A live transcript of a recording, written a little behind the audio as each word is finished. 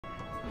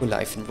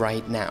live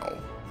right now.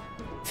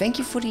 Thank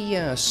you for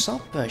the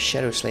sub,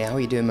 Shadow Slayer. How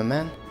are you doing, my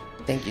man?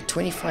 Thank you.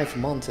 25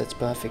 months. That's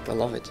perfect. I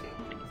love it.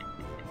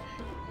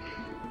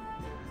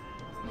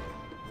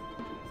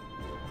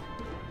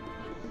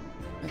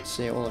 Let's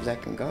see, all of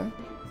that can go.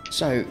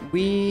 So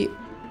we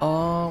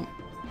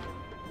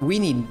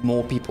need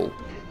more people.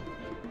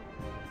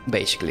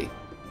 Basically,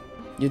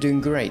 you're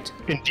doing great.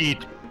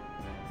 Indeed.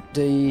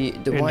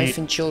 The wife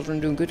and children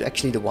doing good.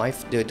 Actually,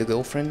 the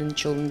girlfriend and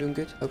children doing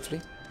good.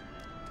 Hopefully.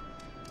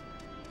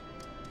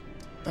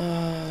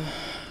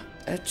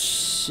 Let's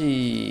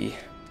see.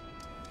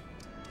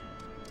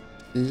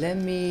 Let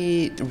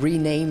me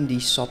rename the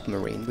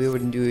submarine. We were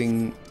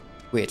doing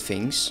weird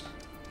things.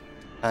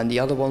 And the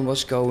other one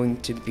was going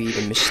to be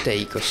the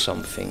mistake or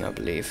something, I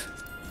believe.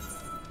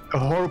 A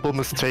horrible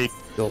mistake.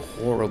 The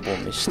horrible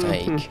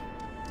mistake.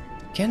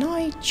 Can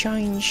I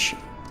change?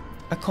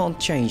 I can't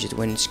change it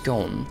when it's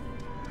gone.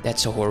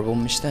 That's a horrible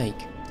mistake.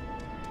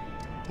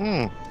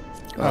 Oh,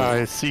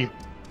 I see.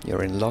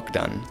 You're in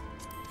lockdown.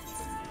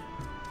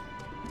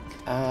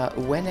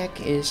 Wenek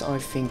is, I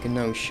think, a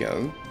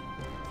no-show.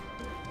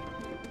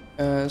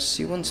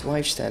 Siwon's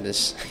wife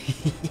status.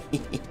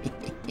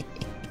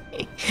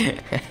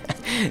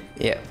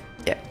 Yeah.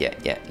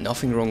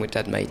 Nothing wrong with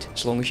that, mate.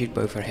 As long as you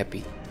both are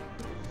happy.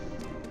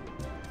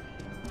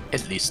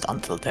 At least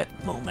until that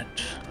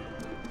moment.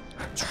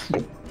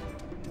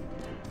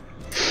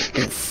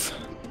 Oof.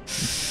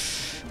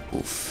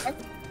 Oof.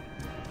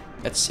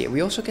 Let's see. We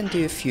also can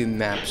do a few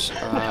maps,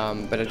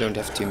 but I don't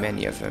have too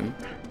many of them.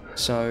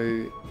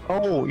 So.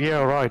 Oh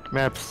yeah, right.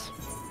 Maps.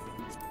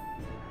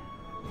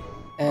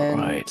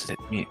 Alright,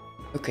 let me.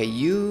 Okay,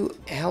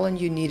 Helen,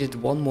 you needed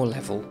one more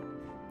level.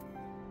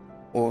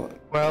 Or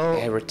well,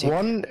 heretic.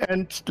 One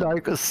and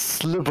like a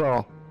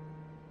sliver.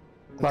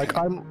 Okay. Like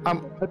I'm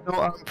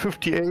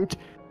 58,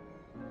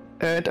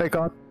 and I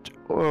got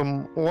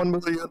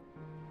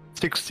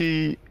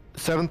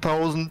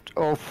 1,067,000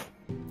 of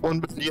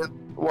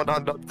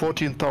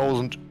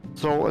 1,114,000.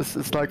 So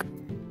it's like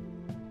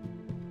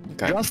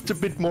just a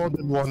bit more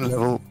than one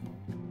level.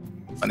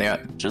 And yeah,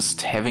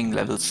 just having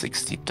level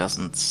 60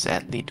 doesn't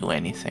sadly do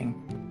anything.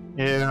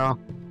 Yeah.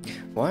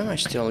 Why am I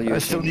still using? I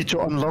still need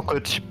to unlock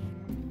it.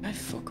 I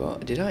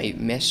forgot. Did I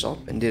mess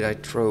up and did I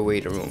throw away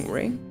the wrong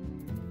ring?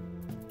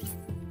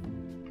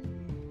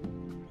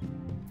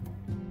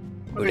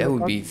 Oh, that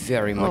would be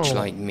very much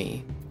like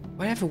me.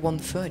 Why have a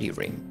 130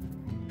 ring?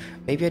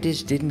 Maybe I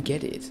just didn't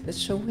get it.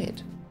 That's so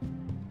weird.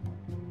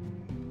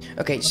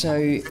 Okay, so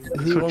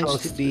who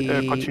wants to be...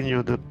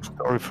 continue the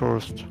story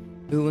first.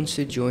 Who wants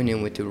to join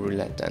in with the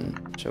roulette then?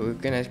 So we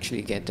can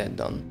actually get that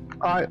done.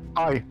 I.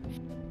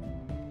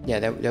 Yeah,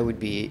 that would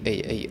be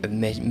a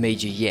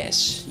major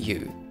yes,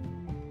 you.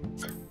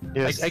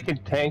 Yes. I can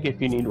tank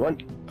if you need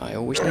one. I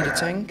always need a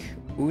tank.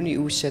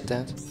 Who said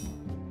that?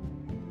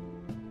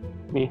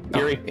 Me,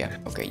 Yuri. Oh, yeah,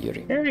 okay,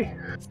 Yuri. Yuri.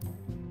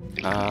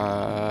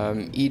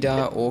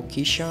 Ida or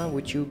Kisha,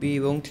 would you be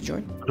willing to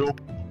join?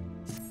 Nope.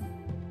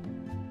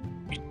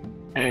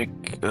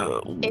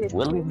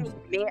 Willing?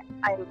 Me,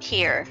 I'm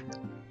here.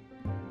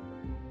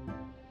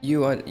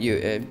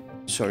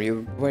 Sorry,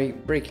 you're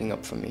breaking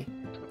up for me.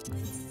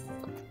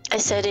 I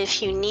said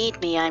if you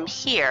need me, I'm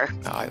here.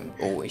 I'm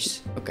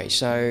always. Okay,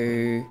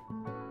 so...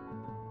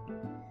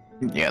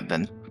 Yeah,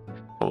 then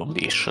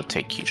probably should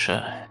take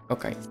Kisha.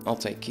 Okay, I'll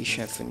take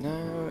Kisha for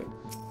now.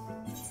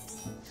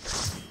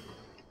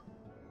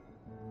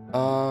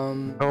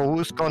 Oh,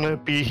 who's gonna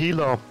be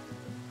healer?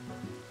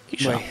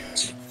 Kisha.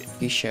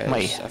 Kisha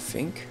is, I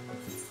think.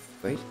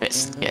 Wait.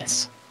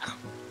 Yes.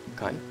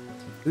 Okay.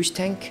 Who's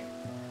tank?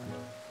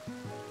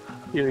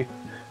 Yuri.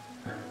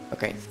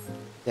 Okay.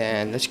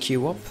 Then let's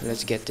queue up.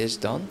 Let's get this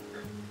done.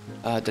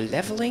 The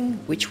leveling,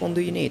 which one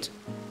do you need?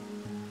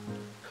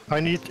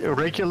 I need a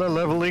regular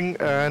leveling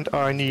and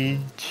I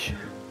need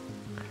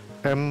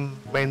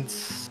main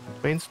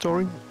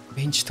story.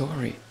 Main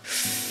story.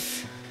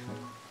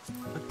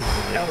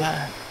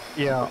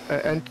 Yeah,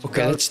 and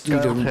okay, let's do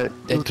the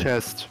guild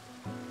test.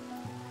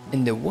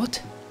 In the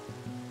what?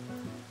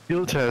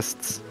 Guild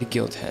tests. The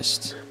guild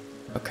test.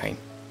 Okay.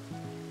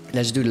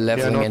 Let's do the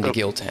leveling and the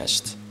guild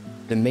test.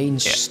 The main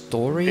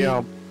story.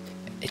 Yeah.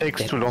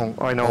 Takes too long,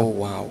 I know. Oh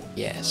wow,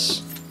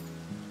 yes.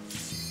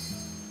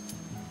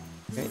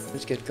 Okay,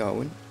 let's get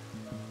going.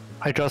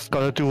 I just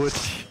gotta do it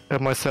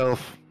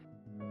myself.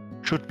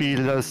 Should be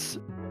less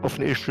of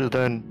an issue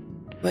then.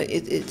 But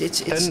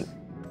it's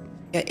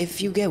yeah,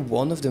 if you get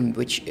one of them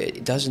which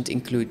doesn't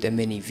include that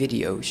many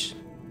videos,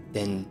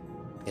 then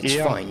it's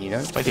fine, you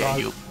know. But yeah,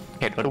 you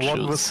get the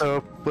one with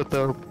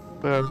the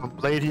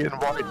lady in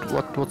white.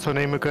 What's her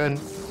name again?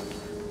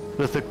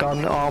 With the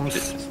gun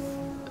arms.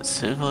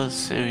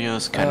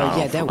 Silvius, kind of.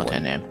 Yeah, that one. Her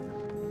name.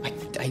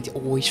 I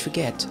always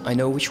forget. I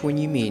know which one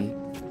you mean.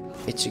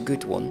 It's a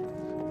good one.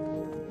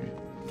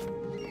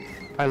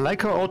 I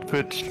like her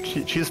outfit.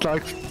 She's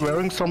like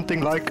wearing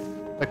something like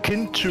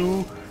akin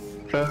to.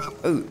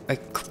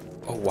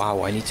 Oh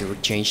wow! I need to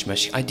change my.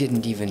 I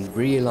didn't even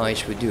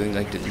realize we're doing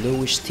like the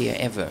lowest tier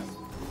ever.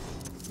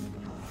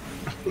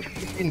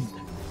 Green.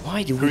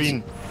 Why do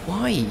Green. we?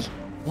 Why?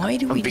 Why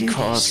do we do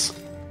Because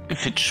this?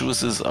 if it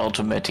chooses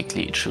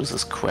automatically, it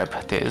chooses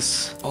crap.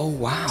 There's Oh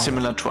wow.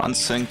 similar to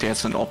Unsync,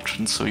 there's an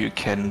option so you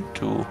can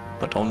do,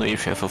 but only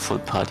if you have a full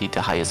party,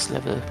 the highest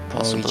level Oh, he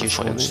possible just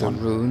for wants to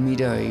everyone. ruin me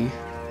day.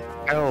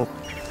 Hell.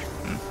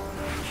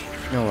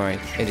 Alright,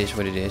 it is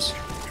what it is.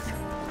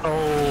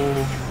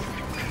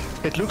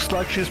 Oh, it looks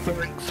like she's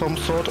wearing some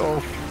sort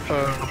of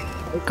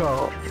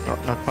biker,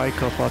 not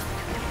biker, but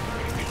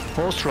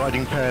horse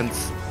riding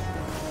pants.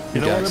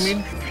 You know what I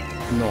mean?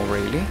 Not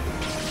really.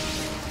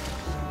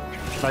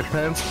 Like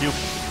pants you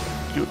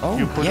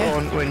put yeah.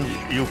 on when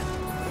you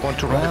want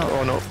to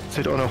ride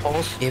sit on a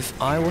horse. If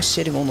I was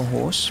sitting on a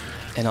horse,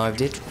 and I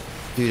did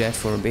do that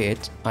for a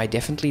bit, I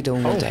definitely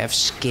don't want to have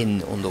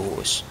skin on the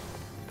horse.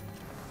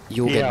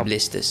 You'll get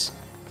blisters.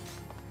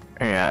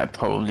 Yeah, I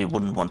probably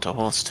wouldn't want a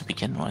horse to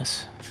begin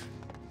with.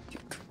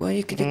 Well,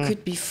 it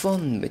could be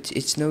fun, but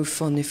it's no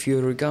fun if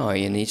you're a guy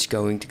and it's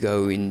going to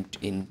go in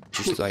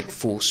just like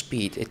full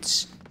speed.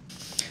 It's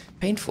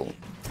painful.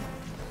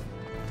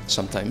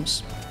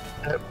 Sometimes.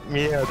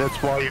 Yeah, that's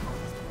why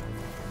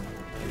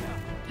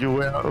you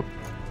wear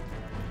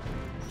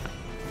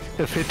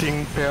a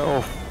fitting pair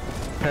of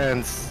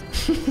pants.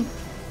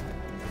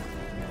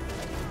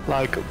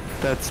 Like,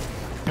 that's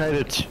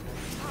padded.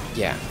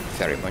 Yeah,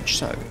 very much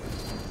so.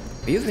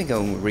 But you've been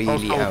going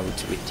really out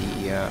with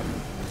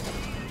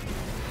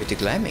the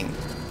glamming.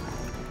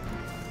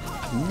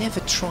 I've never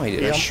tried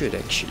it. I should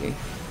actually.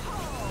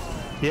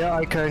 Yeah,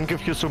 I can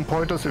give you some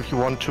pointers if you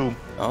want to.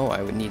 Oh,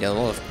 I would need a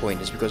lot of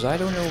pointers because I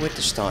don't know where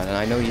to start. And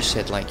I know you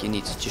said like you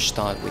need to just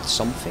start with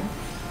something.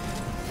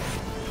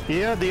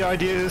 Yeah, the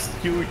idea is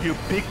you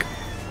pick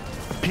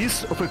a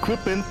piece of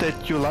equipment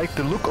that you like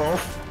the look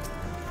of,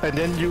 and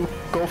then you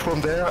go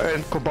from there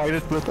and combine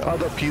it with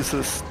other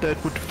pieces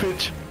that would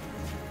fit.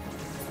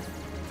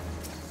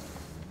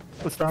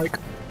 It's like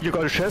you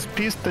got a chest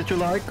piece that you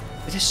like.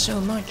 It is so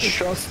much.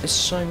 There's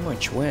so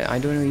much. Where I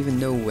don't even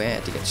know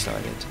where to get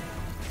started.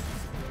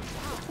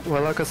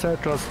 Well, like I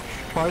said, just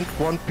find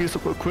one piece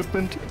of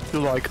equipment you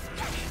like.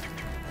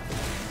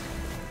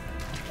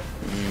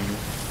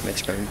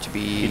 That's going to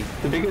be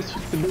The biggest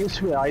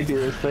thing I do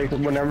is like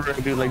whenever I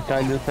do like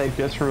dungeons like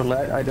this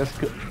roulette, I just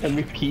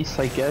every piece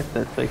I get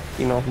that's like,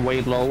 you know,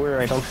 way lower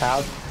I don't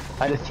have,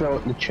 I just throw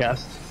it in the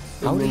chest.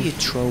 How do you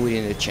throw it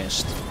in the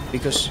chest?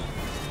 Because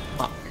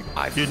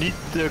you need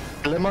the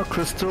glamour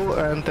crystal,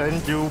 and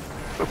then you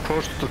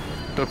approach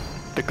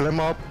the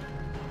glamour.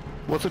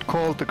 What's it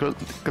called? The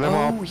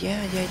glamour. Oh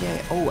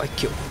yeah. Oh, I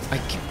keep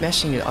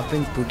messing it up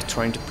and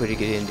trying to put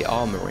it in the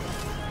armory.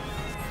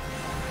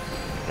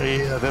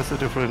 Yeah, that's a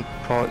different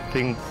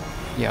thing.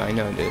 Yeah, I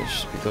know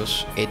this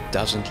because it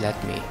doesn't let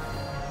me.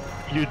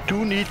 You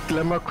do need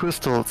glamour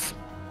crystals.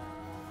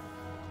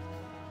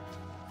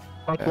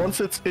 But once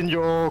it's in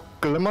your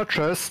glamour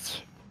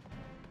chest,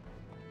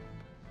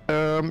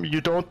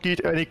 you don't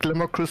need any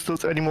glamour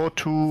crystals anymore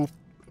to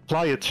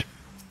apply it,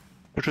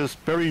 which is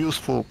very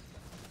useful.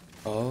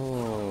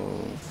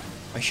 Oh,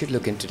 I should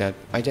look into that.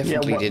 I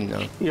definitely didn't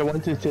know. Yeah,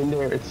 once it's in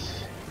there,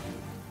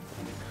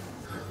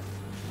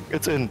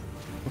 It's in.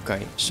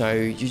 Okay, so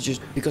you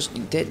just because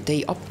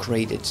they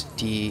upgraded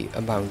the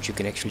amount you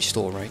can actually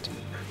store, right?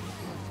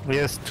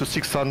 Yes, to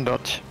 600.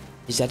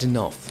 Is that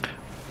enough?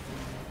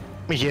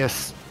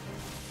 Yes.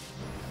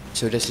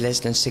 So there's less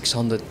than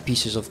 600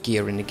 pieces of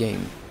gear in the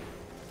game.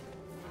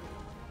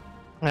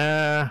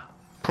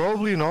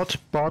 Probably not,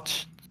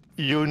 but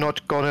you're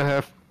not gonna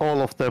have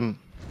all of them.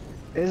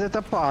 Is it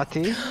a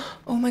party?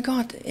 Oh my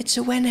god, it's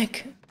a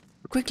Wennek!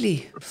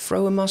 Quickly,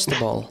 throw a Master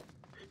Ball.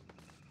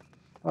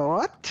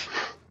 What?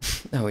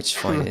 No, it's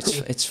fine,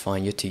 it's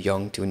fine, you're too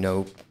young to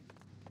know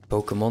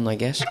Pokemon, I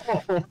guess.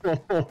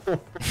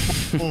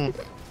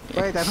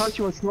 Wait, I thought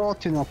you were small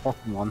to know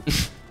Pokemon.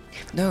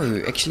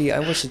 No, actually I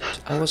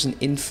was an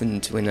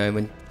infant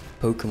when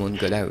Pokemon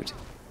got out.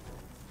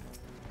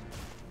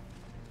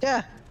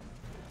 Yeah.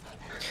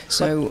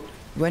 So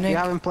when You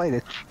haven't played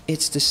it.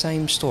 it's the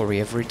same story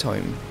every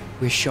time.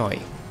 We're shy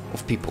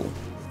of people.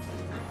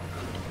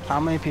 How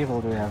many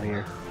people do we have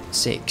here?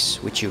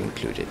 6, which you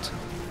included.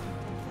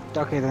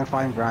 Okay, then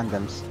find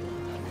randoms.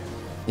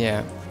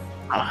 Yeah.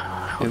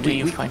 How do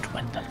you find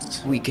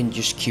randoms? We can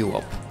just queue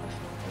up.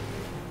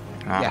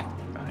 Yeah.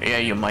 Yeah,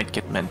 you might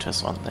get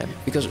mentors on them.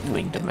 Because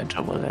doing the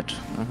mentor roulette.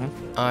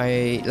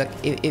 I like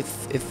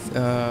if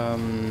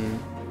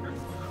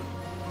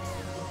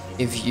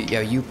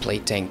you play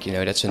tank, you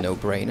know that's a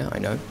no-brainer. I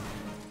know.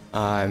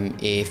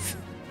 If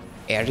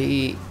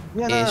Eri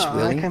is I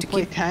willing can to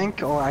play keep,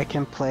 tank or I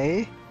can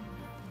play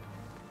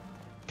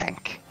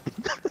tank.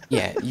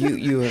 yeah,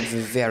 you have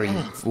a very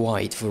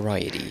wide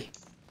variety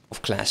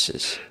of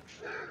classes.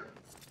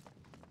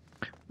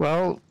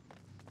 Well,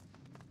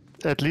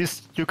 at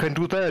least you can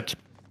do that.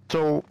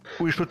 So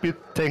we should be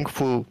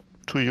thankful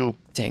to you.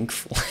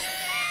 Thankful.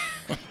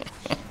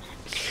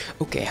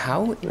 Okay,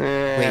 how?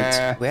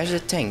 Wait, where's the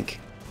tank?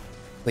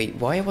 Wait,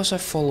 why was I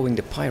following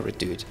the pirate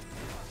dude?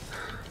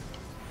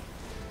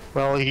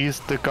 Well, he's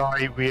the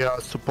guy we are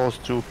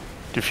supposed to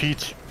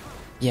defeat.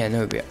 Yeah,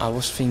 no, but I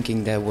was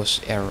thinking there was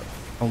error.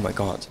 Oh my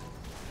god.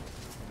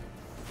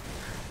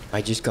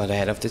 I just got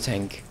ahead of the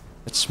tank.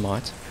 That's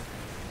smart.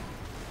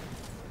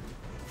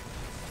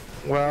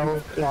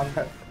 Well,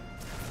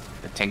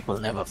 The tank will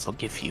never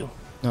forgive you.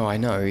 No, I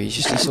know.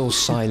 He's all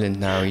silent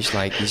now. He's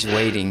like he's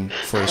waiting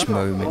for his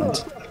moment.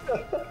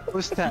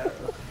 Who's that?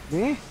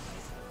 Me?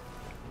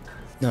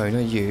 No, not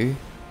you.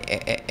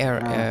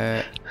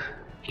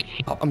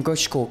 I'm going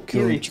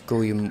to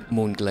call you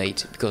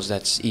Moonglade because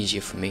that's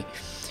easier for me.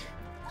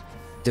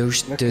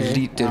 Those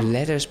the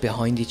letters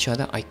behind each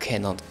other, I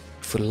cannot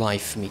for the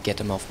life of me get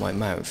them off my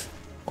mouth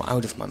or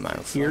out of my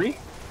mouth. Eerie?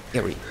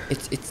 Eerie.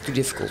 It's too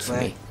difficult for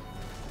me.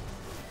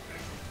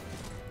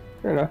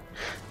 Fair enough.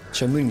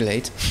 So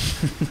Moonglade.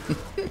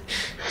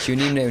 So you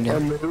need to know now.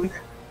 Moon?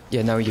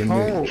 Yeah, now you're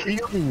Moon.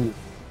 oh,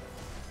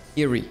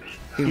 eerie.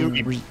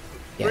 Eerie.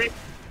 Yeah.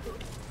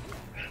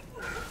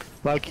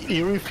 Like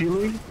eerie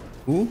feeling?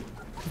 Who?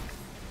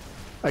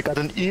 I got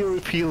an eerie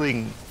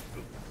feeling.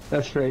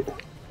 That's right.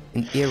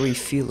 An eerie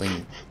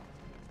feeling.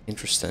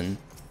 Interesting.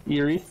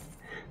 Eerie?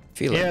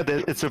 Feeling. Yeah,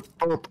 it's a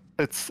verb.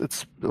 It's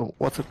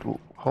what's it?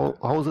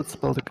 How is it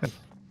spelled again?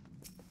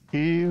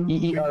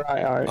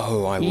 E-E-R-I-R.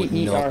 Oh, I would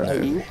not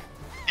know.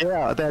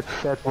 Yeah,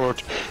 that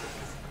word.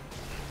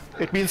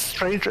 It means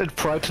strange and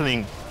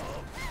frightening.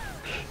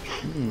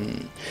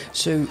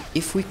 So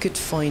if we could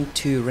find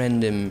 2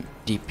 random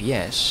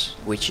DPS,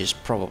 which is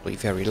probably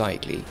very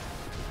likely,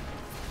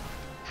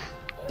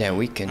 then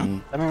we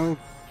can. I mean,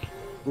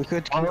 we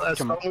could Well, keep as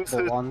the long as multiple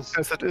it, ones.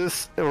 as it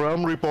is a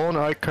Realm Reborn,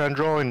 I can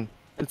join.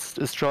 It's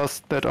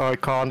just that I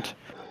can't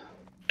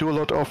do a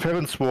lot of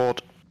Heaven's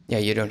Ward. Yeah,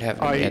 you don't have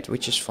them I- yet,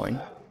 which is fine.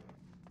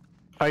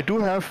 I do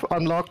have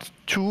unlocked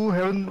 2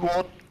 Heaven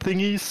Ward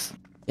thingies.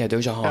 Yeah,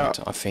 those are hard,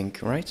 I think,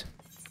 right?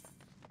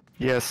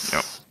 Yes.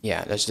 Yep.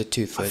 Yeah, that's the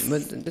 2 first,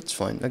 but that's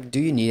fine. Like, do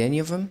you need any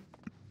of them?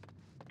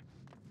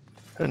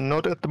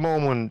 Not at the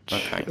moment.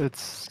 Okay.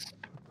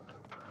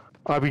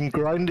 I've been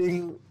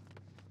grinding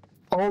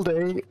all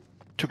day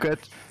to get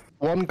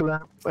 1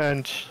 glam,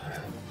 and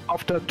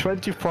after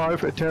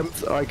 25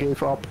 attempts, I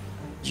gave up.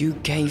 You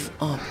gave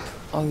up.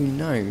 Oh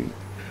no.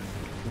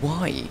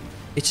 Why?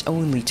 It's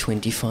only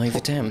 25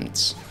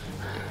 attempts.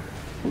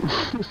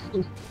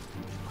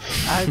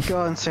 I'd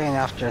go insane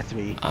after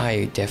 3.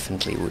 I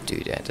definitely would do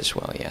that as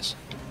well, yes.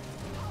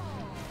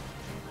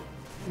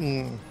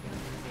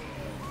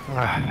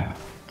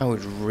 I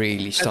would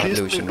really At start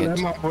least losing the it.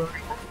 glam I'm wearing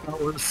now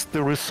is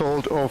the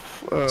result of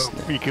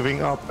me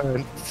giving up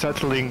and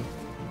settling.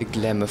 The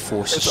glamour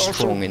force is It's also-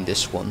 strong in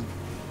this one.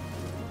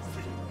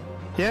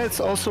 Yeah, it's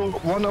also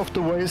one of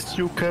the ways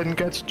you can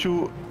get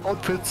to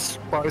outfits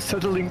by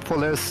settling for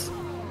less.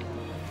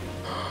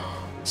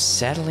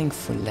 Settling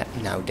for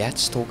now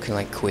that's talking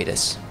like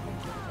quitters.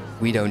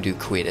 We don't do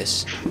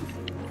quitters.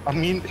 I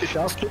mean, it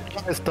does look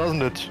nice,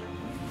 doesn't it?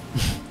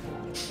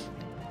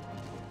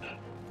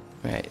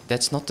 Right,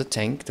 that's not the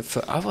tank.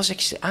 I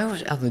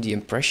was under the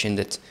impression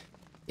that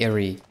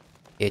Eri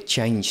had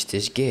changed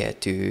his gear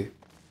to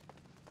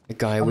a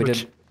guy with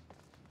a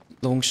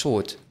long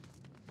sword.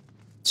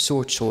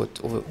 Sword,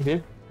 or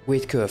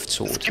with curved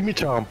sword.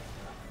 Scimitar.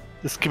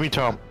 The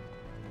scimitar.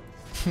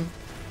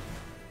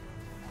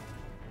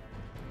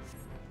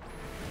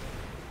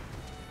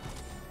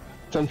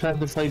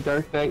 Sometimes I play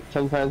Dark Knight,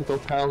 sometimes go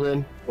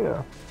Paladin.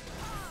 Yeah.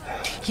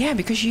 Yeah,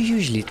 because you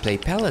usually play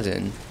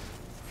Paladin.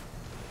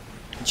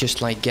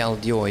 Just like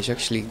Galdio is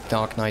actually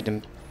Dark Knight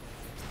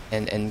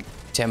and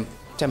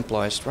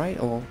Templars, right?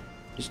 Or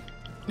just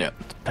Yeah,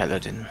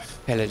 Paladin.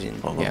 Paladin,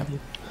 Probably. yeah.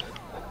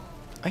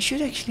 I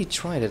should actually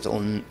try that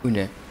on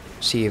Une.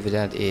 See if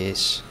that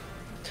is...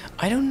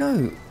 I don't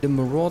know. The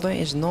Marauder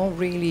is not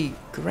really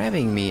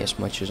grabbing me as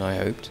much as I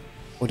hoped.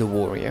 Or the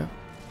Warrior.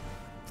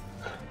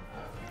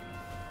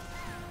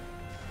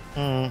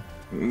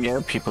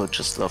 Yeah, people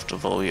just love the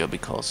warrior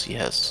because he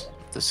has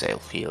the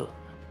self heal.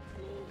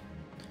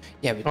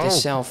 Yeah, but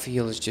this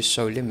self-heal is just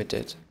so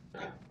limited.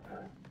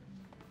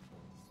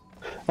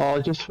 Oh,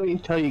 just wait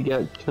until you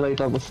get to like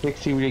level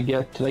 60 where you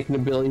get to like an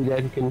ability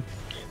that you can,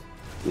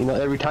 you know,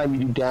 every time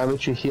you do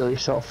damage you heal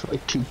yourself for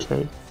like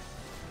 2k.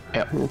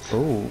 Yeah.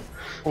 Oh.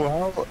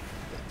 Well,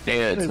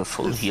 Yeah, it's a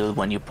full heal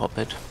when you pop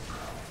it.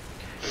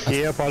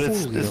 yeah, but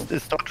full heal.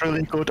 it's not really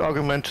a good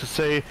argument to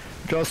say,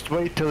 just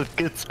wait till it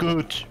gets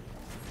good.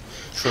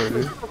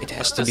 True. It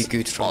has to be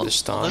good from the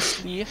start.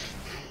 Honestly,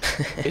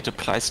 it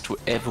applies to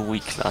every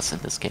class in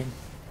this game.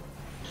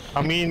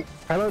 I mean,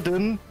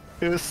 Paladin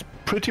is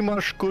pretty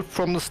much good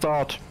from the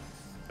start,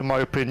 in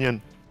my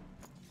opinion.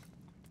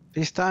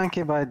 He's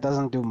tanky, but it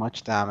doesn't do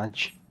much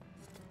damage.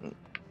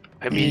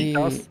 I mean,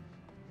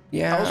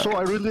 Yeah. Also,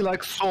 I really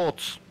like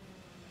swords.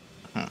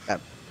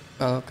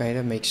 Okay,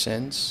 that makes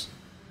sense.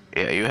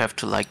 yeah, you have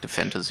to like the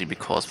fantasy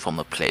because from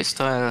a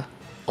playstyle,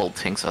 all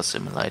things are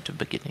similar at the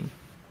beginning.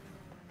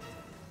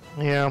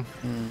 Yeah.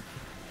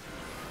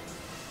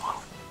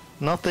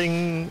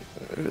 Nothing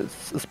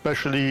is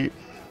especially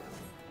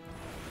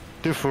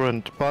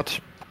different, but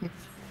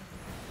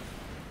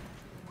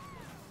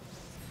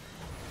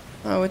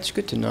Oh, it's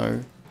good to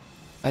know.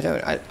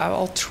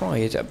 I'll try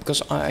it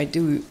because I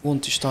do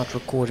want to start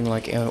recording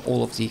like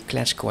all of the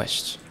class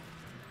quests.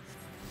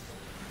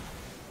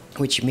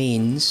 Which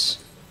means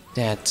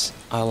that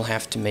I'll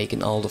have to make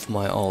an alt of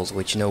my alt,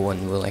 which no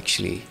one will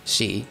actually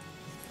see,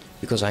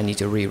 because I need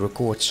to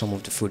re-record some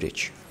of the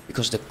footage,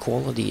 because the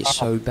quality is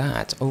so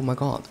bad. Oh my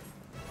god,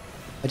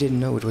 I didn't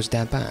know it was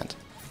that bad.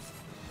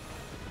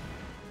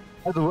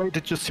 By the way,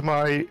 did you see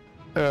my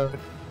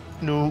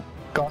new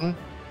gun?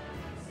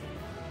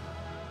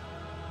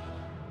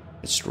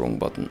 It's the wrong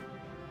button.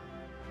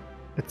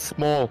 It's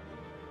small.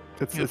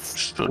 You It's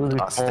should really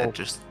ask small. that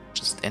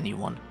just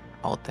anyone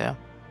out there.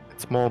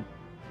 It's small.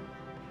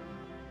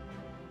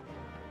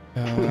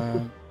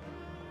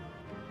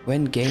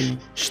 When game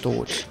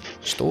stored?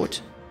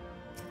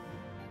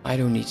 I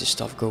don't need the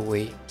stuff, go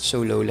away.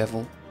 So low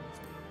level.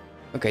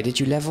 Okay, did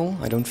you level?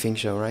 I don't think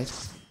so, right?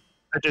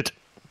 I did.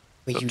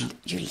 Wait,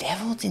 you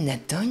leveled in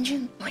that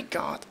dungeon? My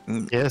god.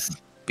 Yes.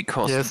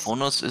 Because Yes. the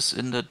bonus is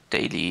in the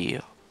daily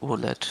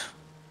roulette,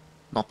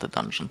 not the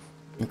dungeon.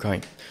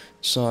 Okay,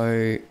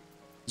 so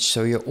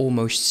you're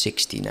almost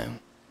 60 now.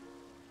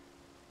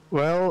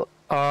 Well,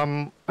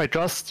 I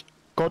just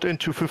got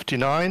into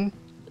 59,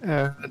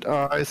 and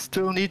I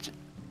still need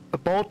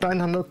about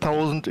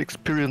 900,000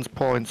 experience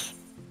points.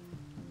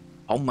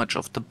 How much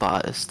of the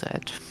bar is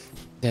that?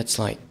 That's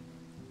like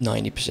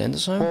 90% or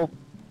so. Well,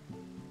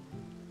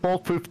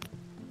 450.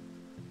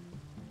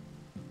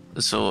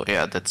 So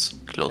yeah, that's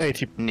close,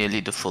 80. nearly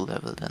the full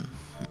level then.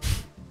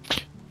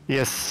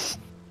 Yes.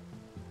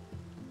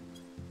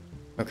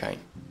 Okay.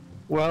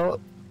 Well,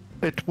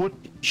 it would.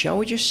 Shall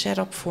we just set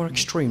up for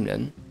extreme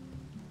then?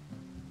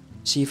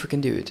 See if we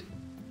can do it.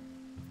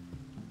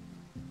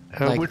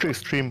 Like- Which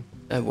extreme?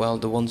 Well,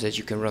 the ones that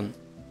you can run.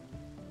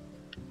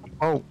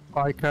 Oh,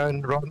 I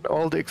can run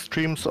all the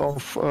extremes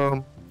of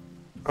A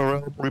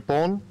Realm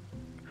Reborn,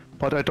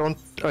 but I don't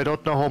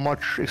know how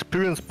much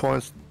experience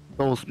points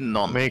those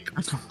None. make.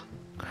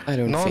 I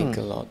don't None. think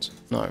a lot.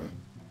 No.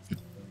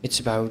 It's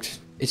about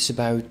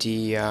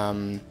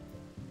the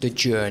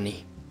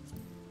journey.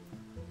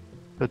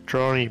 The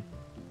journey.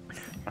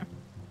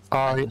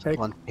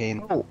 One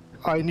pain. Oh,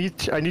 I need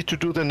to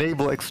do the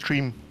naval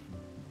extreme.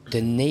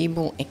 The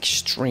Navel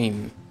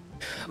Extreme.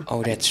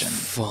 Oh, that's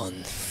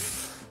fun.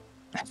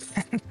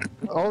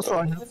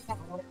 Also,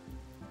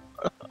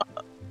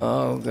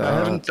 Oh I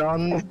haven't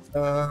god.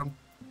 done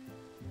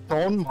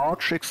Dawn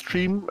March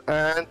extreme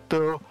and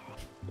the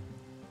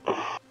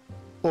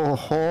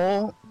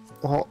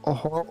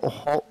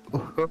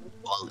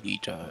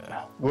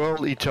Whorleater.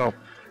 Whorleater.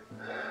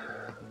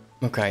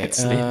 Okay.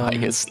 It's the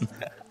highest.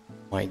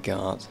 My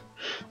god.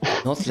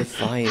 Not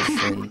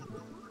Leviathan.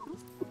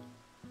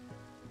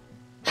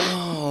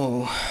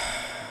 Oh.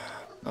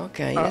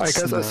 Okay, I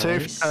that's guess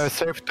nice. I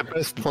saved the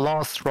best for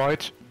last,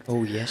 right?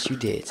 Oh yes, you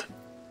did.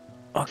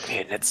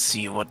 Okay, let's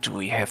see, what do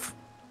we have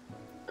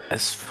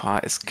as far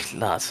as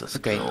classes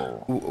Okay.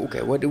 go?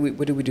 Okay. What do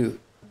we do?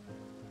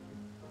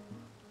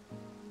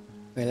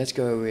 Okay, let's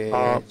go with.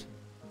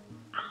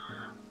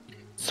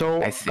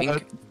 So I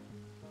think,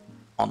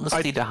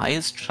 honestly, the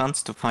highest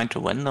chance to find a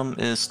random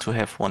is to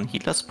have one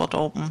healer spot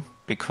open,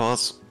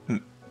 because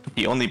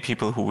the only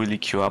people who really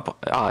queue up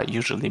are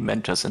usually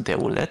mentors and their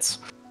roulettes,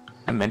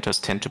 and mentors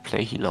tend to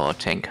play healer or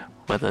tank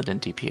rather than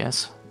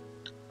DPS.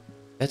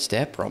 That's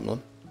their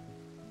problem.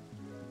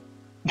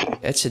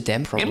 That's a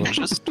damn problem.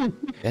 Interesting.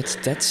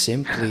 That's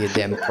simply a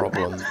damn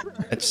problem.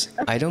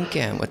 I don't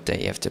care what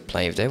they have to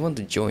play. If they want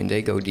to join,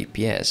 they go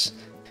DPS.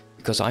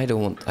 Because I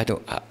don't.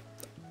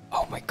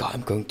 Oh my god,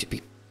 I'm going to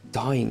be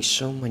dying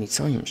so many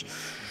times.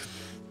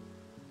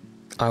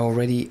 I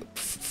already.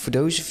 For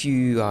those of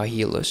you who are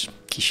healers,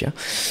 Keisha,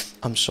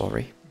 I'm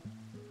sorry.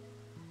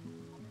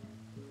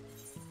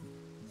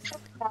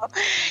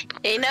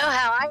 You know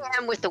how I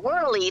am with the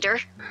Whorleater.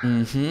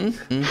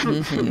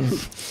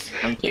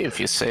 Okay, if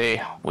you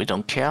say we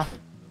don't care,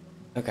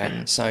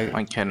 Okay, so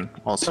I can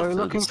also So you're fill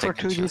the looking for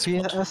two second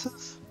tier spot.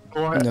 DPSs?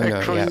 no,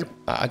 actually,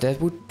 yeah, that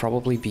would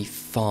probably be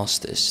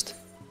fastest.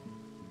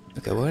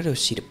 Okay, where do I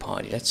see the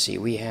party? Let's see.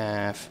 We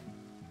have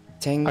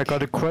tank. I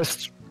got a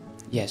quest.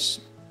 Yes.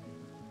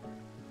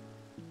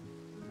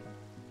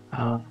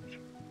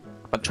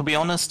 But to be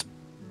honest,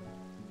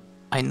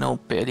 I know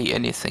barely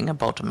anything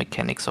about the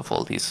mechanics of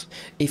all these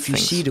If you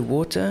things. see the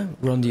water,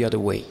 run the other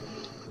way.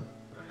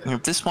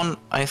 This one,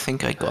 I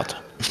think I got.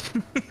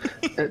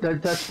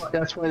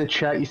 That's why in the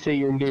chat you say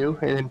you're new,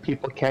 and then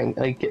people can't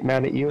like get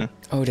mad at you.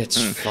 Oh, that's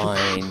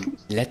fine.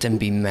 Let them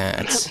be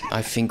mad.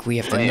 I think we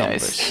have the Yeah,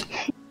 numbers.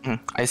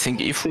 I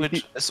think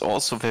Ifrit is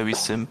also very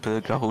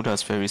simple, Garuda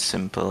is very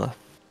simple.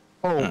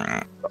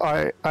 Oh,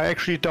 I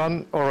actually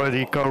done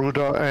already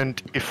Garuda and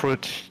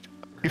Ifrit.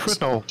 Ifrit,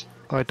 no,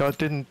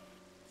 didn't.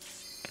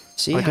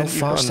 See I how didn't even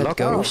fast that unlock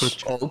goes?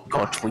 Ifrit. Oh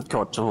god, we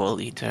got the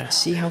Whorleater.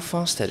 See how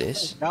fast that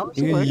is? Now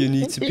it's working.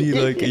 need to be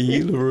like a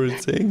healer or a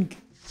tank.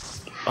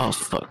 Oh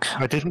fuck.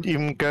 I didn't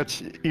even get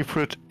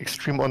Ifrit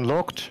Extreme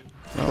unlocked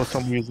for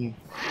some reason.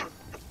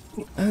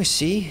 Oh,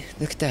 see?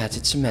 Look at that.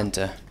 It's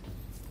Samantha.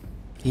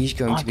 He's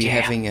going to be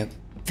Okay. having a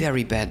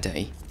very bad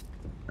day.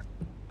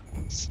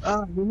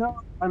 You know,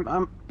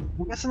 I'm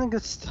guessing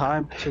it's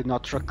time to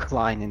not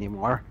recline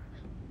anymore.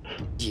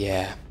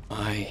 Yeah,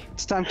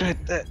 It's time to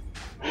hit the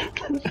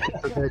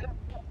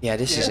Yeah,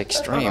 this is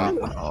extreme.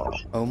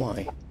 Oh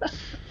my.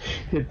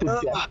 Hit the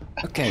death.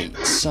 Okay,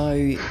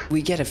 so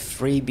we get a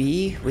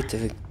freebie with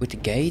the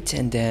gate,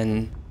 and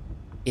then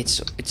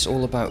it's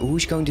all about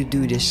who's going to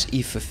do this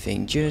ether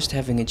thing. Just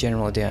having a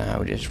general idea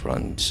how this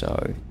runs.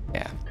 So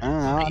yeah. I don't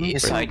know. I'm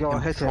Yes, gonna I go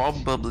can hit it.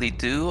 probably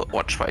do,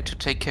 or try to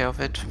take care of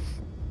it.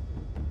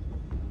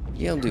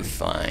 You'll do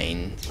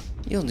fine.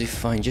 You'll do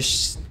fine.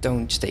 Just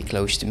don't stay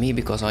close to me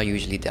because I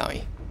usually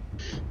die.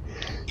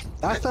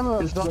 Last time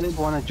I don't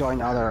want to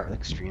join other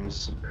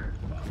extremes.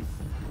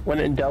 When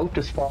in doubt,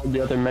 just follow the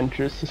other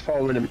mentors. Just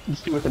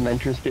do what the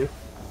mentors do.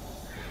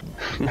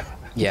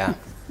 Yeah.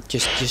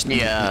 Just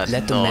Yeah,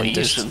 let the no,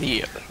 mentors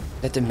usually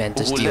let the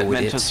mentors Bullet deal with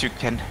mentors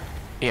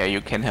it.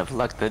 you can have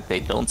luck that they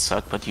don't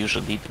suck, but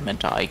usually the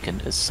mentor icon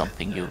is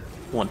something you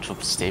want to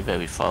stay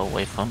very far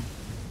away from.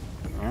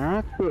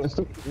 Alright.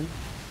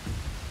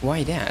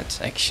 Why that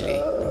actually?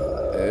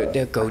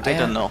 They'll go there. I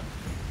don't know.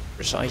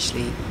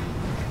 Precisely.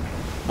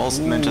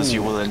 Most mentors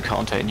you will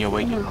encounter in your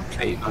regular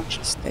play are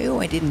just Oh,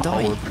 I didn't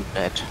die. horribly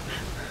bad.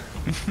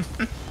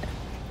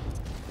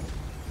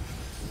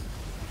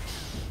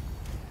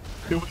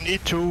 Do we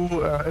need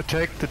to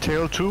attack the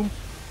tail too?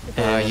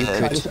 You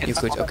it's-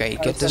 could. Okay,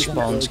 get the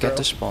spawns. Get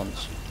the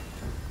spawns.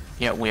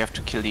 Yeah, we have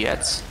to kill the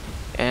ads.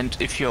 And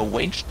if you're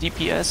ranged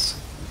DPS,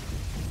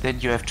 then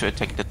you have to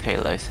attack the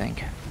tail, I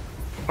think.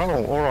 Oh,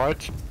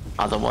 alright.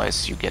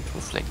 Otherwise you get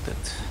reflected.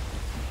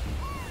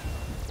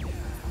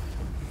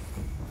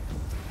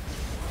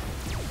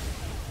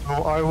 So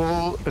I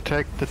will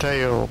attack the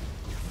tail.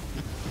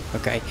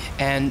 Okay,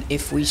 and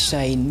if we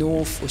say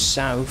north or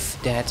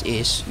south, that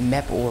is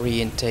map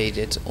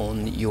orientated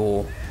on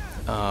your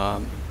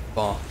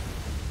bar.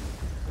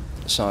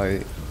 So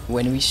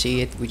when we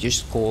see it, we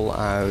just call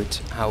out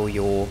how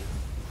your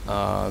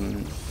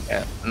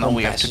Yeah, now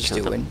we have compass to is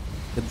kill doing.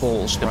 The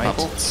balls, the right?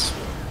 bubbles.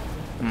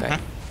 Okay,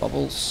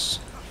 bubbles.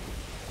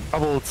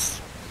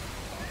 Bubbles.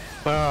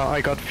 I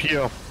got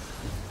fear.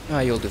 Ah,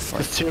 you'll do fine.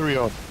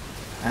 Hysteria.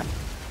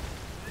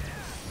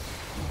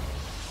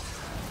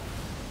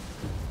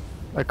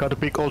 I got a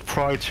big old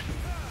fright.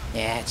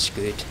 Yeah, it's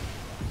good.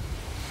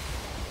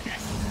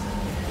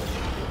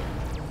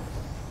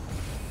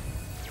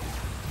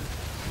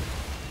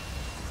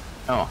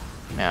 Oh,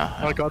 yeah.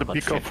 I got a but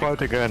big old fair.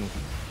 fright again.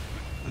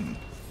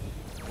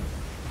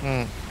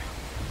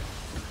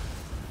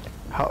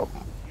 How?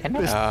 Can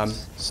I-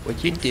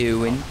 What you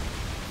doing?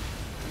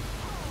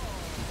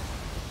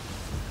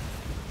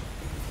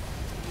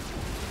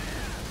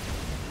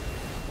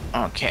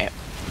 Okay,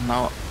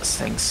 now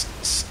things.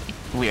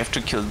 We have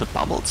to kill the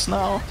bubbles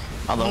now,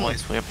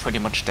 otherwise we are pretty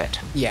much dead.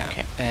 Yeah,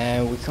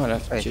 Okay. we kind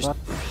of Wait, just. what?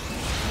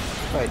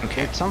 Wait,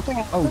 Okay. did something?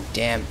 Oh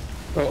damn!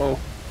 Uh-oh.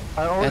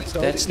 I already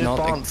That's did not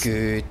advance. a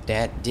good.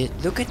 That did.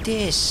 Look at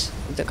this.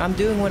 Look, I'm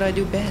doing what I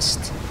do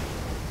best.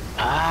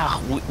 Ah,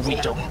 we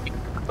don't.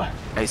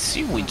 I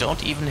see. We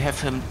don't even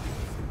have him.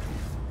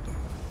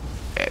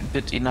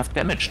 Did enough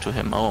damage to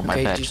him. Oh my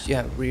Okay, bad. just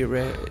yeah,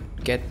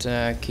 get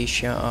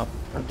Keisha up,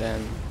 and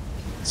then.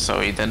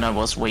 Sorry, then I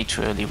was way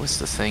too early with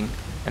the thing,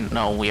 and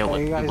now we you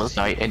will guys-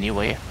 die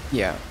anyway.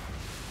 Yeah,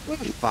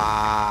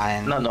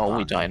 Fine. No,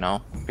 we die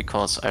now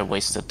because I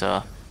wasted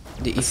the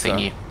the ether.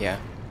 thingy. Yeah,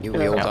 you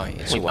will Yeah, die.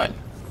 It's we fine.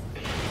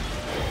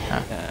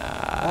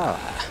 died.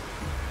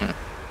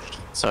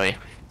 Sorry.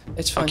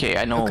 It's fine. Okay,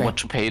 I know Okay. what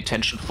to pay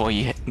attention for.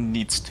 He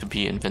needs to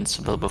be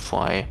invincible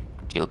before I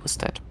deal with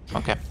that.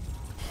 Okay.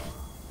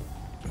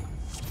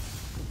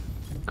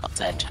 Got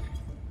that.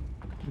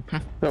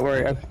 Don't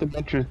worry, the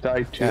mentors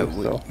died too. Yeah,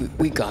 So.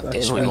 we got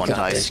this. We Everyone got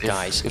dies this,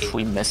 guys. if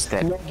we miss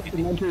that. No, the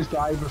mentors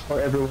died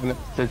before everyone else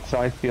did, so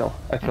I feel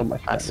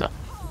much That's better.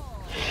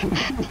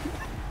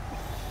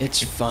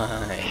 It's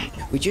fine.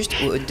 We just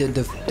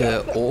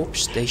the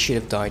orbs. They should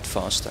have died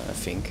faster. I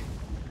think.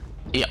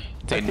 Yeah, I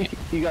they, think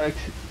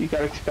you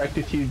gotta expect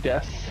a few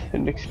deaths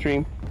in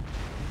extreme.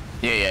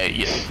 yeah.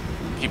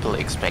 People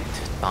expect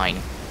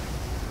dying.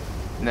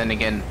 And then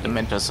again, the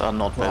mentors are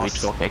not very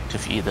Lost. talk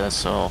active either,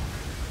 so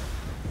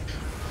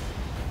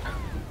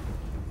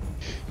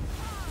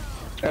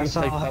It's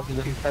So like how having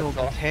you the kill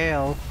the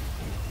tail?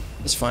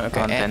 It's fine.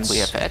 Okay, and then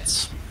we ads. have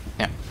ads.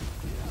 Yeah.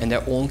 And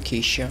they're on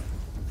Keisha.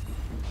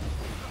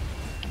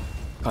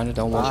 Kinda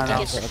don't want Ah, no.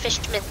 Get ads. the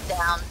fisherman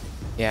down.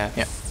 Yeah.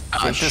 Yeah.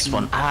 This Fish-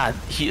 one. Ah,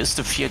 he is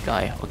the fear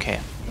guy. Okay.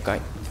 Okay.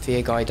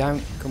 Fear guy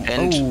down. Come on.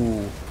 And-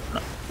 Ooh.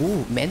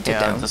 Ooh, mentor Yeah,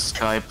 down. this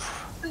guy.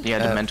 Yeah,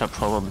 the mentor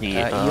probably.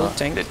 You'll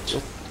tank. did-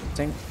 You'll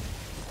tank.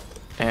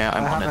 Yeah,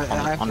 I'm on it. I On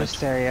it. have On it.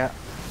 hysteria.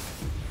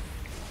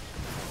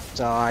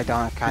 So I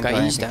can't do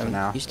Okay, he's anything for down.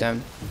 now. He's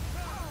down.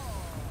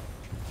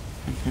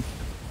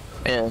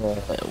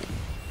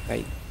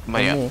 Okay. But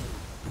One yeah. more.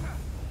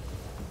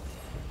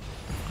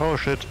 Oh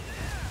shit.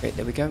 Okay,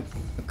 there we go.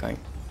 Okay.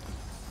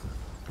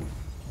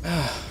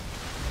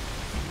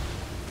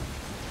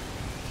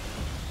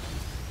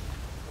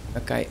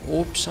 Okay,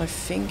 orbs, I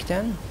think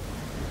then.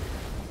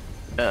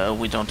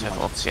 We don't have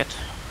ops yet.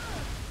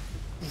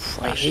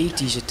 Oof, I hate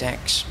these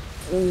attacks.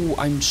 Oh,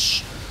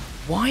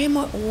 Why am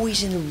I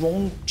always in the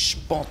wrong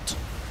spot?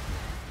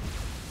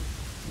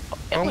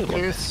 Wrong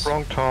Everyone place, is.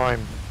 wrong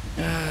time.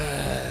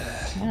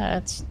 Yeah,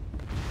 it's...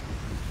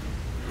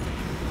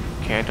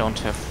 Okay, I don't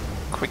have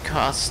quick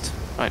cast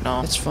right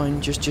now. That's fine.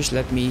 Just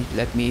let me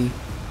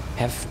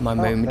have my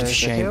moment of there's the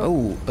shame. hill.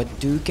 Oh, but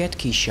do get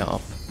key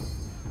sharp.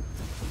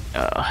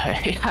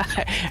 I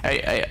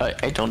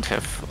don't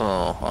have...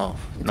 Oh,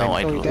 no,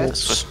 I so do that's-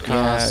 swift Yeah,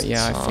 cast.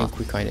 yeah. I think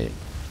we kind of.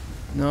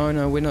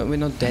 No, we're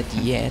not dead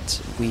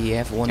yet. We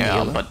have one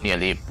Yeah, healer. but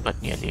nearly.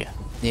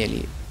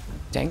 Nearly.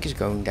 Tank is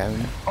going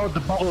down. Oh, the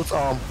bubbles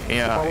arm.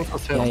 Yeah, The bubbles are I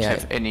set. don't yeah.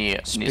 have any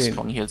Spoon.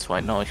 strong heals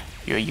right now.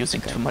 You're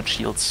using too much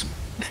heals.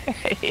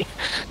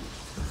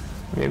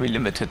 Very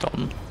limited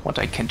on what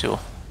I can do.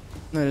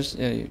 No, that's,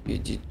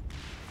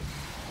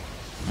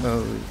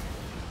 oh.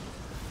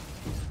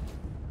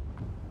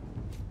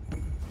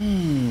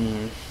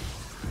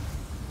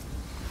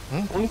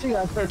 One thing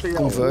I tried to figure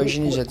out,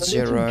 Conversion is when at did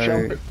you 0.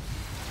 jump it?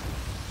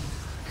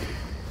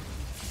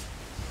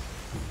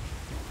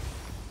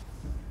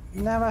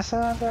 Never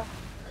surrender.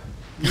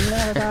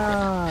 Never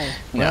die.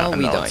 Well,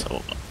 we now died. it's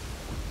over.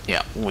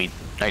 Yeah,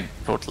 I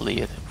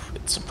totally...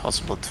 It's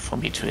impossible for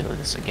me to heal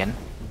this again.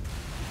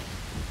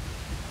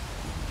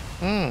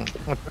 My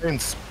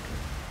brains.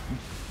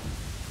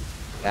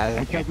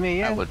 Yeah, get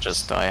me I in. will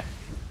just die.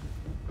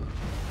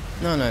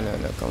 No,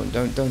 come on,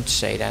 don't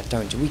say that,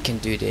 don't. We can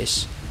do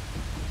this.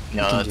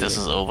 No, can do this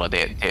it. is over.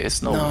 There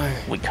is no, No.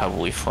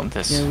 recovery from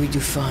this. Yeah, we do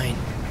fine.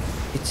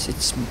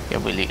 It's There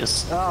really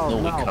is Oh, no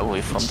no.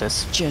 recovery from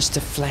this. just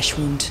a flesh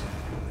wound.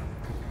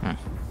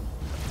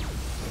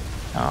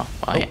 Oh,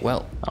 bye. Oh,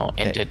 well. Oh,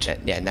 end it.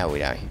 Yeah, now we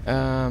die.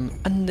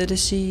 Under the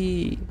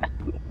sea.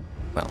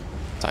 Well,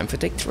 time for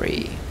take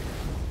 3.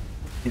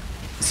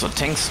 So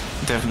tanks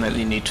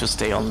definitely need to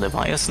stay on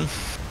Leviathan.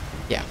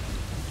 Yeah.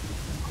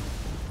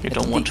 You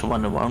don't want to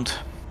run around.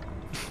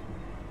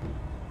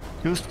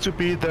 Used to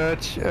be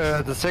that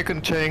the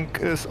second tank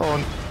is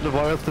on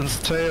Leviathan's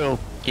tail.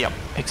 Yeah,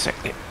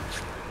 exactly.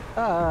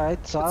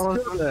 Alright, so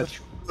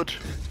Good.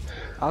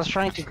 I was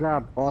trying to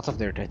grab both of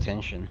their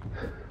attention.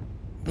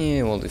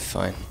 Yeah, we'll do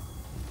fine.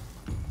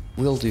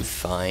 We'll do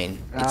fine.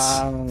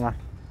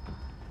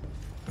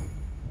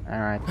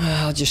 Alright.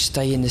 I'll just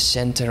stay in the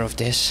center of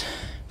this.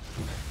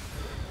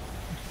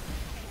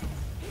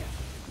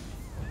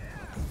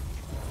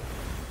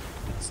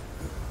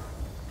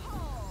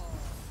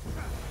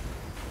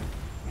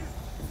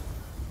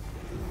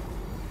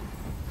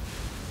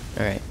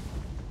 Alright.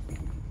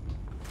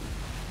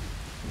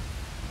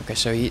 Okay,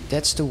 so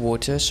that's the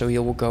water, so he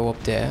will go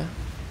up there.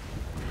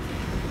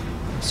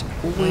 It's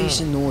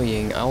always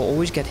annoying. I'll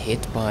always get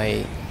hit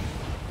by...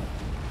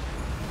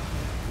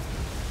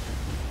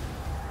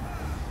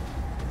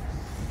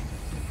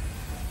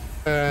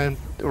 And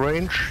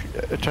range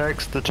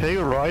attacks the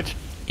tail, right?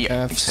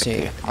 Yeah, see,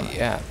 exactly.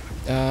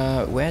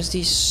 yeah. Where's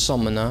the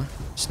summoner?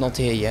 It's not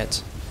here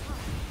yet.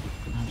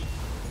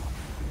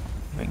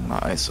 Having my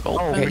eyes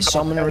open. Okay, got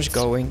summoner is heads.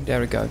 going.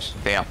 There it goes.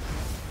 There.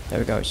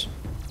 There it goes.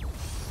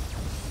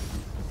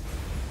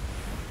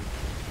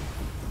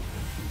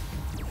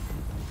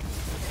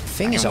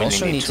 Thing is, I really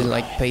also need need to to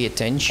like pay Heavy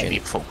attention.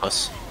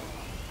 focus.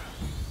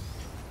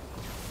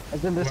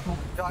 And then this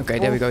Okay,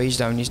 there we go. He's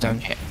down. He's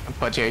down. Yeah,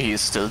 but yeah, he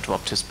still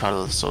dropped his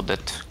paddle, so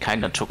that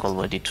kinda took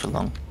already too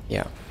long.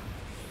 Yeah.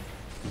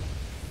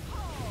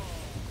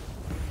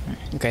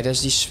 Okay,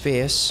 there's these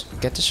spheres.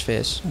 Get the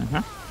spheres.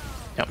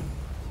 Yep.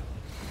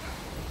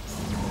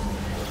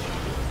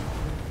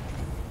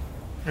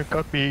 It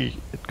got me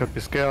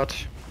scared.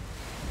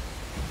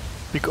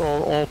 Big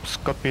old orbs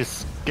got me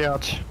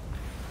scared.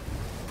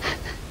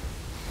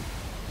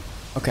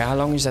 Okay, how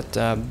long is that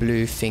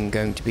blue thing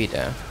going to be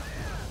there?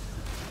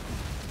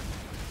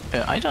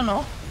 I don't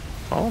know.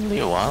 Probably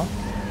a while.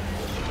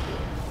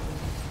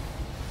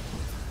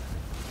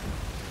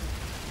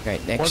 Okay,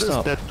 What next is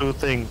up. that blue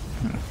thing?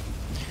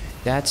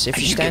 That's if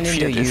you You stand get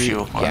into feared if you.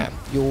 you run. Yeah,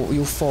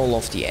 you'll fall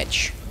off the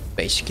edge.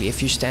 Basically,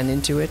 if you stand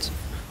into it.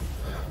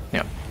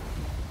 Yeah.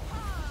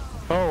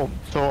 Oh,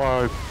 so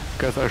I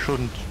guess I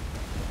shouldn't.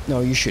 No,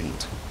 you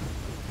shouldn't.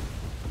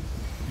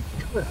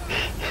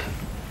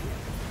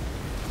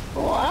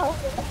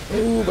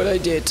 Oh, but I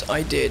did.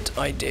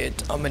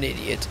 I'm an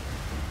idiot.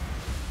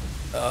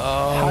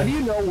 How do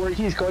you know where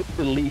he's going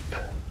to leap?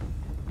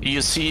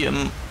 You see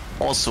him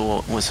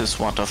also with his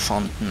water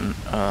fountain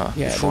Yeah,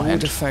 the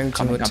beforehand water fountain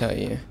coming will up. tell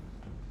you.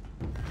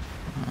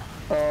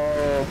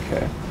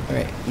 Okay.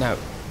 Alright, now,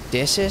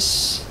 this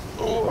is...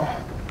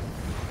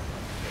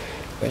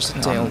 Where's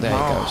the tail? There it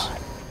goes.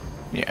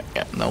 Yeah,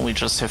 now we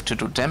just have to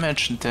do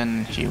damage and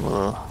then he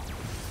will...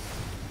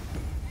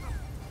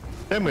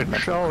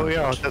 Damage. Oh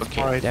yeah, that's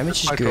Okay, my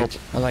Damage is my good.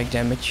 job. I like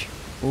damage.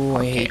 Oh,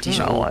 I hate these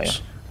now I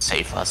orbs.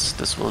 save us.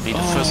 This will be the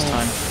Oh, first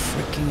time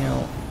freaking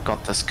hell.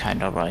 got this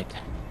kinda right.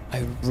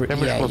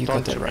 Damage Yeah, was you done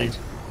got that to me. right.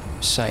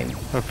 Same.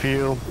 I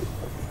feel.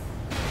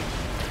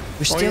 We're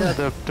Oh still...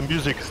 yeah, the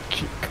music is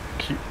cute.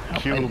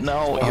 And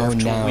now you Oh, have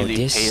to now really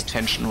this- pay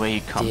attention where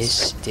he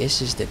comes.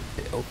 This is the...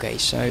 Okay,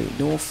 so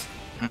north...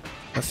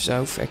 Of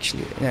south,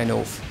 actually. No,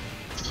 north.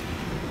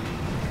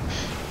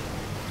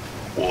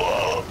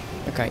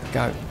 Okay,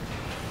 go.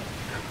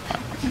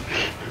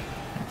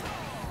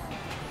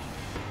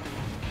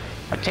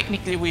 But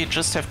technically we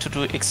just have to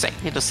do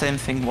exactly the same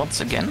thing once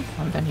again,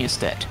 and then he's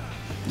dead.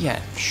 Yeah,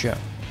 sure.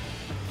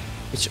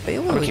 It's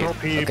Okay.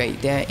 okay.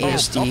 There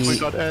is we the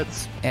got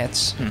ads.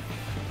 ads.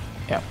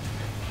 Yeah.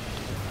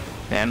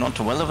 They're not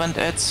relevant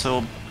ads,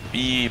 so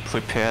be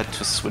prepared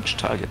to switch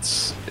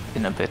targets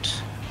in a bit.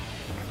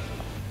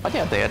 But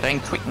yeah, they are dying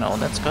quick now,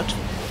 that's good.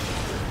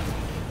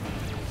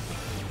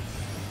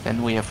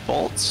 Then we have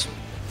bolts.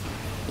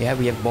 Yeah,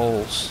 we have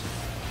balls.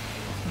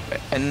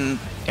 And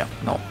yeah,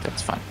 no,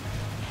 that's fine.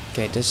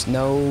 Okay, there's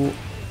no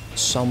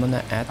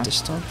summoner at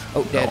this time.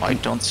 Oh, No, there. I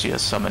don't see a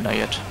summoner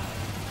yet.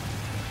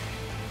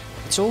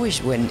 It's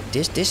always when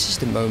this is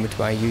the moment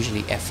where I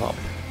usually F up.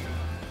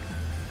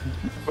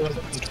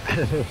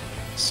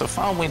 So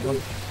far we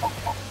don't.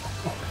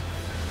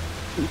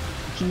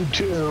 You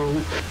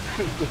too.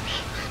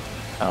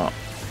 Oh.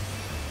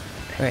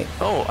 Right.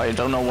 Oh, I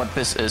don't know what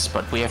this is,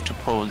 but we have to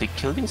probably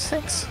kill these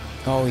things.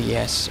 Oh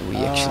yes, we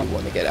actually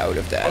want to get out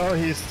of that. Oh,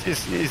 he's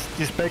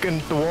back in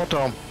the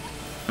water.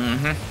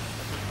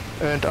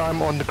 Mm-hmm. And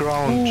I'm on the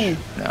ground.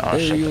 Oh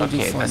shit, You'll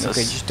be okay, fine. this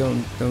Okay, is... just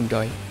don't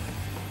die.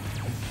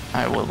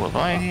 I will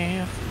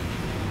revive.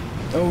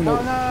 Oh no,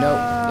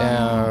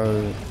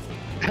 no.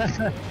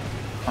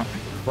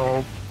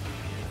 Well,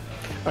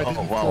 I Oh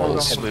didn't wow, fall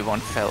down. everyone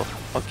fell.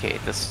 Okay,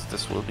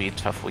 this will be a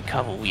tough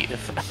recovery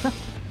if...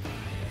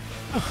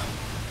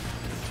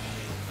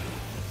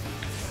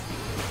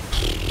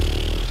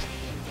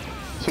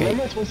 So what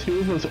am I supposed to do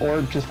with those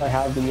orbs if I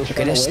have them just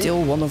Okay, run there's away?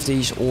 still one of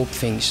these orb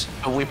things.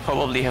 we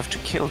probably have to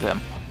kill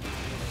them.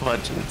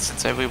 But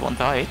since everyone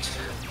died,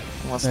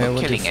 I was Yeah, not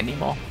what killing if-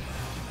 anymore.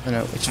 Oh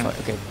no, it's fine.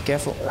 Okay,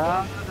 careful.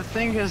 The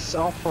thing is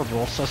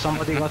operable, so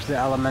somebody got the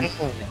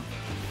elemental thing.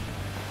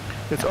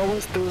 It's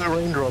always the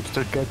raindrops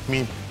that get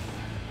me.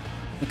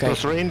 Okay.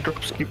 Those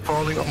raindrops keep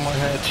falling on my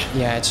head.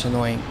 Yeah, it's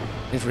annoying.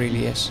 It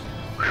really is.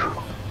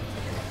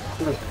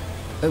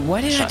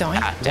 Why did I Shut die?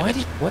 up, damn Why it.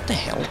 did? What the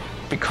hell?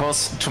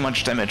 Because too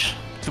much damage.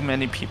 Too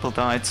many people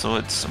died, so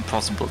it's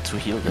impossible to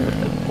heal them,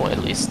 or at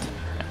least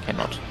I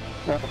cannot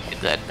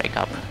get that back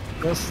up.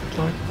 Just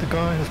like the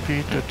guy who's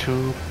beat the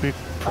two big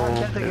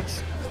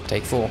it's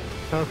Take 4.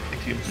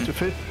 seems to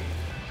fit.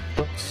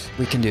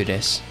 We can do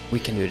this. We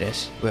can do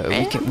this.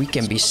 We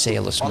can be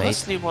sailors, mate.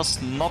 Honestly,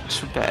 was not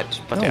too bad,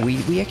 but No, yeah.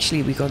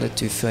 we got it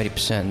to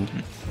 30%.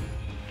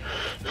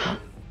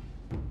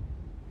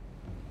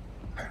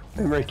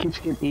 Remember, it keeps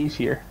getting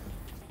easier.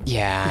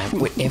 Yeah,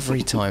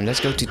 every time. Let's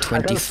go to I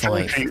got a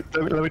 25. strategy.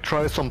 Let me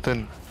try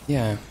something.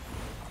 Yeah,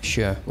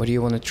 sure. What do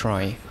you want to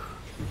try?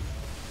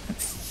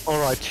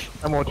 Alright,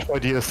 I'm out of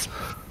ideas.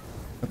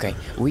 Okay,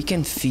 we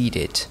can feed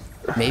it.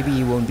 Maybe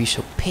he won't be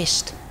so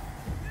pissed.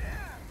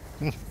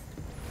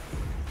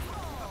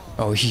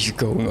 Oh, he's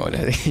going on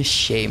it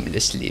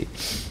shamelessly.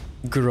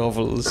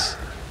 Grovels.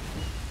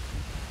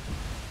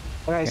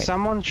 Okay,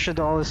 someone should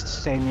always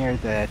stay near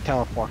the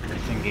teleporter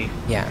thingy.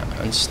 Yeah,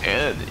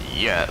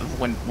 Yeah,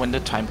 when the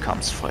time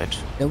comes for it.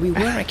 no, we were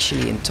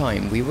actually in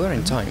time. We were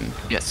in time.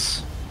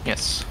 Yes,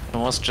 yes. It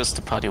was just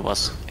the party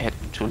had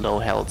too low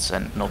health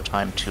and no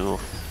time to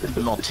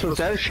not. So is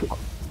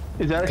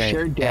that a Okay,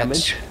 shared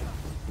damage?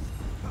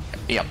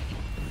 Yeah.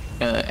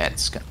 Add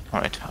scan.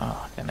 Alright,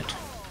 oh, damn it.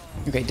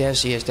 Okay, there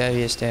he is, there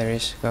he is, there he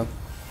is. Go.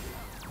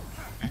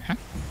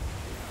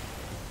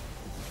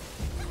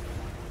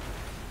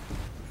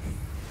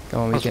 Come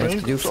on, we Those have to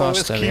do raindrops always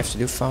faster. We keep have to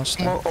do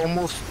faster.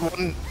 Almost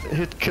one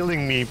hit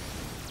killing me.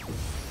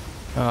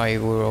 Oh,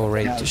 you were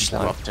already too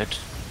slow. Dropped it.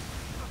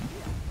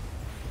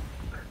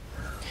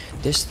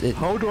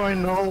 How do I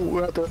know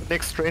where the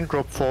next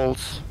raindrop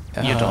falls?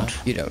 You don't.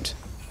 You don't.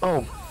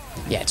 Oh,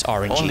 Yeah, it's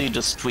RNG. Only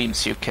the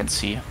streams you can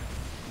see.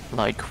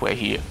 Like where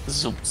he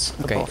zooms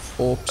Okay, above,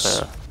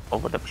 orbs.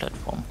 over the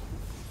platform.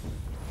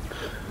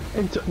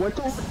 And so what's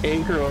the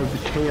anchor of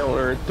the tail,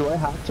 or do I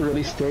have to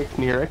really stay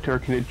near it, or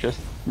can it just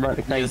run?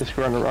 Can I just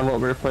run all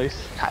over the place?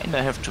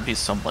 Kinda have to be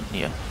somewhat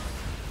near.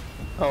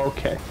 Oh,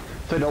 okay.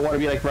 So I don't want to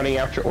be like running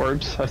after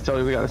orbs. I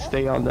still gotta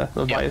stay on the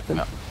Leviathan.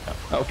 Yeah,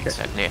 Okay.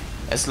 exactly.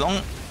 As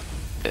long,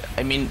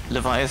 I mean,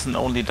 Leviathan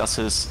only does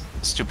his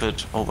stupid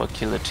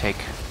overkill attack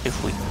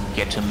if we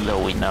get him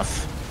low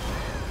enough.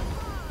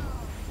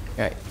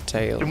 Okay,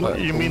 tail.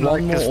 you mean one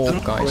like more a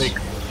orb, stun guys. break?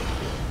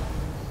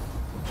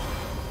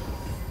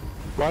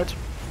 Right?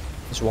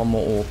 There's one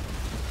more orb.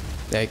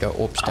 There you go,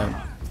 orbs down.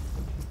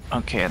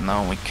 Okay,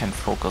 now we can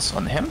focus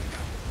on him.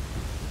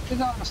 He's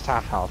almost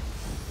half health.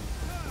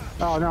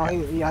 Oh no,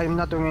 I'm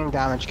not doing any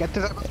damage. Get to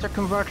the master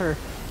converter.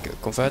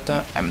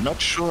 Converter. I'm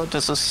not sure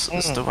this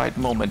is the right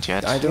moment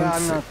yet. I don't. Yeah,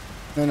 I'm not.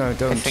 No,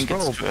 don't. I think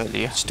it's too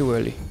early. It's too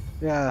early.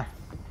 Yeah.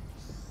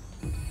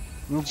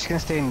 I'm just gonna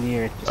stay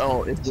near it.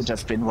 Oh, it would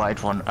have been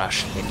right one. Ah,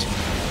 shit.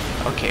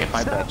 Okay,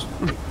 my bad.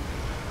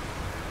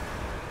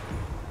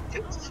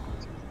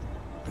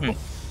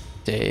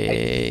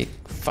 Take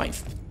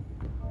 5.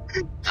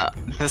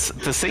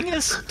 The thing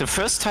is, the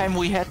first time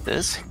we had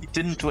this, he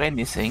didn't do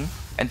anything,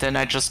 and then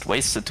I just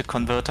wasted the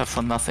converter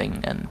for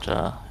nothing, and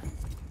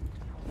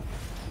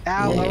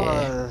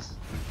Alice.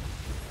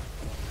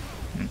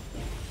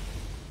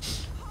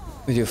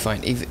 But you're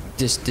fine. Even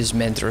this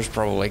mentor is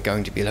probably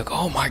going to be like,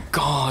 oh my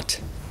god.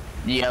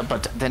 Yeah,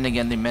 but then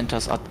again, the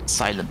mentors are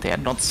silent. They are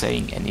not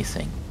saying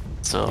anything.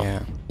 So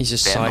Yeah, he's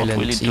just they're silent. not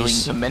really doing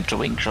He's, the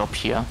mentoring job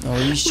here. no,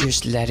 he's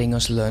just letting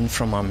us learn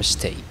from our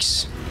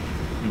mistakes.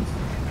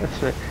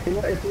 That's right. You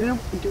know, if they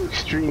don't do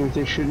extremes,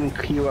 they shouldn't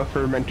queue up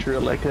for a mentor.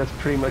 Like that's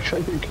pretty much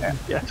I think.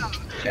 Yeah.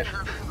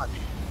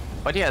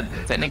 But yeah,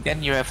 then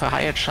again, you have a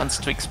higher chance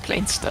to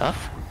explain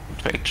stuff,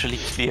 to actually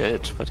clear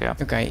it. But yeah.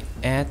 Okay,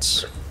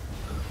 ads.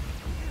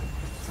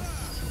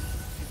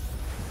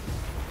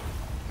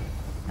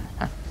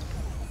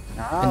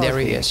 And there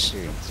he is.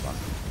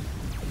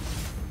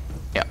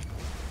 Yeah.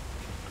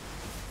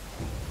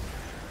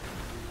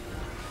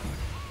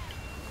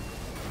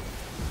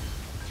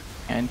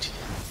 And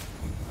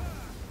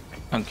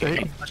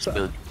okay,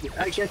 So,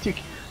 I guess you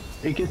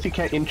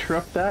can't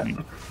interrupt that.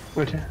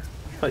 But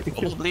you can.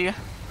 probably,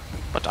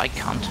 but I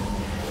can't.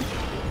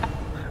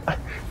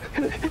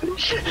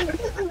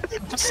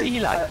 See,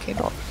 like,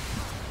 cannot.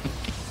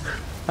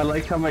 I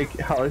like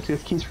how it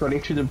just keeps running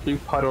through the blue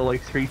puddle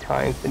like 3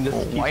 times and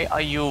just. Why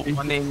are you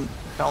running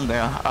down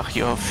there? Ach,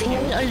 you're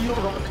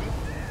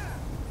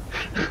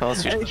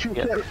because you should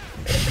get.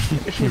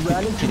 She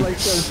ran into like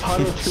the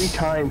puddle 3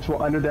 times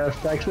while under that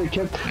effect. They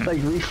kept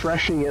like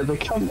refreshing it.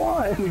 Like, come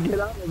on, get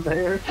out of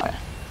there.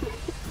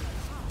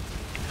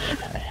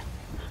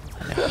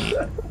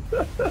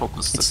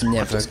 Focus It's this.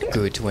 never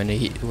good when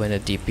a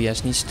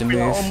DPS needs to We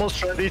are move.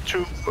 almost ready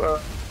to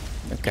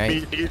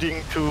Okay. be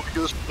needing to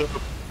use the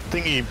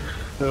thingy,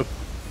 the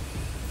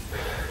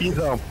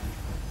ether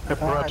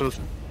apparatus.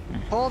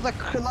 Pull the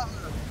lever.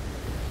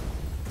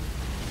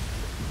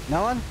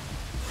 No one?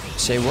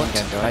 Say what?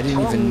 I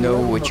didn't even know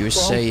what you were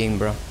saying,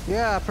 bro.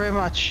 Yeah, pretty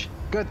much.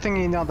 Good thing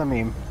you know the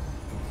meme.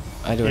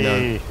 I don't know.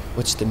 Hey.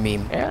 What's the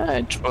meme? Yeah,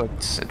 it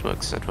works. It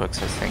works. It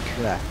works. I think.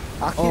 Yeah.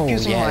 I'll keep Oh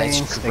using yeah, my that's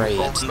instinct. great.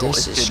 Oh, no,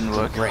 This it is didn't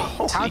work. great.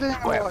 How did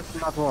Well, it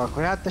not work?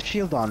 We had the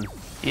shield on.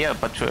 yeah,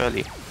 but too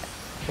early.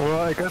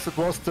 Well, I guess it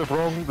was the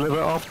wrong level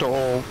after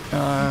all.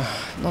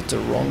 Not the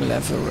wrong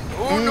level.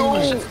 Oh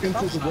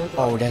no!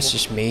 Oh, that's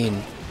just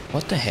mean.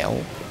 What the hell?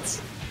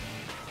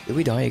 Did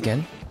we die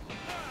again?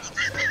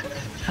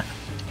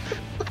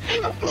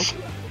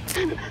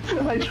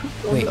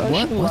 Wait,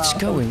 what? What's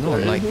going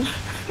on? Like,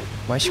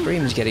 my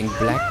screen is getting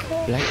black.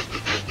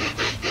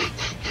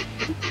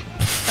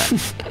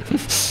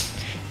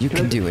 You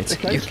can do it.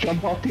 Can I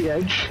jump off the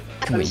edge?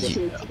 Come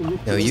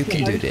on, no, you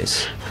can do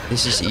this.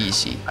 This is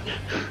easy.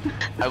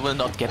 I will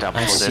not get up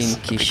I've for seen this.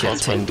 Keisha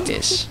because- tank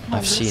this.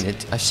 I've seen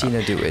it. I've seen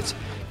her do it.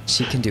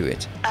 She can do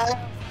it.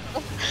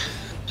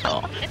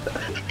 Oh,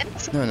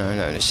 No.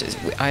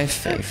 I have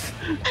faith.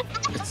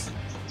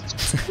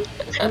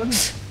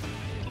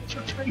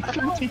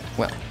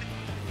 Well.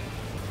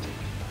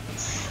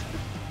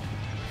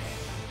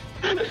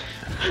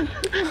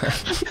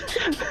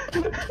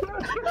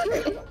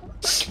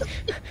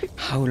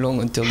 How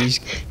long until these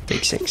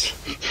take 6?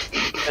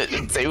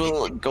 they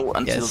will go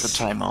until Yes. the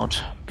timeout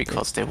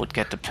because they would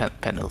get the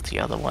penalty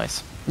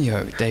otherwise.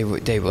 Yo,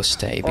 they will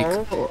stay,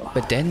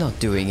 but they're not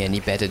doing any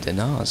better than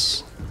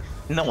us.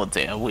 No,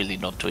 they are really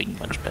not doing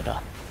much better.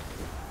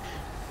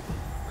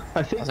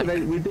 I think that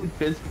we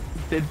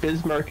did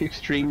Bismarck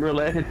Extreme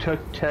Roulette. It took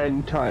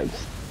 10 times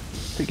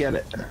to get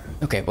it.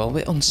 Okay, well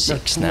we're on 6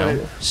 That's now,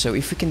 right. so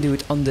if we can do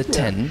it under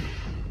 10.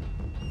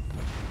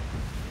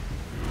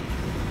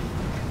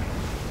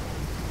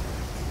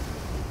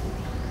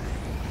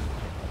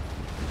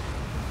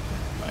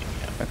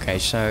 Okay,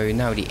 so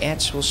now the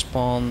ads will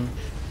spawn.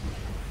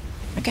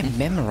 I can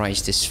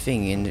memorize this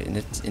thing in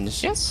the.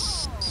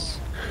 Yes.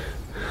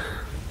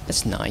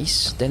 That's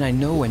nice. Then I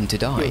know when to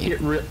die.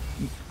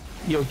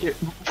 You'll get.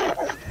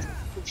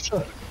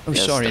 Oh,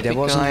 Yes, sorry, the that big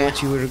wasn't guy.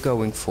 what you were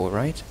going for,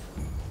 right?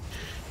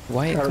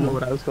 Why? I don't Come know on.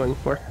 what I was going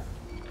for.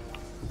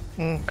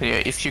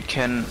 Yeah, if you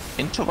can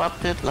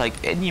interrupt it, like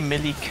any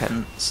melee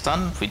can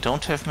stun. We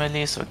don't have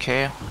melees,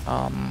 okay.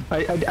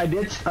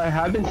 I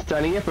have been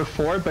stunning it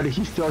before, but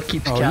he still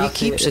keeps Oh, he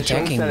casting keeps it. It shows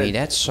attacking that me. it-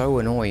 That's so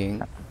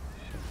annoying.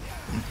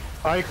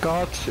 I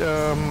got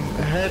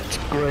head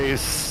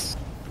grace.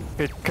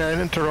 It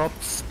can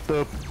interrupt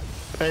the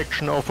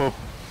action of a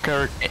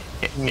character.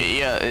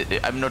 Yeah,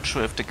 I'm not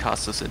sure if the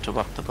cast is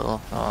interruptible.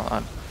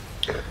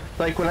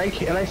 Like when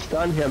I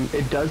stun him,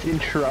 it does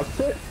interrupt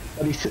it,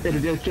 but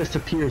it just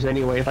appears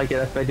anyway. Like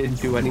if I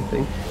didn't do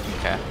anything.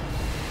 Okay.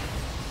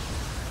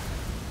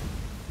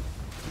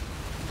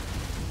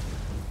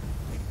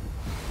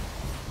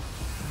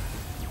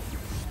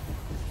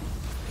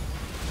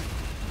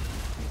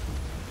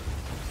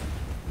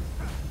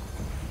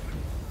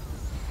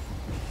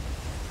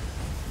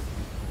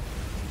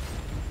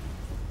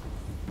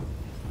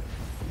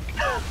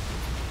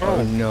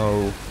 Oh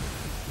no.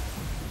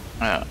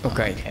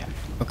 Okay.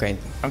 Okay.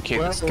 Okay,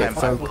 Well, this camp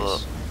focus. will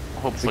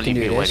We hopefully can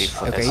be do ready this.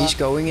 for Okay, this. he's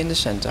going in the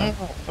center.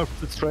 Oh,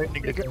 it's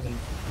raining again.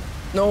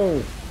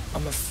 No.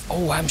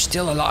 Oh, I'm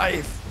still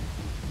alive.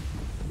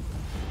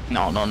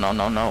 No.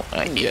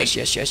 Yes.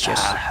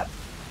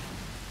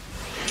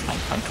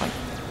 Fine.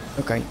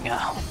 Okay.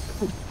 Yeah.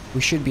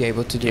 We should be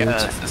able to do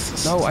Yeah, it. this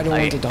is- No, I don't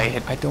want to die.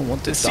 had- I don't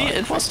want to See, die.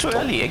 it was too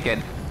early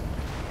again.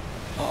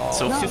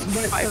 So No,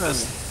 55 but,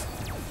 is...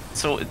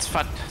 So it's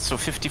fun. So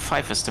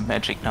 55 is the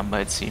magic number,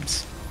 it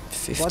seems.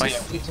 50. What Oh, is yeah,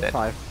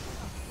 55?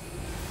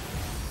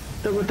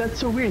 But that's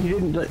so weird. He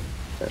didn't like.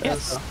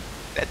 Yes,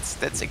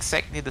 that's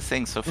exactly the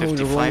thing. So the wrong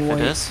 55 it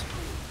way. is.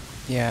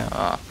 Yeah.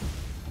 Ah,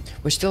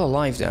 We're still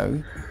alive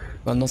though.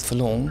 Well, not for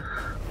long.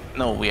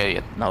 no, we are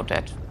yet now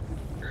dead.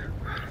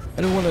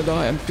 I don't want to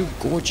die. I'm too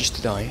gorgeous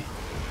to die.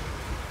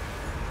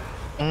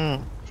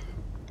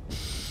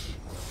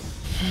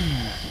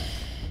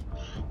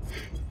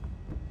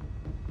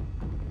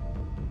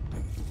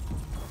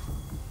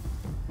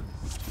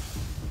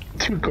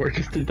 Too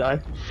gorgeous to die.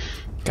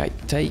 Okay,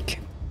 take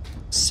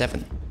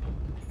 7.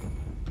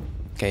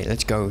 Okay,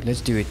 let's go.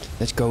 Let's do it.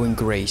 Let's go in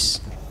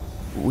grace.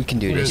 We can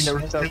do this.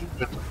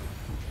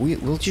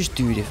 We'll just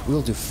do it.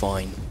 We'll do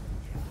fine.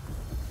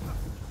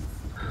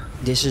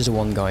 This is the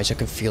one, guys. I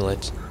can feel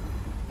it.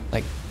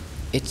 Like,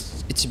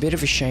 it's a bit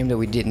of a shame that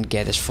we didn't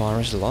get as far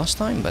as the last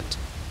time, but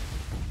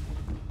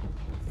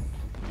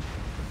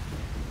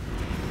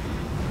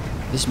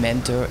this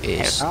mentor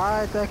is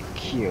The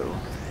Q.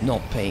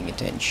 not paying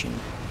attention.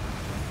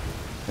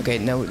 Okay,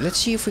 now let's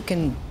see if we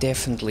can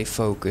definitely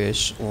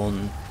focus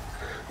on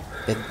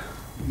that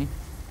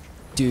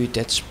dude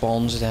that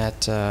spawns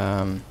that.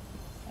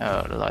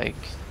 Like,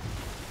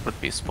 would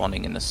be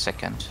spawning in a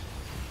second.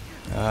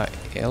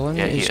 Ellen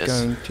Yeah, he is is.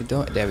 going to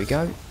die. There we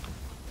go.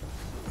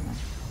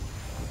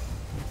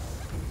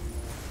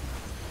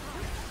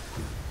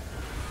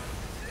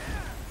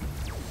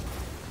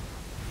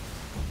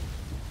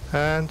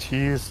 And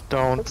he's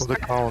down for the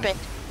count.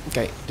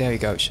 Okay, there he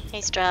goes.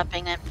 He's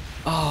dropping it.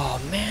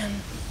 Oh man,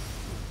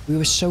 we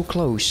were so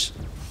close.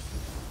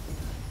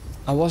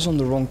 I was on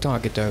the wrong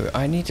target though.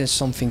 I needed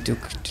something to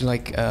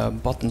like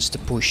buttons to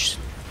push.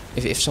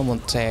 If someone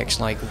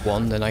tags like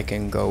 1, then I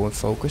can go and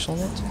focus on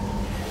it.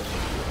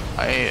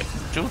 I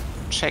do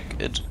check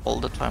it all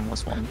the time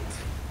with 1.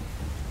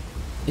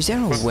 Is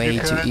there a But way you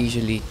to can-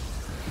 easily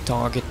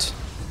target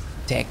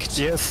tagged?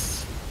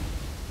 Yes,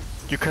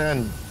 you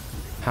can.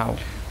 How?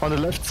 On the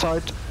left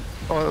side,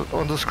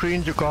 on the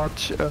screen, you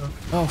got.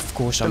 Oh, of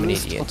course, I'm an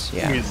list idiot. of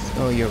Yeah. enemies.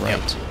 Oh, you're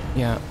right.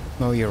 Yeah.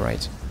 Oh, you're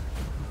right.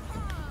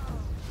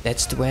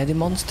 That's where the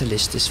monster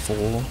list is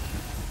for.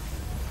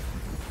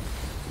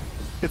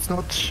 It's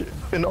not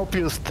an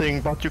obvious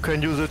thing, but you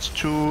can use it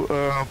to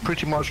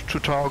pretty much to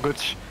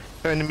target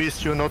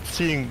enemies you're not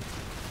seeing.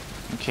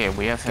 Okay,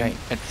 we have him Okay.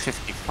 at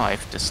 55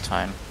 this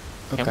time.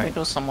 Can Okay. we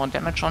do some more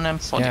damage on him?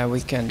 Yeah,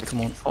 we can.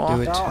 Come on, 54?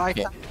 do it. No, I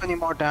Yeah. can't do any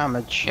more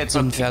damage. It's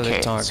Invalid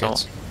okay, target. so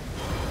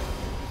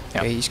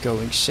yeah. Okay, he's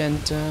going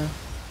center.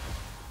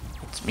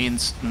 it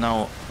means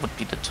now would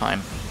be the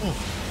time.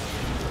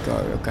 Go.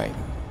 Okay.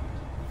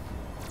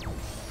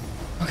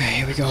 Okay,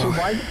 here we So go.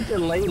 why did you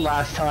delay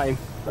last time?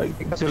 Like,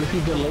 so if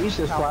you delayed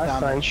this Half last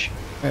time. damage.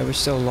 Okay, we're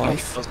still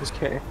alive.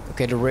 Okay.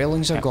 Okay, the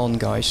railings are gone,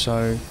 guys.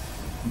 So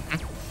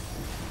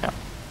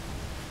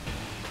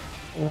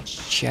Yeah.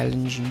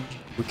 challenging.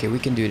 Okay, we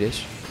can do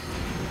this.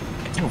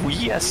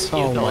 Yes, you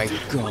Oh know. my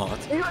god.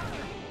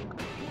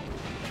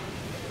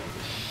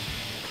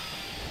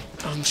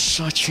 I'm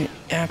such an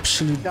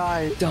absolute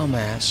Die.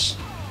 dumbass.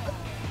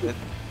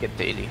 Get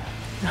daily.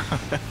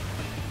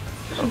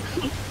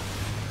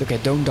 Okay,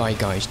 don't die,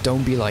 guys.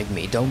 Don't be like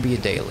me. Don't be a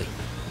daily.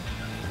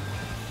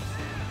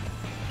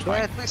 Well,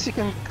 at least you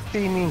can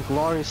see me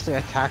gloriously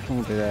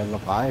attacking the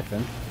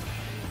Leviathan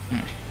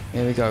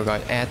Here we go,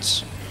 guys.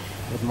 Ads.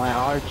 with my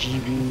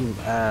RGB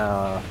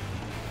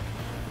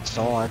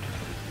sword.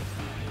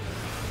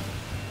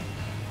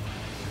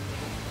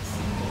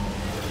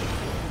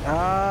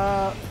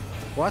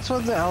 What's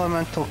with the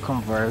elemental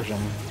conversion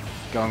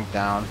going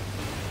down?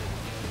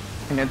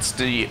 And it's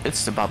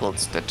the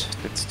bubbles that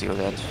steal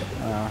that.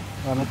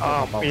 Elemental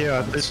bubble.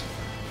 Yeah, this.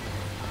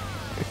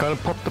 You gotta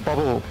pop the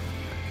bubble.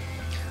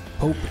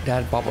 Pope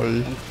that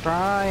bubble. I'm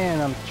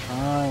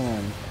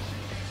trying.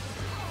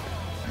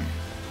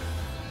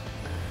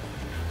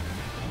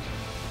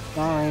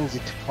 Not easy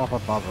to pop a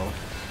bubble.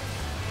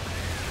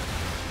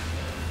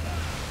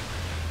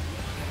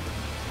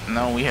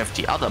 Now we have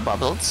the other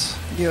bubbles.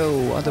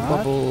 Yo, other What?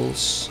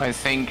 bubbles. I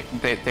think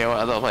they are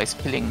otherwise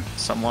killing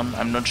someone.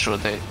 I'm not sure.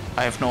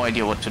 I have no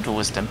idea what to do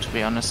with them, to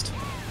be honest.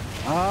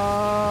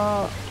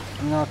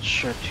 I'm not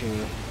sure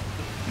too.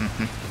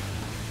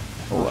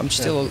 Oh, I'm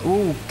still.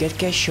 Ooh, get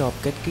cash up.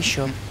 Get cash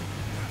up.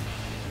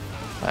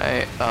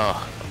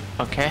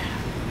 Okay.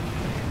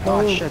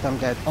 Oh No. shit, I'm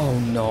dead. Oh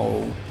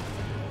no.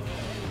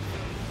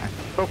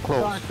 So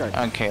close.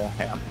 Okay.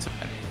 Yeah.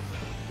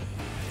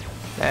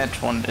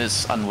 That one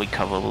is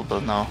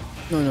unrecoverable now.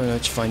 No,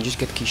 it's fine. Just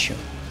get Kisha.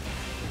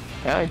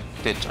 Yeah,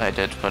 I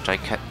did, but I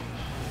can't.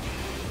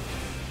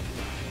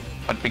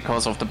 But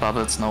because of the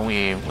bubbles, now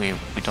we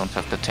don't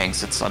have the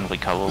tanks. It's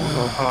unrecoverable.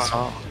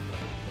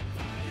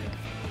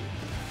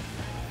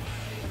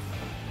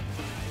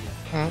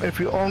 If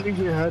we only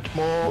had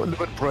more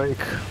limit break.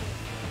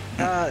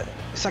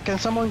 So can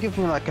someone give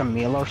me like a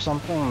meal or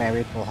something? Maybe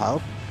it will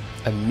help.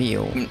 A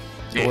meal.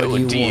 So what do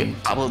you the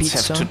want? bubbles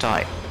have to Pizza?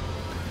 die.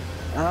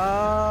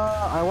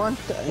 I want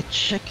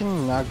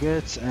chicken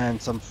nuggets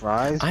and some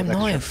fries. I'm with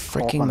not a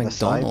extra Coke freaking on the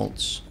side.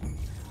 McDonald's.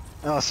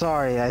 Oh,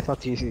 sorry. I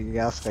thought you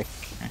asked like.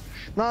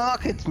 No,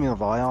 kids meal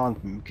though. I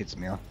don't want kids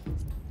meal.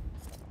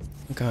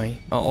 Okay.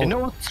 You know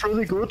what's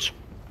really good?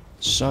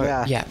 So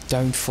Yeah. yeah,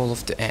 don't fall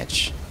off the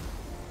edge.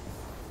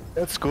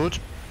 That's good.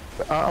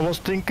 I was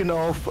thinking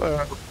of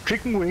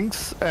chicken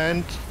wings,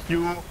 and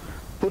you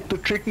put the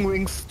chicken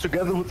wings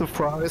together with the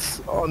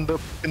fries in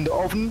the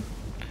oven,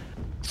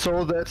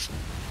 so that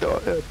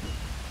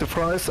the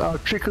fries are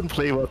chicken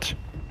flavored.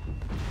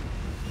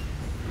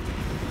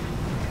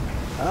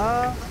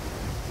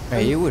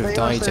 Hey, you would have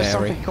died There's there.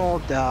 something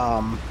called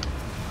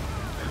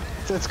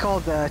it's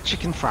called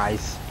chicken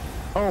fries.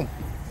 Oh,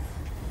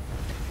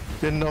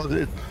 didn't know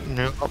that.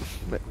 No,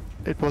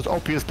 it was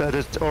obvious that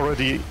it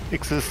already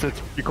existed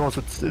because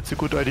it's a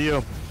good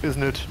idea,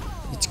 isn't it?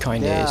 It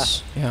kinda Yeah.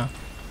 is. Yeah.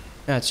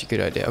 That's a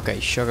good idea. Okay,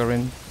 sugar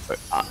in.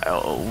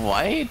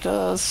 Why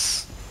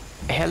does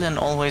Helen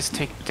always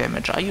take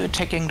damage? Are you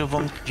attacking the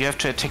one? You have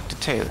to attack the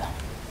tail.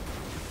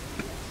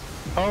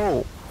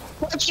 Oh,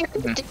 What you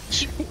can do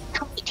is you can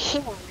point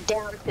him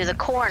down to the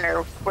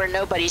corner where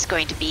nobody's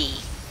going to be,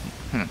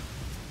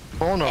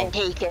 oh no. and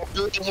he can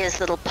leave his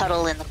little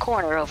puddle in the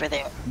corner over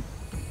there.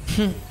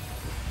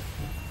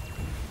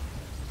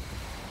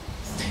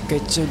 Okay,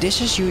 so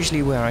this is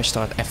usually where I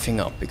start effing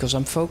up because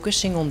I'm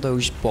focusing on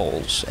those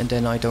balls and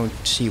then I don't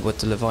see what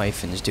the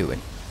Leviathan is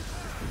doing.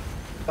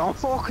 Don't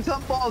focus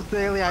on balls,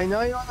 Daily. I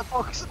know you want to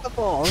focus on the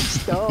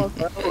balls. Don't.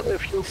 Well,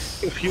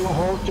 if you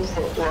hold your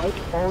right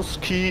mouse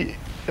key,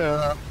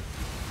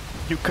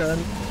 you can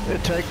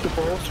attack the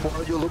balls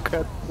while you look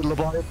at the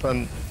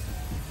Leviathan.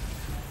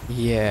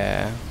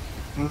 Yeah.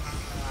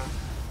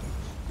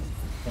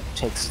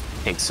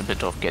 Takes a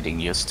bit of getting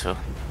used to.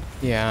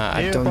 Yeah,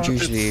 I Yeah, don't but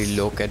usually it's-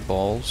 look at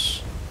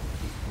balls.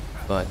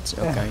 But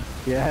okay.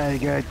 Yeah,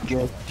 good.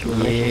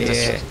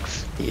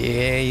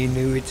 Yeah, you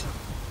knew it.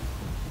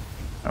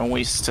 And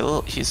he's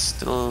still. He's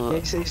still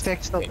taking. He's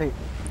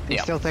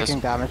Yeah, still taking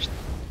damage.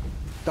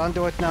 Don't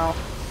do it now.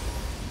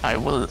 I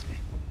will.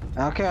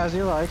 Okay, as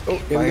you like. Oh,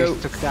 here we But go.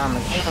 he took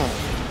damage.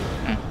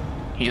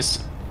 He's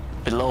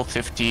below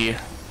 50.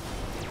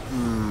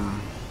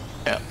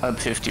 Yeah, I'm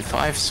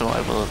 55, so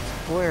I will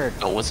Weird.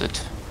 go with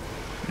it.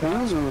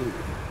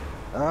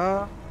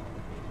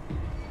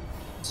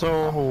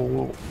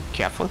 So,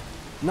 Careful.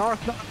 North.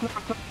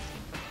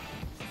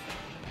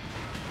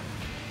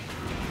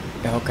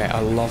 Yeah, okay, I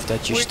love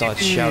that you start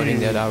shouting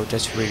that out.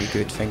 That's really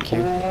good, thank you.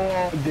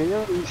 Oh,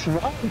 Daily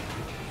survived.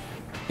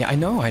 Yeah, I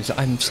know,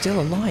 I'm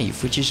still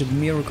alive, which is a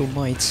miracle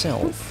by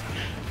itself.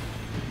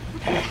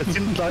 it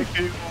seems like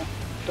you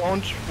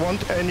don't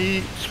want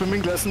any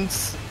swimming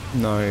lessons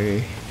No,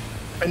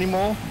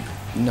 anymore.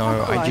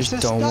 no, I just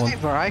don't want.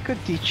 Diver. I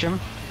could teach him.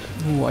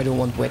 Ooh, I don't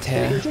want wet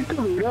hair. Is it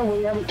Garuda where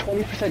you have a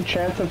 20%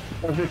 chance of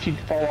if you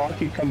fall off,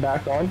 you come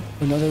back on?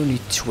 Well, not only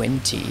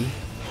 20,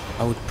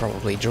 I would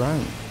probably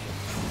drown.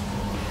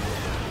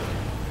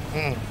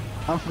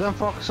 I'm gonna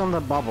focus on the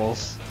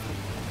bubbles.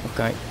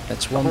 Okay,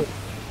 that's one.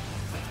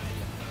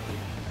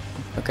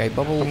 Okay,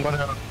 bubble. I'm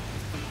gonna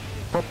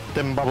pop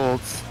them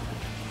bubbles.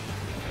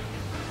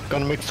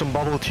 Gonna make some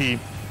bubble tea.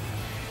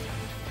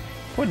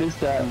 What is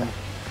that?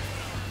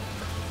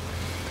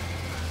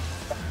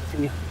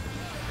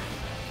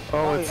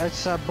 Oh,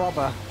 it's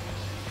Boba.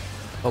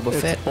 Boba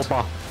Fett.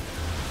 Boba.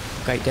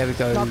 Okay, there we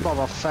go. Not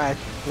Boba Fett.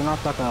 We're not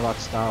talking about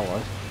Star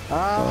Wars.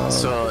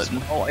 So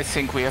now I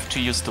think we have to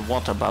use the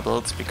water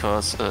bubbles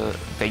because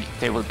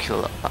they will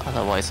kill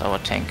otherwise our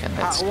tank, and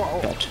that's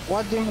bad.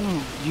 What do you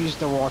mean use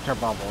the water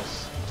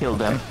bubbles? Kill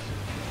them.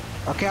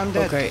 Okay, I'm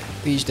dead. Okay,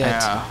 he's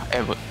dead.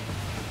 Yeah,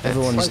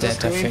 Everyone is Like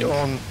dead, I the paint think.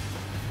 on.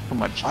 too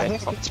much I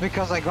dead. think it's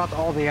because I got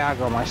all the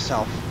aggro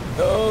myself.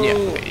 Oh,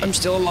 Yeah. I'm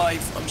still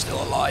alive. I'm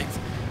still alive.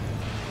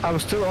 I'm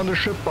still on the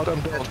ship, but I'm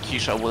dead. Old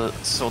Keisha will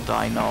so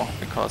die now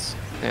because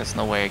there's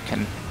no way I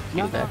can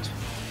heal that.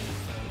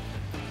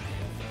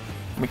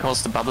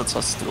 Because the bubbles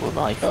are still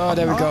alive. Oh,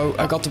 there we go.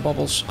 I got the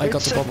bubbles. I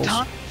got the bubbles.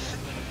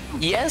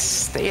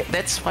 Yes,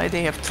 that's why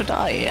they have to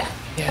die.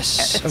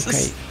 Yes.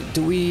 Okay.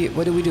 Do we?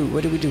 What do we do?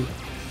 What do we do?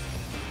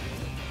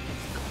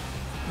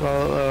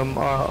 Well,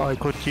 I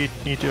could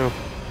need a.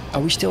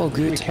 Are we still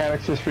good?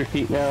 Mechanics just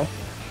repeat now.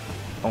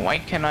 Why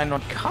can I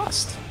not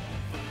cast?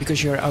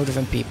 Because you're out of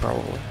MP,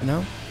 probably.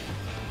 No.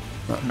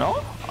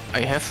 No,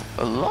 I have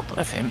a lot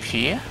of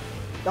MP.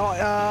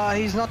 No,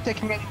 he's not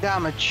taking any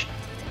damage.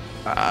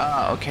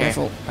 Ah, okay.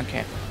 Careful.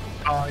 Okay.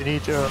 I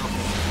need a.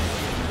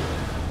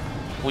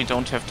 We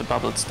don't have the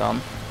bubbles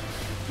down.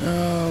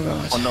 Oh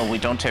god. Oh no, we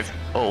don't have.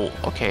 Oh,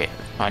 okay,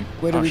 fine.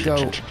 Where do Oh, we shit, go?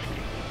 shit, shit.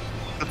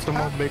 Let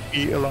someone make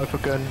me alive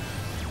again.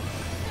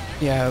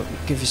 Yeah.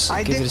 Give us.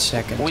 I Give it did- a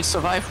second. We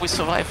survive.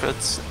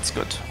 It's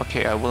good.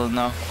 Okay, I will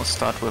now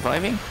start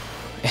reviving.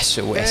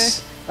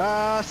 SOS.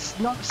 Not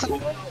so.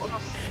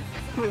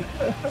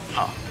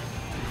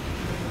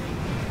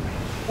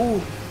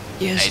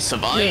 Yes. I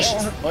survived.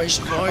 Yes. I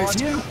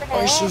survived.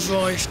 I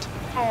survived.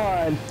 Come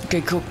on.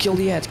 Okay, cool. Kill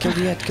the ad. Kill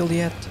the ad. Kill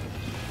the ad.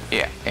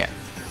 Yeah, yeah.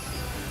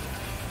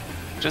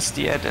 Just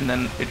yet, and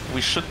then we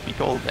should be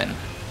golden.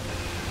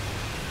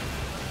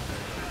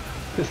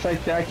 Just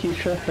like that,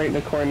 Keisha, right in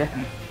the corner.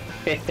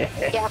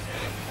 Yeah.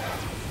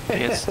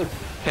 Yes.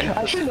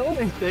 I should know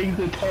these things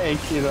to tank,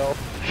 you know.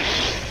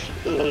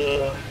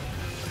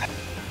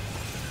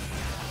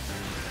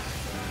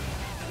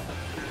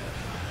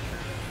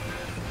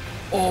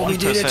 Oh, we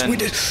did it! We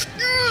did.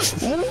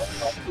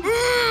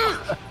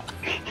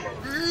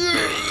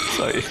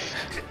 Sorry.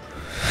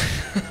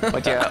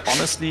 But yeah,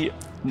 honestly,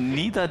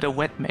 neither the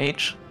wet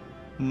mage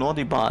nor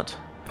the bard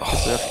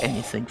deserve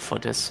anything for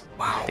this.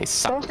 Wow. They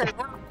suck. There's a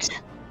mount.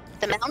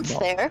 The mount's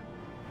there.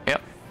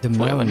 Yep. The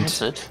Whoever mount.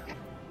 hits it.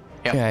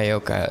 Yep. Yeah,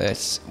 okay,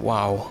 that's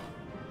wow.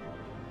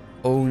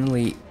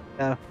 Only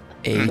Yeah.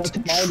 8 That's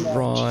my mount.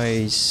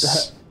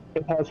 tries.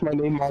 It has my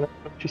name on it,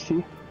 don't you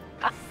see?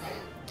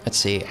 Let's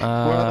see.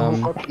 Well,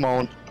 who got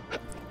mount?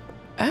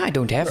 I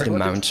don't have the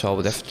mount, so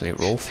I'll definitely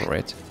roll for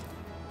it.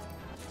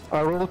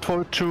 I rolled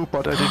for it too,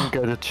 but I didn't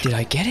get it. Did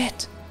I get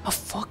it? Oh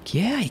fuck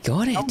yeah, I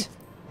got it.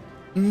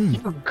 You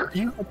got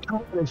 2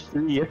 out of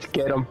 3, let's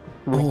get him.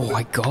 Oh,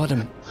 I got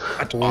him.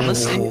 But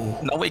honestly,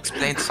 now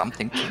explain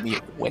something to me.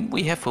 When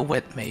we have a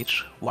wet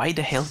mage, why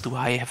the hell do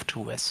I have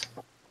 2s?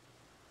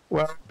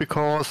 Well,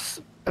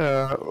 because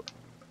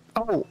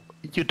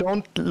you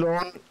don't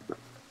learn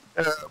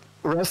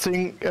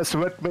wrestling as a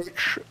wet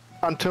mage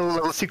until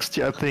level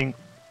 60, I think.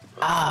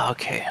 Ah,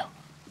 okay.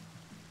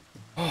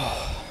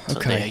 So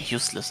Okay. they are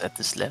useless at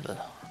this level.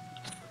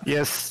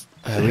 Yes.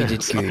 We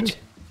did good.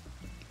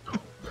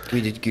 We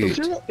did good.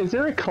 Is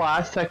there a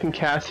class that can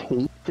cast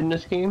haste in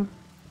this game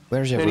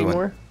Where's everyone?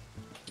 anymore?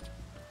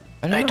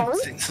 I don't know.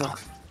 think so.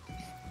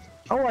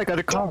 Oh, I got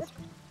a card.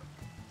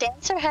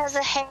 Dancer has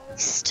a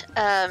haste.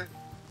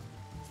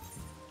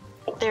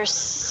 There's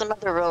some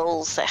other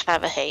roles that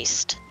have a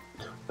haste.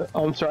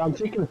 Oh, I'm sorry, I'm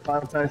thinking of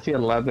Final Fantasy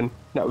 11.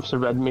 That was the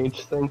red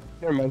mage thing.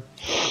 Never mind.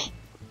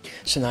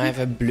 So now I have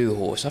a blue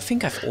horse. I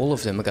think I have all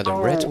of them. I got a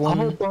red How one.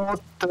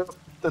 about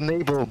the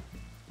Navel?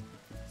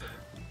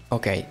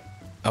 Okay,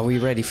 are we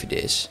ready for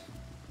this?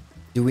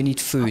 Do we need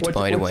food, What-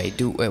 by the what's-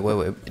 way?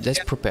 Wait. Let's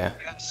prepare.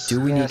 Do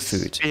we need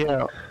food?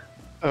 Yeah.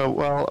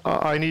 Well,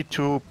 I need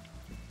to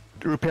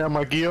repair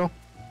my gear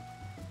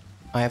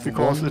I have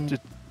because one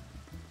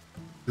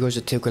because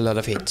it took a lot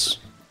of hits.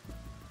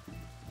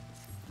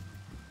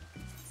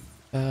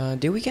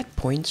 Do we get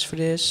points for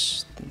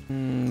this?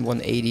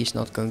 180 is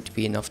not going to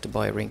be enough to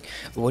buy a ring.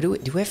 What do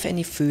we have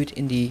any food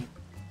in the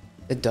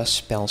that does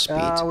spell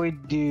speed? We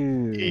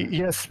do.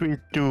 Yes, we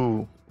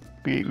do.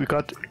 We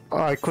got.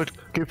 I could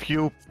give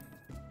you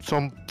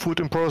some food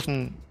in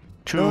person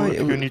too. No, if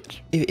you need.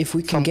 If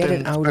we can get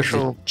it something out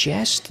special. of the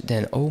chest,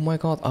 then oh my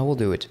god, I will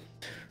do it.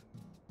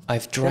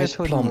 I've dried There's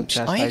food in the plums.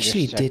 chest, I I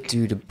actually just did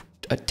checked. do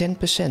a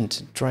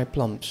 10% dry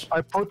plums.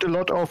 I put a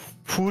lot of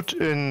food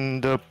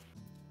in the.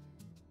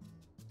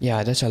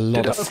 Yeah, that's a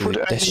lot Did of I put food.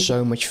 There's any-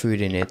 so much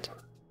food in it.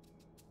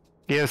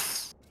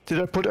 Yes.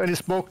 Did I put any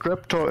smoked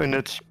raptor in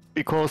it?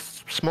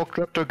 Because smoked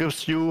raptor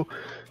gives you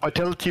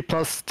vitality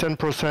plus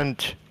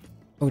 10%.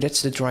 Oh,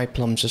 that's the dry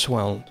plums as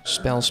well.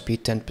 Spell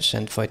speed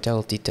 10%,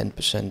 vitality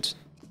 10%.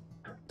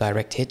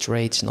 Direct hit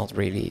rates, not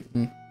really.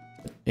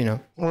 You know.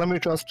 Let me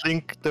just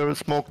link the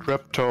smoked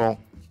raptor.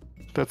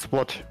 That's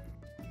what.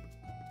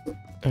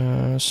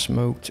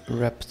 Smoked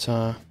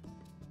raptor.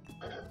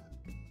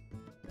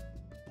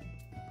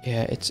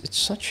 Yeah, it's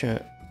such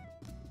a.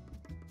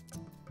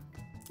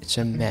 It's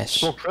a mess.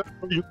 Smoked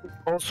raptor. You can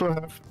also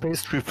have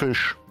pastry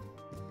fish.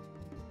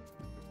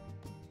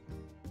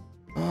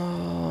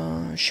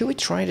 Should we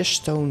try the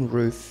stone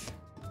roof?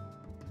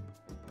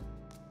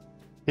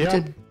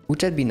 Yeah. Would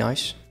that be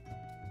nice?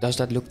 Does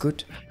that look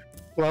good?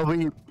 Well,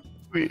 we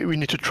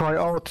need to try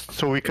out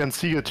so we can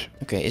see it.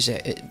 Okay,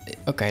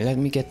 okay? Let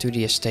me get to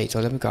the estate,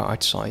 or let me go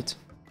outside.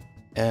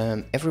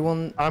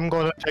 Everyone, I'm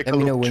gonna take let a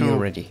me look know when too. you're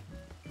ready.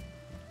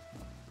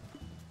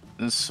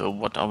 So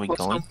what are we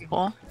What's going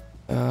for?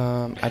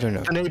 I don't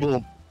know. The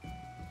navel.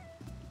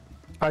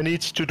 I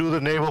need to do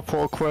the navel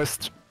for a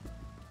quest.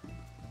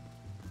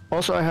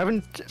 Also, I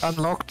haven't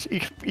unlocked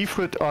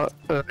Ifrit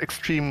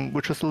Extreme,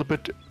 which is a little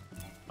bit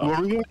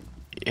worrying.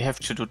 You have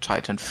to do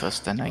Titan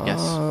first, then I guess.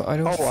 I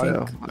don't Oh, I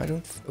know. think. I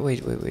don't.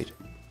 Wait.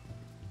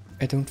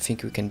 I don't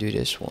think we can do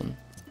this one.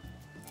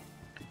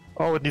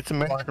 Oh, it needs a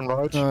mansion,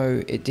 right?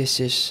 No, this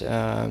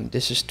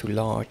is too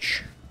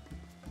large.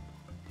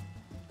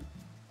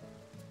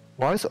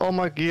 Why is all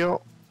my gear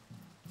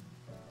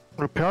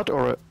repaired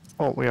or?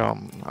 Oh yeah,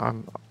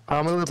 I'm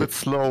a little bit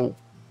slow.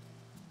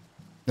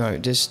 No,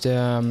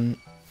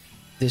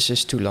 this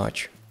is too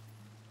large.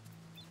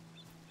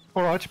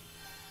 All right.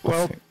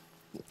 Well,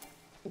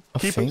 I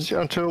keep think. it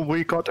until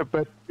we got a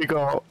bit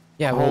bigger.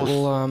 Yeah, house.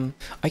 well,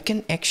 I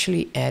can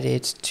actually add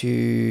it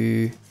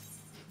to.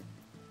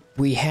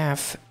 We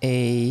have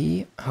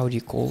a, how do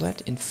you call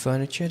that in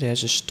furniture?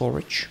 There's a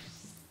storage.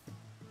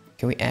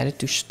 Can we add it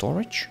to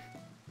storage?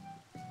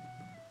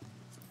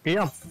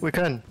 Yeah, we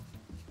can.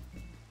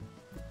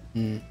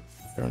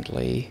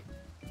 Apparently.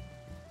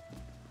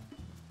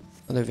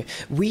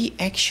 We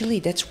actually,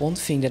 that's one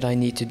thing that I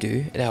need to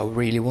do, that I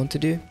really want to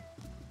do.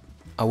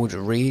 I would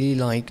really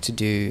like to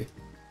do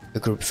a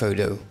group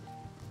photo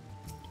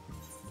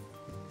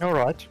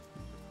Alright.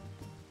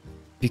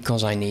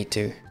 because I need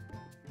to.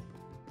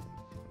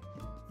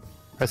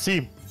 I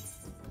see.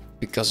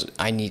 Because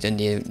I need a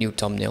new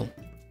thumbnail.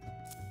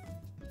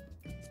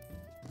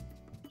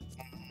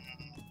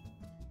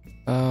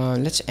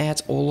 Let's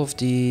add all of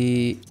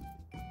the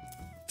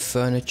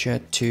furniture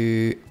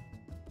to...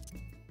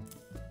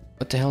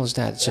 What the hell is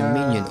that? It's a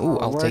minion. Oh,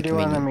 I'll where take do a you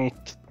wanna minion.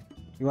 meet?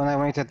 You wanna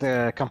meet at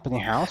the company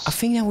house? I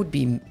think that would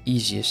be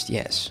easiest,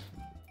 yes.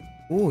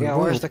 Oh, Yeah,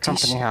 where's the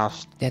company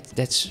house?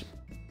 That's...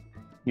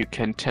 You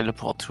can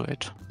teleport to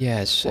it.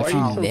 Yes, Why have are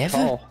you you so never...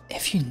 tall?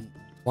 Have you...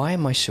 Why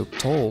am I so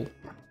tall?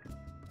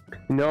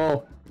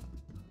 No.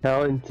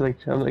 No, it's like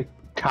I'm like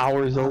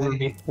towers over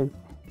me. Like,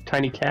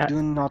 tiny cat.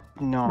 Do not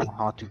know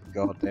how to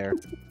go there.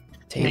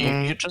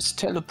 You just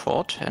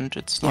teleport and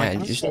it's Yeah,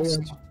 like just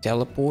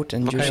teleport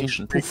and just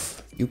location.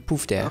 poof. You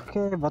poof there.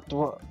 Okay, but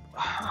what?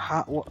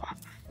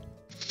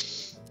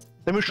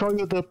 Let me show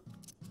you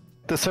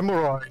the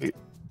samurai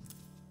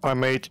I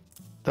made,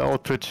 the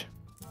outfit.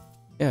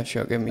 Yeah,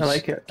 sure. Give me, I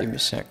like it. give me a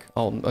sec.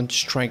 I'll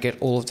just try and get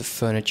all of the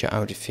furniture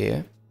out of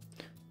here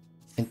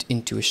and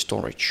into a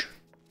storage.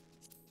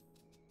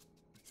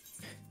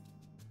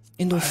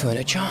 Indoor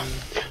furniture.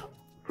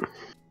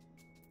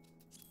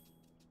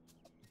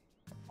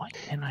 Why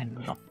can I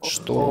not?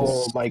 Store.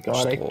 Oh my god,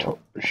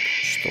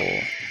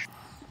 Store.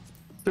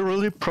 I'm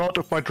really proud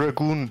of my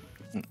dragoon.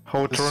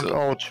 How it turned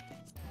out.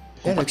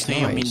 That What looks do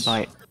you mean nice.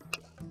 by...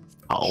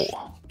 Oh,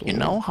 you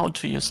know how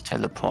to use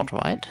teleport,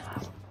 right?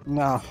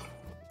 No.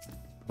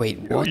 Wait,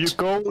 You what?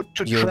 go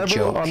to You're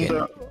travel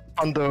joking.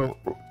 on the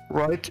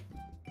right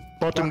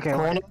bottom Okay,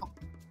 corner,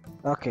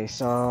 Okay,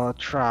 so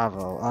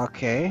travel.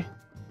 Okay.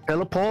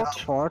 teleport,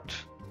 Teleport.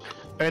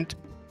 and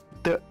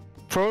the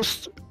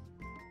first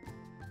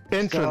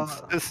entrance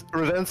So- is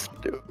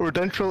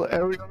residential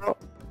area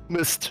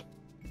mist.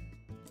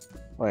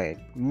 Wait,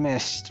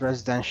 missed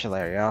residential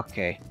area.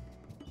 Okay.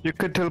 You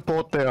can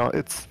teleport there.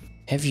 It's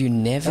Have you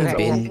never Okay,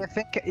 been?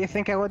 you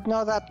think I would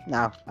know that?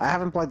 No, I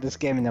haven't played this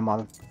game in a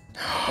month.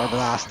 Or the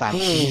last time.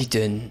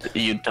 Hidden.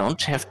 You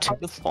don't have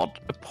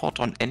teleport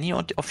on any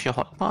of your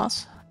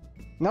hotbars?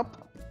 Nope.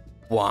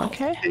 Wow.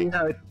 Okay.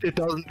 yeah, it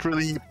doesn't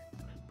really.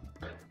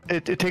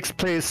 It takes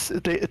place.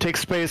 It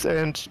takes place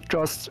and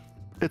just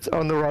it's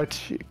on the right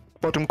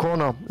bottom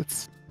corner.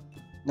 It's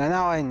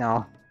Now I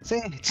know. See,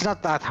 it's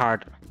not that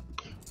hard.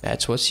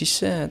 That's what she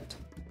said.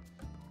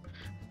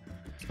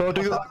 so.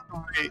 Do you like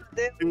my?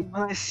 When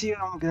I see you,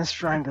 I'm gonna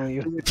strangle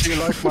you. Do you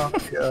like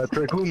my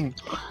dragoon?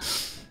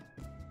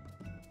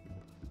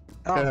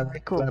 Oh, very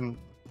cool.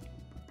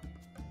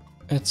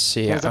 Let's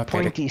see. There's a Okay,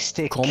 pointy the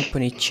stick.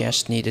 company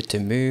chest needed to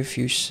move.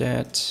 You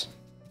said.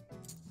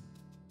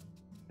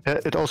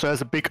 It also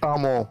has a big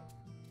armor.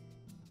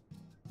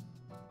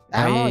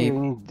 Ammo? I- You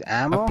need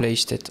ammo? I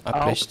placed it. I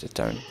placed it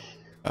down.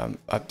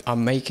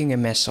 I'm making a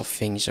mess of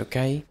things.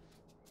 Okay.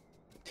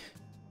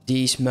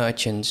 These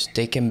merchants,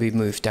 they can be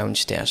moved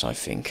downstairs. I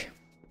think.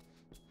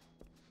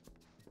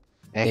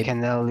 There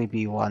can only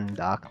be one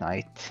Dark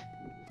Knight.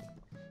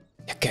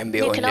 There can be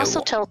You only can also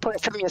one.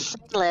 teleport from your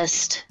friend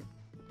list.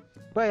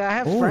 Wait, I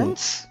have Ooh.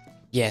 friends?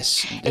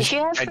 Yes. If you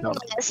have I friend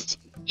don't. list,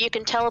 you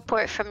can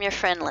teleport from your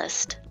friend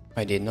list.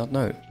 I did not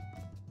know.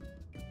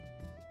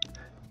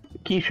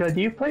 Keisha,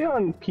 do you play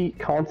on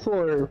console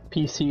or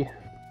PC?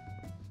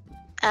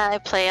 I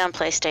play on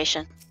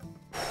PlayStation.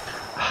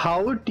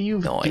 How do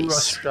you do Nice.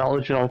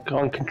 astrology on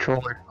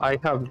controller? I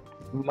have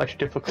much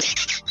difficulty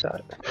with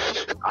that.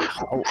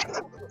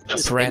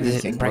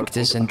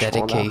 Practice and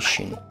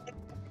dedication.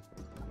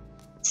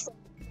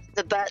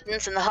 The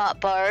buttons and the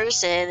hot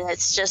bars, and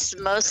it's just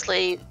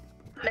mostly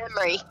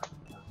memory.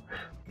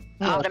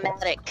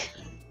 Automatic.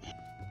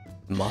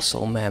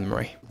 Muscle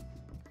memory.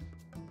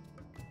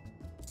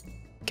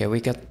 Okay,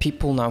 we got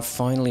people now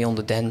finally on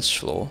the dance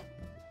floor.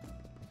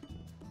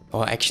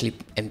 Or actually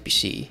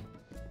NPC.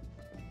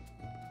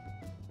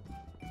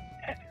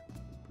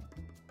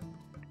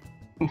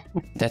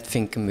 That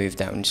thing can move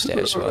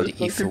downstairs while the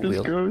evil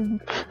wheel.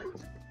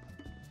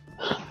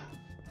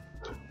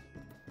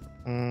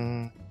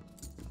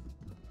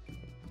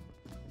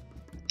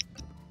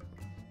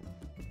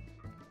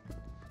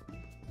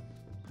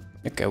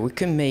 Okay, we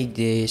can make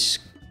this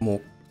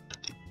more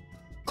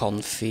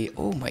comfy.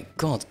 Oh my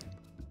god.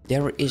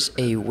 There is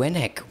a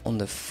Wenhack on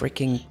the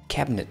freaking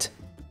cabinet.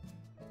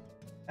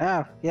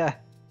 Oh, yeah.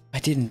 I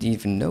didn't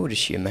even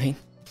notice you, man.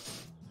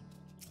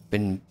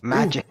 Been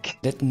Magic.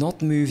 Let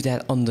not move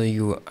that under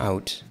you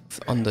out.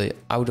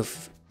 Out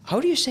of. How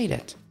do you say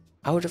that?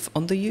 Out of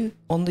under you?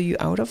 Under you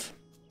out of?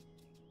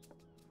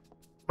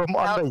 From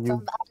under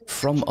you.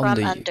 From From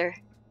under you. under.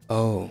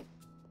 Oh.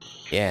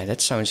 Yeah,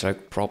 that sounds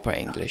like proper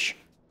English.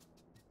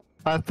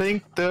 I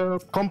think the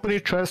company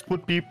chest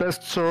would be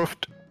best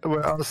served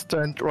where I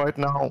stand right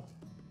now.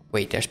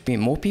 Wait, there's been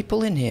more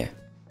people in here.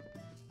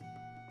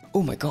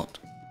 Oh my god.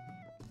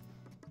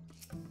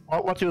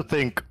 What do you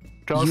think?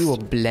 Just You are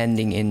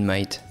blending in,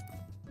 mate.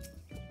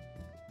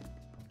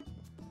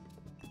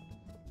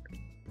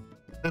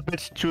 a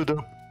bit to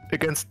the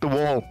against the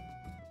wall.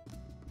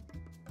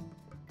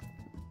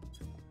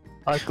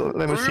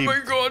 Let me see. Oh my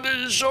god, this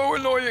is so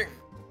annoying.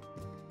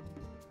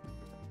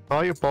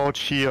 How about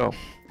here?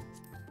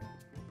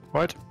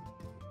 Right?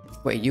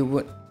 Wait, you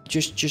would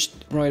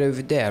just right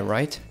over there,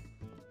 right?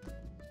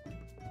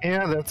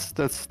 Yeah,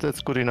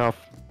 that's good enough.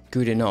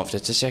 Good enough.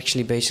 That is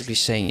actually basically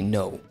saying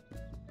no.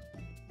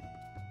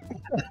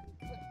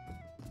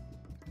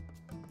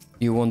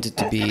 You want it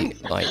to be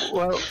like...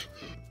 Well,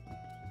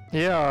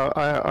 yeah,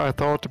 I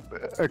thought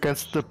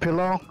against the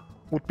pillar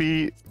would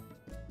be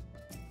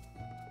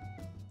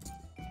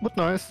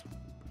nice.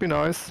 Be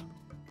nice.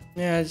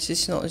 Yeah,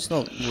 it's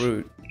not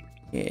rude.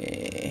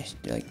 Yeah,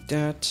 like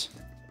that.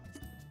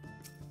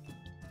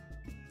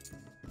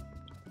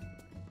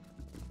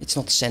 It's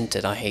not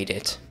scented. I hate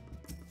it.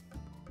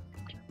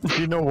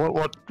 You know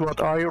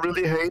what I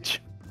really hate?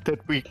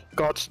 That we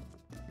got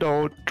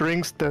no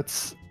drinks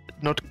that's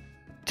not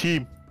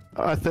tea.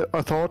 I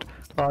thought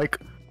like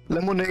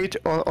lemonade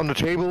on the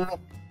table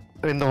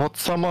in the hot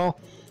summer.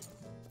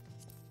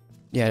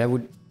 Yeah,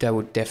 that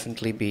would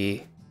definitely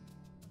be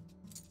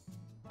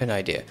an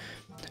idea.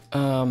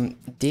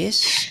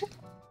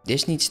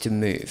 This needs to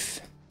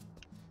move.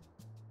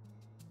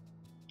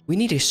 We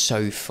need a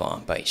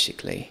sofa,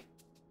 basically.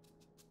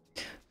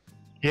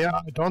 Yeah,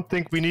 I don't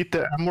think we need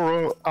the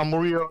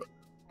armory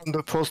on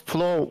the first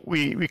floor.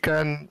 We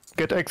can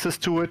get access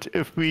to it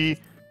if we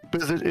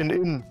visit an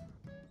inn.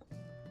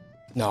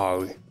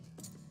 No.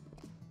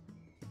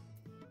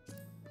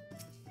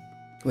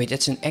 Wait,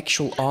 that's an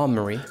actual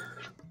armory.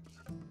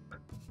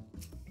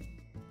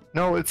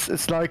 No,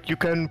 it's like you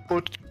can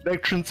put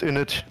collections in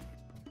it.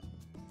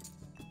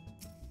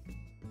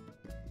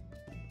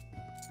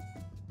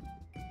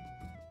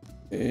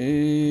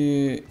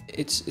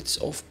 It's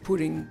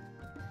off-putting.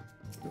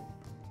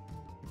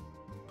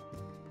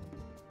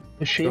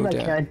 A shame Oh, I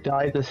damn. can't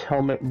dye this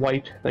helmet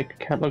white. Like, it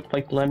can't look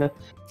like Lennox.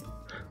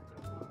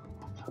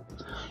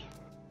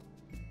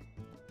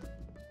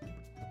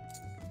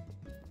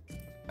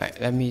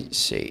 Alright, let me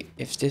see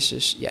if this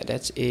is... Yeah,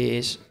 that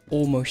is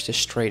almost as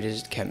straight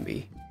as it can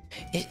be.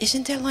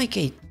 Isn't there like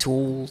a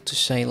tool to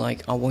say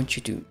like, I want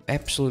you to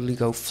absolutely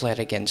go flat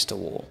against the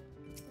wall?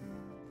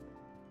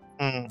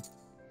 Hmm.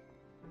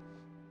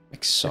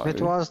 Like so. If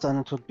it was, then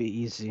it would be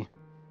easy.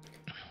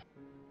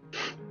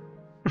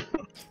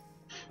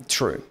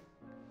 True.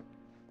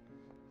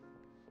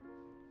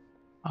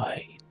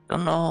 I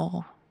don't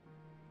know.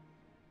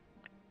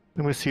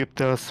 Let me see if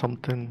there's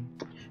something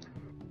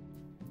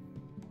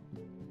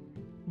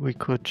we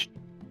could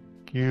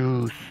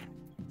use.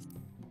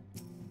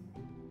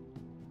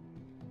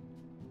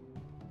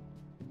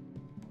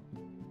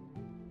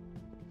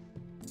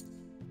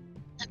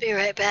 I'll be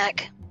right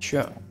back.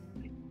 Sure.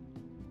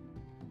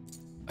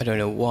 I don't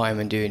know why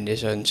I'm doing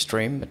this on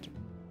stream, but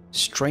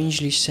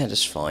strangely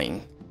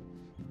satisfying.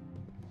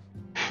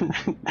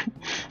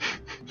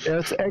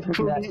 There's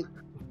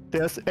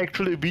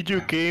actually a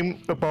video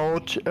game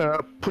about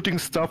putting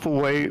stuff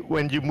away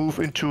when you move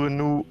into a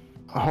new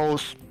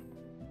house.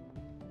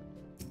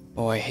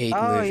 Oh, I hate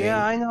Oh moving.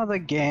 yeah, I know the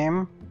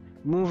game.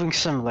 Moving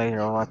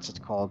Simulator, what's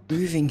it called?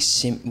 Moving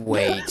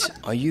wait,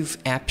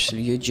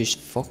 you're just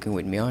fucking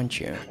with me, aren't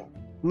you?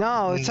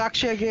 No, it's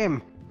actually a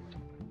game.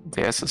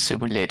 There's a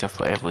simulator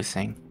for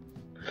everything.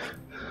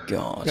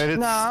 God. And it's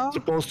No,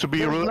 supposed to be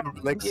There's really no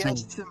relaxing.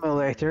 FPS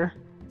Simulator.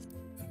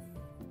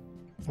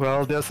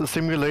 Well, there's a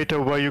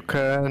simulator where you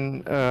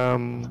can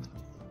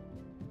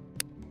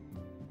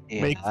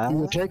make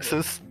your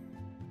taxes.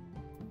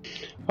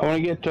 I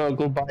want to get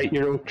go buy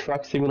Euro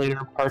Truck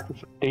Simulator part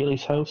of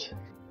Daly's house.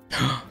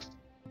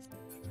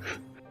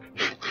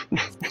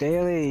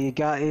 Daily, you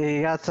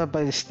got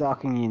somebody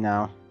stalking you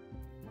now.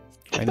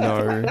 I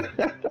know.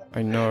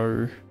 I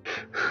know.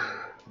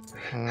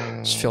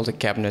 Hmm. Just fill the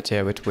cabinet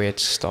here with weird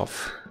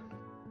stuff.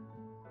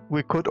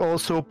 We could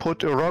also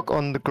put a rock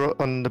on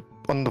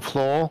the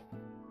floor.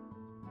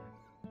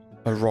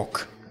 A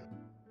rock.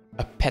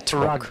 A pet A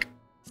rock.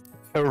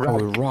 A Oh,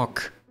 rock. a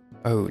rock.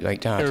 Oh,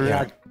 like that, A yeah.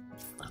 rock.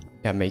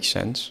 Yeah, makes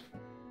sense.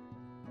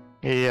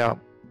 Yeah,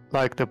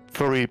 like the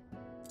furry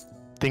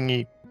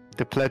thingy,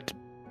 the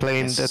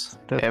plane Yes,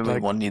 that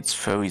everyone needs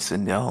furries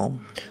in their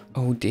home.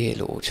 Oh dear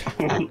lord.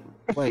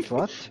 Wait,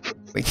 what?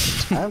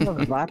 Wait. I have a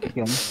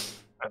vacuum.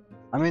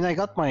 I mean, I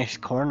got my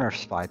corner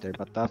spider,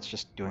 but that's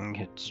just doing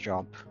its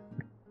job.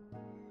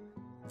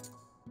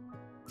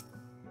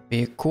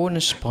 Be a corner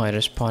spider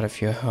is part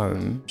of your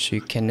home, so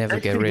you can never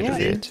get rid of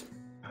Yeah. it.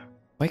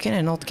 Why can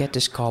I not get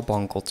this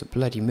carbuncle to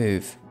bloody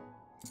move?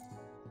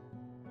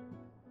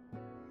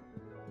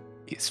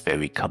 It's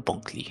very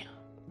carbuncly.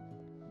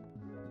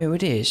 No,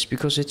 it is,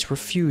 because it's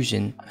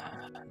refusing.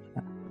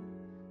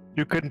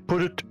 you can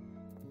put it.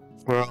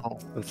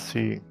 Well, let's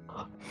see.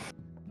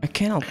 I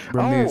cannot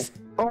remove...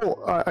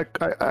 I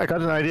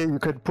got an idea. You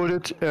can put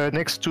it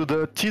next to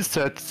the tea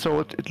set, so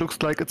it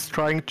looks like it's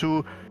trying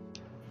to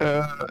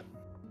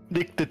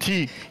lick the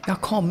tea. I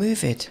can't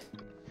move it.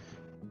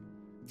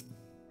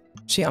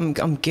 See,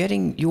 I'm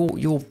getting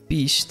your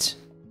beast.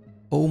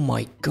 Oh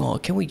my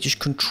god, can we just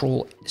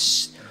control...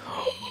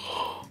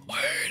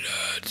 Wait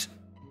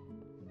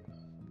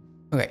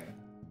Okay.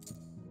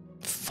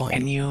 Fine.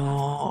 Can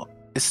you...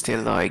 Is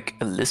there like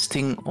a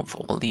listing of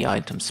all the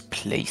items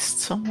placed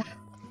somewhere?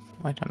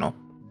 I don't know.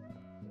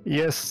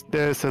 Yes,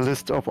 there's a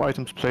list of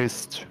items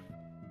placed.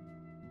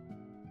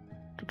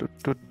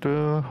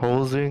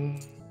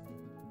 Housing.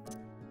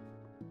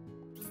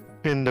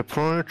 In the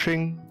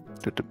furnishing.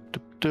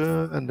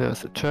 And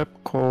there's a tab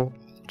called...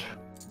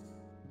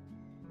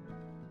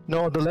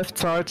 No, on the left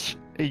side,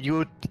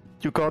 you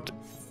got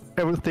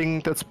everything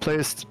that's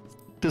placed,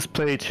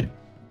 displayed.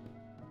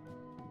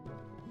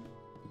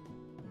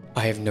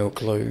 I have no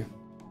clue.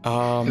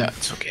 No,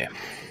 it's okay.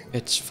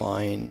 It's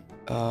fine.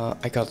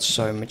 I got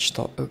so much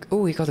stuff. Oh,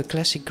 we got a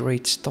classic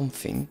grade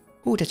something.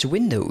 Oh, that's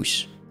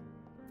Windows.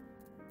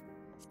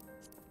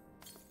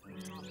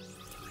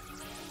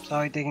 So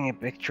are you taking a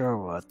picture or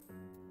what?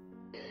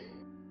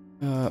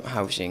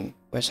 Housing.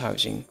 Where's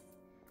housing?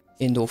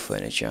 Indoor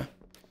furniture.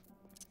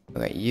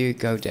 Okay, you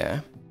go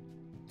there.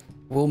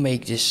 We'll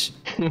make this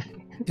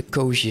the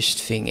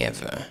coziest thing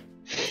ever.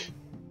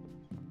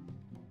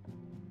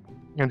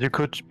 And you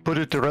could put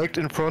it direct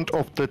in front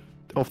of the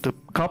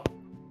cup,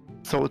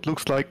 so it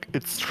looks like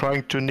it's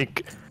trying to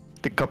nick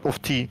the cup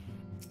of tea.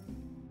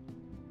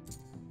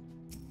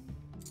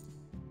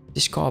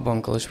 This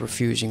carbuncle is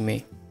refusing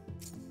me.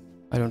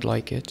 I don't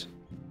like it.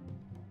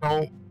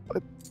 No,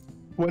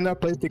 when I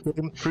played the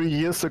game 3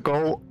 years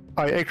ago,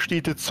 I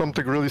actually did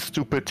something really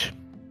stupid.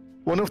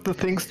 One of the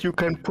things you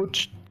can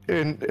put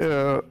in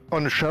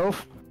on a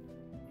shelf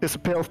is a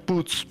pair of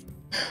boots.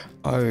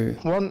 Oh.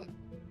 One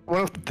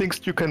of the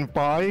things you can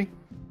buy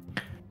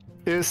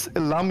is a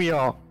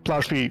Lamia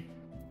plushie.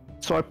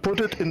 So I put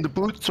it in the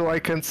boot so I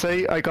can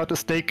say I got a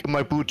snake in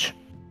my boot.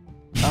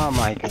 Oh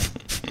my god.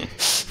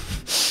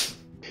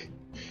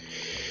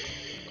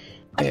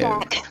 I'm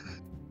back.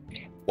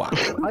 Wow.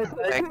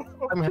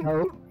 I'm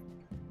Harold.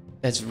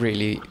 That's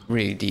really,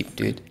 really deep,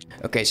 dude.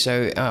 Okay,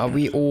 so are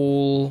we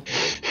all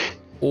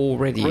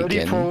ready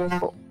again? For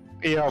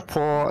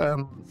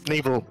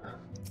Navel.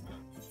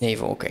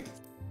 Navel, okay.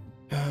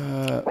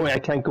 Wait, I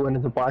can't go into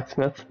the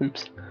blacksmith.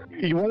 Oops.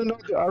 You want to know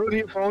the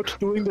irony about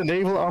doing the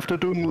Navel after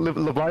doing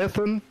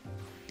Leviathan?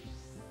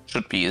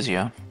 Should be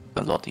easier.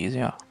 A lot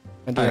easier.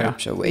 I do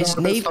hope so. It's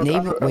No, that's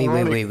Navel. not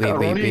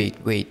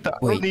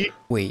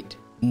Wait.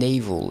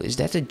 Navel, is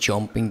that a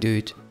jumping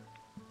dude?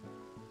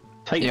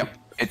 Titan. Yep,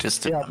 it is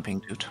the Yeah. jumping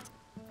dude.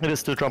 It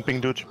is the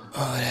jumping dude.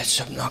 Oh, that's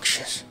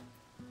obnoxious.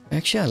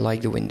 Actually, I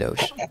like the windows.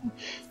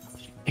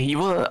 He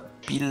will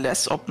be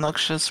less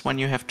obnoxious when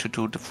you have to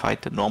do the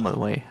fight the normal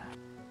way.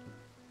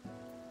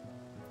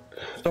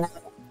 So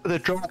the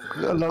joke,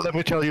 let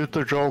me tell you,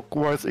 the joke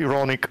was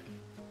ironic.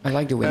 I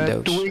like the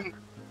windows.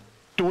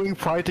 Doing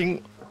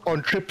fighting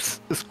on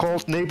ships is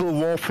called naval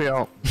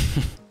warfare.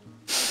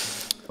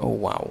 Oh,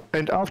 wow.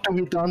 And after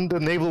we done the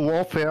naval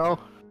warfare,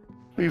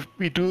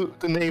 we do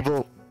the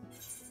naval.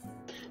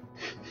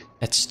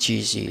 That's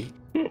cheesy.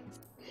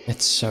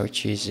 That's so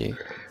cheesy.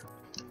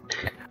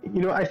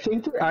 You know, I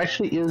think there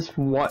actually is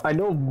one. I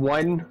know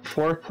one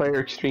 4-player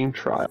extreme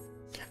trial.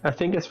 I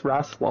think it's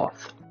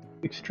Rasloth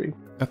Extreme.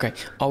 Okay,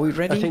 are we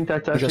ready? I think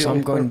that's actually because I'm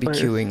only going to be 4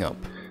 players. queuing up.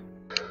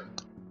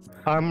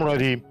 I'm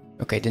ready.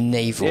 Okay, the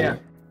naval. Yeah.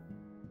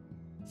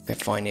 Okay,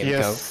 fine, here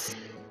Yes.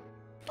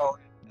 Oh,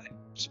 I'm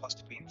supposed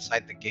to be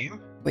inside the game? we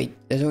go.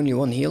 Wait, there's only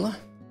one healer?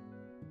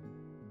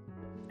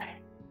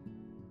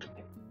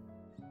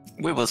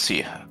 We will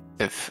see.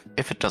 If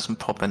it doesn't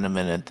pop in a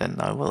minute, then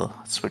I will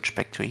switch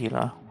back to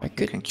healer. I You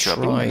could can cure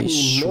me. try Ooh,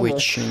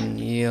 switching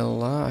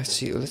healer. I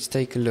see. Let's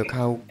take a look.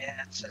 How?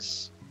 Yeah, it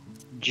says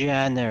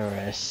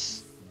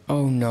generous.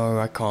 Oh no,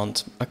 I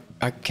can't.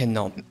 I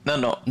cannot.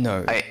 No.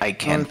 No. I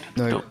can.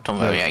 No, Don't no.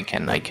 worry, I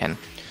can.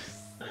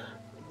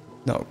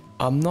 No,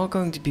 I'm not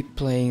going to be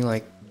playing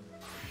like.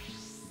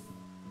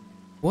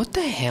 What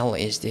the hell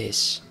is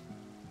this?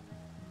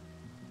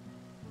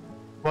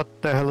 What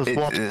the hell is It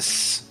what?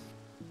 is...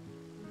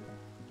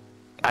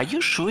 Are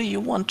you sure you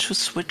want to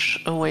switch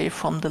away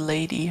from the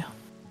lady?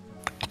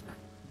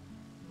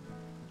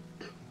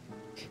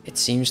 It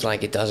seems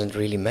like it doesn't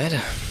really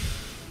matter.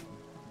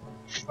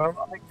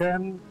 Well, I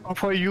can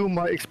offer you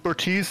my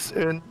expertise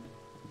in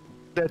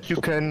that you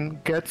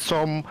can get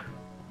some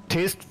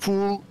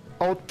tasteful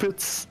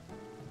outfits.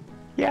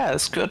 Yeah, a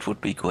skirt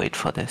would be great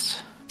for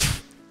this.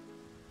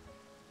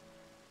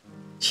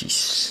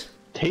 Jeez.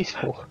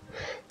 Tasteful.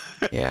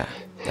 Yeah,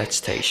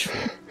 that's tasteful.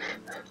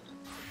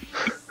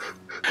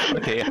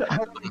 Okay.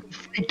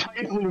 Free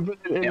Titan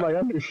in my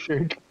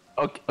undershirt.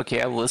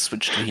 Okay, I will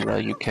switch to healer.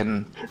 You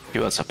can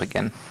heal us up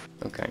again.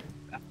 Okay.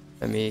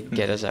 Let me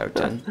get us out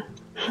then.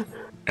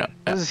 Yeah.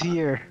 Who's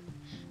here?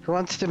 Who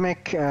wants to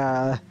make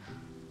a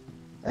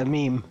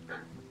meme?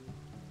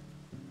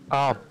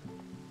 Ah,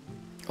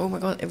 Oh my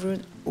god,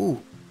 everyone.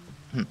 Ooh.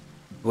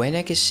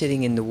 Wenek is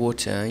sitting in the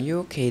water. Are you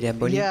okay there,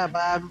 buddy? Yeah,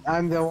 but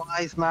I'm the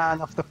wise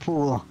man of the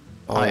pool.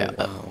 Oh, yeah.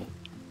 wow.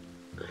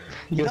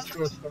 You guys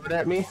throw a sword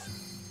at me?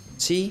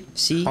 See?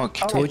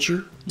 Okay. Told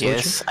you?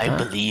 Yes, I Huh?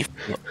 believe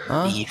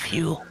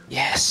you.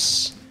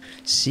 Yes.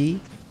 See?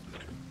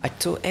 I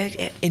told.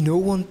 No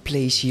one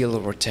plays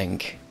healer or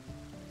tank.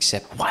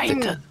 Except Why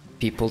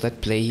people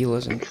that play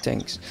healers and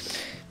tanks.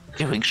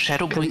 During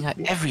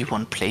Shadowbringer,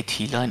 everyone played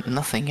healer and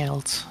nothing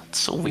else. It's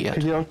so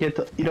Because weird.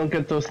 you don't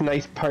get those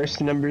nice parse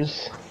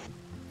numbers.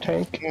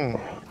 Tank.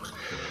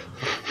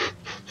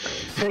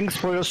 Thanks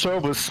for your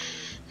service.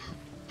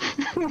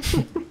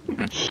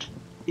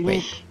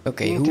 Wait,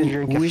 okay, You need to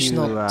drink who a is few,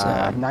 not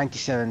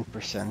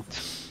 97%.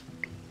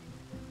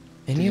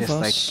 any to of just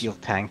like us? heal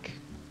tank.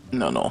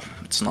 No,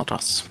 it's not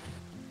us.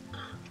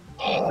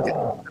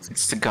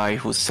 It's the guy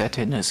who sat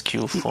in his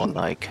queue for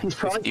like He's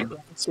probably 50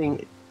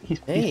 crafting. He's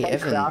Hey, probably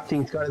Evan.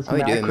 crafting. He's got his How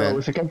you doing, man?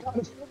 macros. Like, I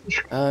gotta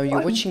finish.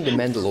 You're watching The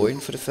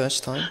Mandalorian for the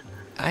first time?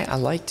 I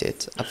liked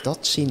it. I've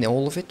not seen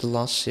all of it. The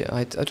last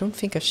I don't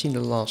think I've seen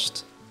the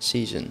last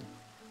season.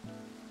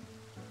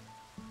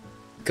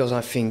 Because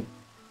I think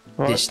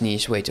What? Disney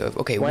is way too over.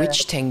 Okay, Where?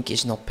 which tank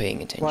is not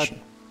paying attention?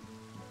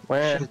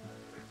 Where?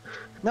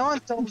 No one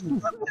told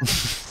me.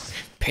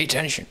 Pay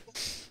attention.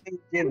 They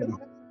didn't.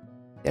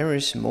 There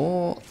is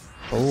more.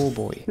 Oh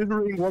boy.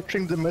 Considering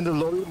watching The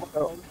Mandalorian, I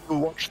also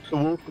watched the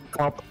Wolf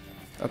Cup.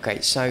 Okay,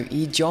 so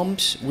he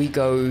jumps. We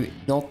go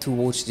not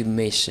towards the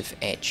massive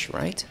edge,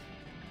 right?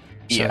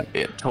 Yeah,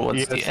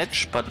 towards the Yes.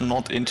 edge, but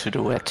not into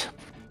the wet.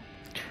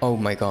 Oh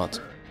my god.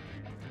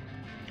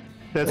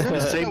 That's the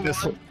same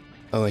as...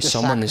 Oh, Just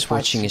someone is sacrifice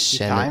watching his 60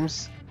 Senate.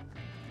 times.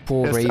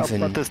 Poor Yes,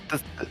 Raven. but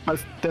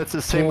that's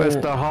the same as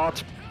the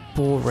heart.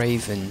 Poor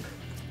Raven.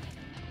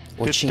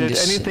 Watching Did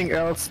this. anything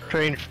else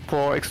change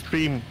for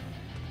extreme?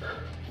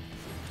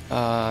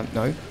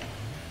 No.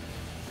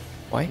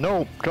 Why?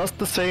 No, just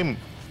the same.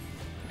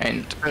 And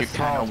you That's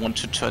kind hard. of want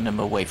to turn him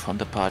away from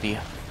the party.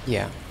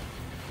 Yeah.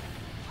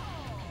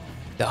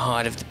 The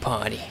heart of the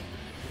party.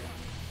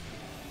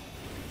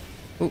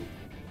 Ooh.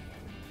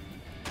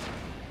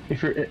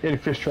 If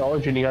you're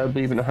astrology, you gotta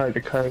believe in the heart of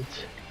the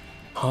cards.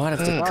 Heart of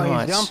the Oh,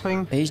 cards. he's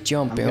jumping. He's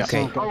jumping, I'm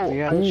okay.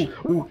 guessing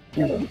got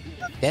the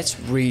edge. That's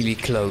really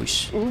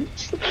close.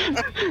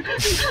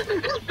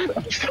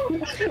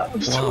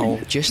 Wow,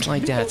 just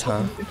like that,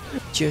 huh?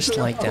 Just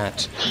like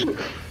that.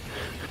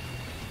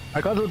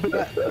 I got a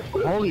bit.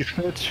 Holy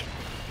shit!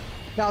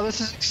 No,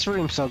 this is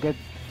extreme, so get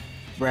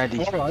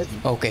ready. All right.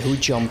 Okay, who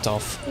jumped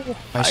off?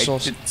 I I saw.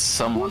 did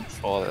someone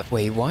for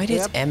Wait, why did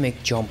Yep.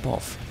 Emic jump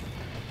off?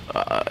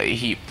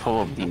 he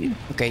probably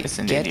Okay, is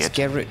an get idiot.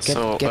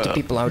 get the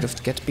people out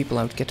of. Get the people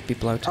out. Get the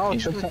people out. Oh,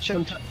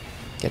 Sometimes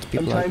Get the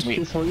people out.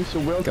 this one is a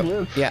will to Go.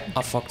 live. Yeah,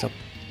 I fucked up.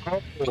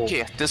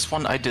 Okay, this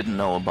one I didn't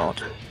know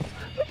about.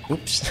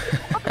 Oops.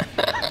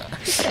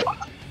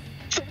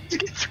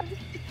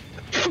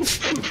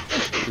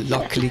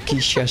 Luckily,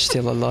 Keisha's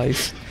still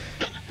alive.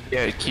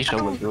 Yeah,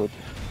 Keisha will do it.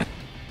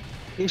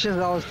 Keisha's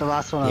always the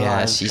last one Yeah,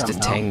 alive. she's the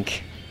somehow.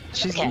 tank.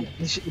 She's Okay.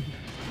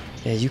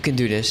 Yeah, you can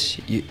do this.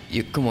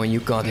 You come on, you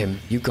got him.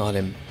 You got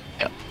him.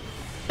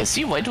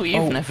 See, why do we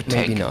even Oh, have a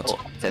tank? maybe not. Oh,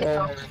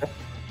 that-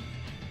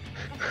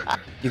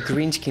 Your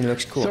green screen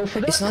looks cool. So for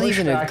that It's not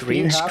even a pushback, you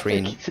green have to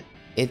screen.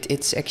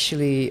 It's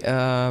actually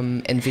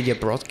NVIDIA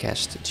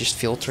broadcast, just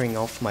filtering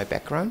off my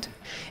background.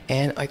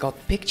 And I got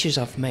pictures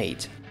I've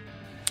made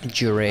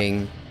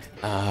during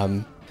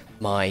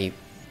my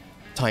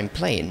time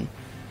playing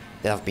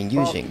that I've been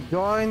using.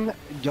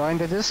 Join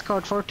the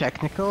Discord for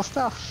technical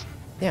stuff.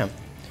 Yeah.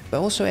 But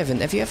also,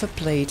 Evan, have you ever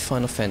played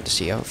Final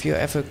Fantasy? Or have you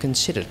ever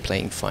considered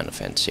playing Final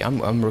Fantasy?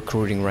 I'm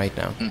recruiting right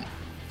now.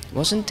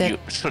 Wasn't that... You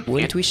should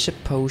weren't get- we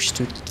supposed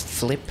to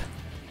flip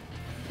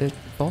the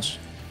boss?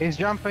 He's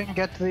jumping,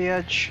 get to the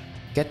edge.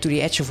 Get to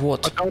the edge of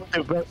what? I got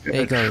the red There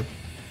you edge. go.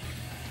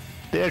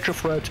 The edge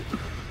of red.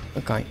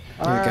 Okay,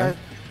 there we go. Alright.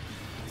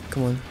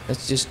 Come on,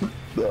 let's just...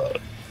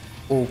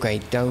 Okay,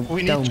 don't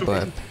We need don't to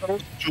burp. be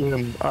close to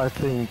him, I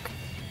think.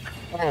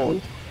 Oh,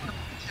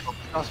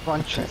 Cross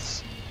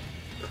bunches.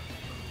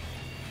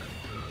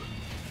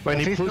 when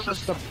If he he's pushes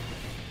close to-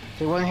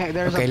 So when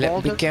there's Okay, a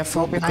boulder, be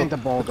careful. go behind the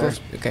boulder.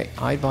 Okay,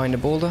 hide behind the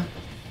boulder.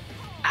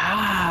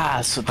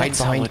 Ah, so Hide that's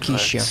how behind it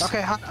Keisha. works.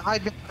 Okay,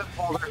 hide behind the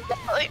boulder.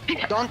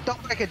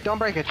 Don't break it, don't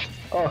break it.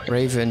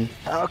 Raven,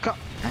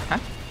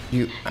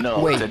 you... No,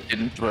 wait, that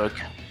didn't work.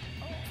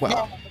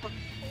 well,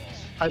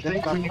 I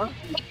think we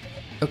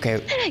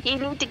okay. You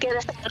need to get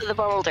us out of the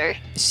boulder.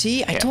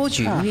 See, I told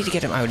you, you need to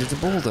get him out of the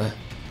boulder.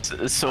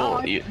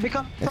 So, you,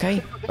 Because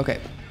Okay, okay.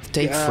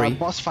 Take the 3.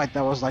 boss fight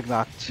that was like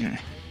that.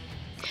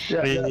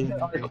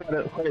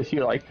 Quite a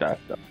few like that.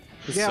 Though.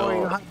 Yeah, So- where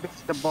you hide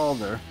behind the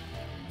boulder.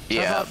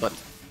 yeah, but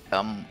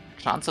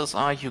chances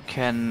are you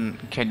can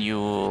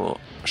you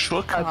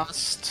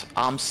surecast,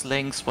 arm's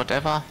length,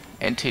 whatever,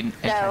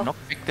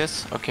 anti-knockback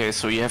this? Okay,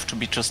 so you have to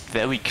be just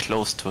very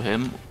close to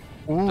him.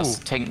 Does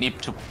the tank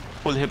need to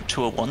pull him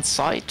to one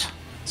side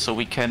so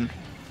we can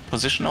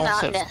position Not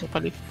ourselves ne-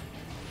 properly?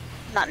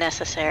 Not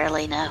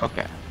necessarily, no.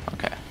 Okay,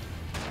 okay.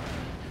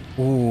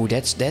 Ooh,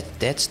 that's the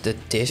He's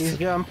diff.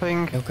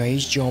 jumping. Okay,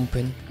 he's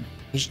jumping.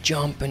 He's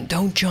jumping.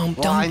 Don't jump,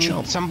 Well, don't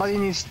jump. Somebody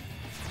needs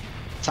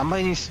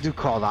to do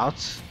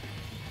callouts.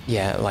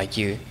 Yeah, like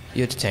you.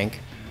 You're the tank.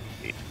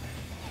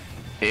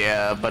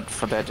 Yeah, but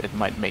for that it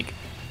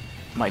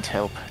might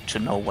help to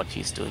know what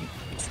he's doing.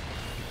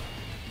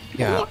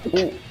 Yeah.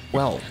 Oh,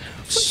 well,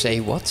 Say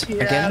what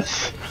again?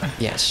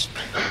 Yes.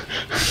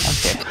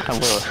 Okay, I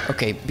will.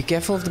 Okay, be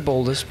careful of the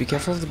boulders. Be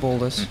careful of the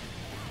boulders.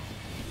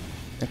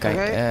 Okay,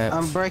 Okay,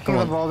 I'm breaking come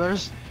the on.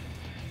 boulders.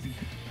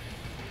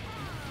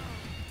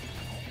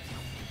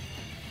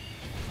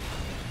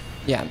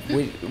 Yeah,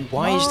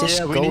 why is this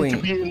Yeah, we going? need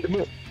to be in the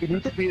middle. We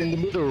need to be in the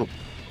middle.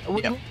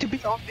 We Yep. need to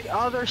be on the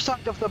other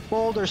side of the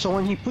boulder, so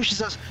when he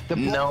pushes us, the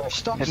boulder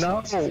stops.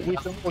 No, we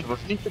don't. We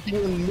need to be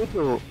in the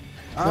middle.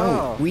 Oh,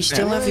 No, we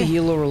still have a really?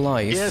 healer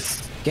alive.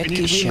 Yes, Get we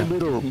need to be in the Kisha.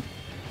 middle.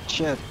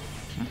 Shit.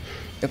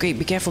 Okay,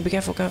 be careful, be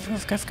careful, careful.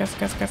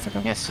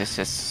 Yes, yes,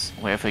 yes.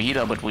 We have a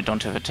healer, but we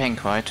don't have a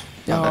tank, right?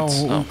 No,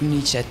 That's, who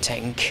needs a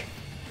tank?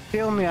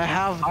 Kill me, I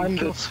have I'm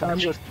kill just. I'm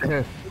switch.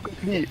 just. Look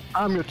at me.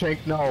 I'm your tank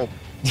now.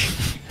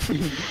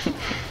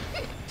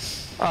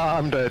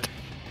 I'm dead.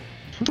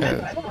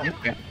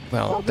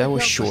 Well, that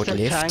was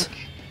short-lived.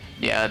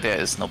 yeah, there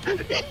is no.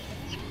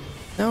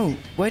 No,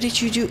 why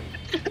did you do?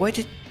 Why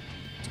did?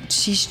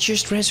 She's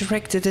just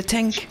resurrected the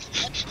tank.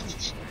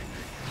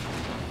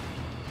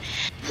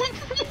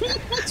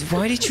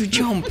 Why did you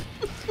jump?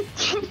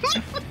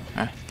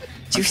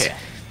 Just- Okay.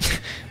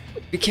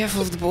 Be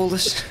careful of the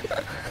boulders.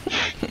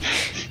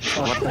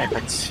 What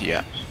happens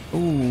here?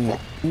 Ooh,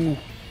 ooh.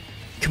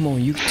 Come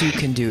on, you two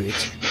can do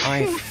it. I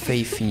have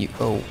faith in you.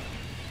 Oh.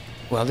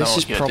 Well, this Oh,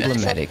 is you're dead.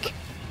 problematic.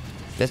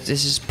 This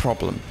is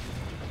problem.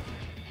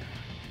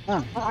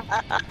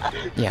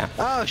 Yeah.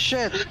 Oh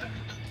shit!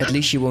 At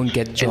least you won't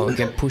get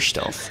pushed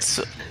off.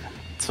 So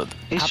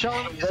He's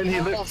showing Then he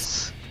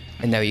balls.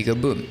 And now you go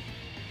boom.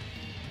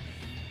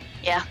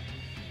 Yeah.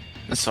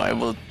 So I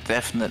will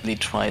definitely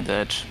try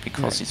that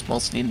because he's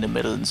mostly in the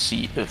middle and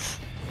see if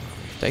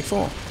Take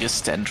 4. you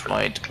stand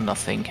right,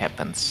 nothing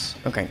happens.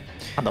 Okay.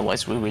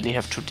 Otherwise, we really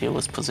have to deal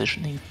with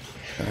positioning.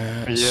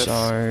 Yes.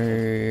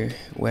 So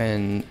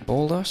when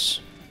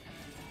boulders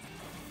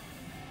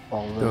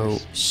go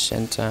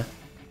center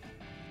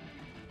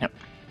Yep.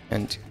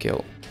 and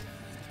kill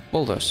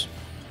boulders.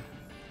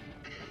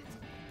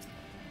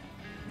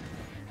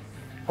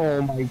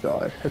 Oh my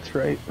god, that's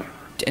right.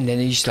 And then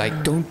he's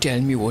like, "Don't tell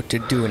me what to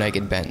do," and I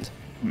get banned.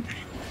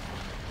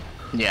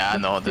 Yeah,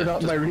 no, You're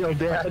not my real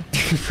dad.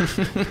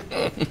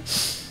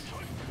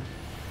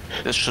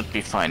 this should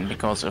be fine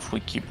because if we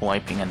keep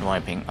wiping and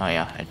wiping, oh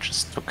yeah, I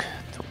just took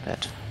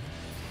that.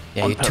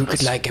 Yeah, On you took it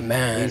purpose. like a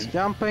man. He's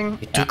jumping.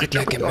 You took it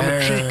like a on the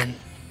man.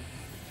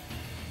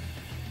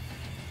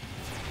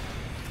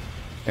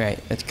 Right,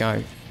 let's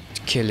go. Let's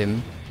kill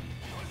him.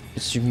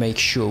 Let's make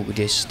sure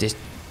this.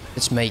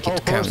 Let's make Oh,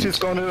 it first he's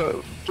count. gonna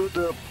do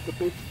the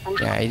big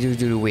push. Yeah, I do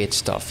the weird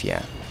stuff.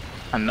 Yeah.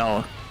 And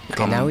now,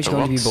 Okay, now he's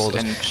going to be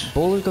boulders. And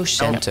Boulder goes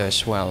center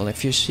as well.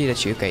 If you see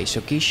that, okay. So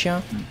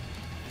Kisha,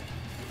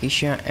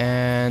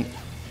 and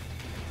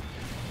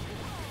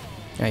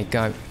okay,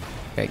 go,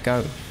 okay,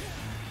 go.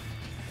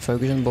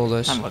 Focus on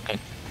boulders. I'm looking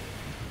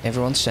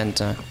Everyone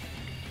center.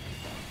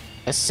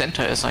 as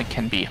center as I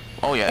can be.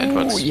 Oh yeah, it Oh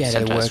works. yeah, that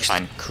Center is works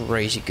fine.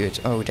 crazy good.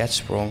 Oh,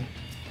 that's wrong.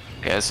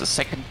 There's a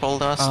second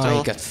boulder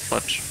still,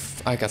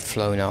 I got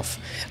flown off.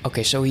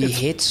 Okay, so he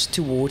hits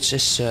towards a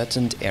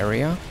certain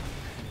area.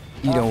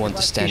 You don't want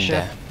to stand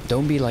there.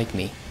 Don't be like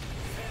me.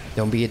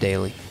 Don't be a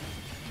daily.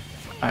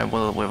 I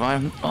will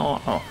revive.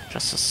 Oh,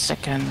 just a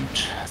second.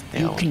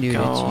 There You we can do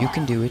go. it. You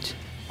can do it.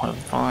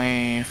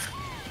 Revive.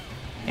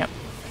 Yep.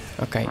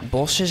 Okay,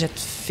 boss is at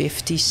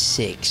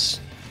 56.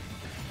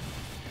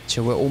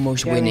 So we're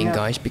almost Yeah, winning, yeah.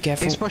 guys. Be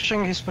careful. He's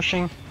pushing. He's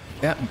pushing.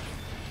 Yeah.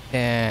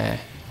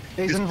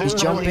 He's He's invulnerable.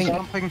 jumping.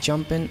 He's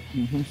jumping.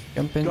 Jumping.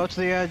 Jumping. Go to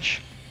the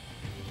edge.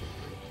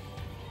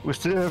 We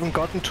still haven't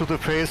gotten to the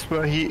phase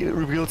where he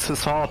reveals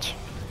his heart.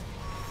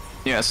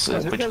 Yes,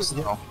 which is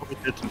now.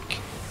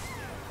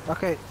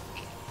 Okay.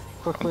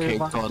 Quickly Okay,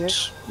 revive got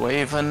it.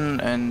 Raven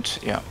and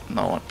yeah,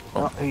 no,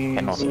 Oh, he's-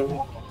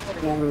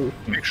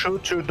 cannot. Make sure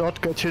to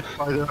not get hit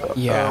by the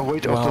Yeah.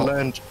 weight well, of the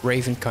land.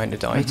 Raven kind of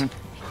died.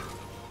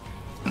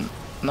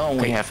 No, we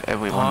Okay, have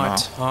everyone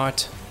Heart, now.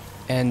 heart,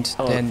 and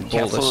Oh, then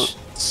careful, boulders.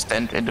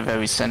 stand in the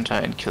very center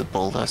and kill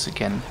boulders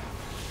again.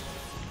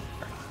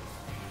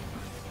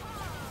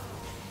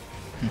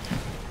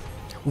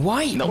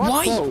 Why? No.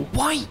 Why? Whoa.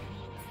 Why?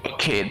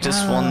 Okay,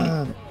 this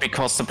one,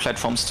 because the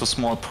platform's too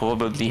small,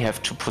 probably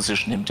have to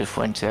position him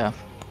different there,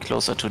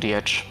 closer to the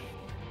edge.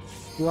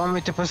 You want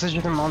me to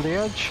position him on the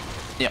edge?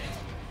 Yeah,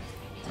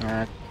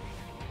 Alright.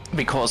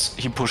 because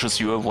he pushes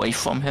you away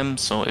from him,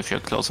 so if you're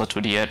closer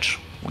to the edge,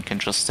 we can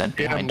just stand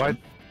Yeah, behind him.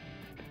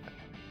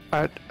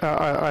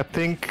 I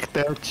think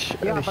that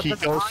Yeah, but he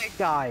that's goes. I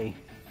die.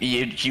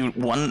 You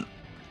one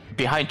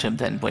behind him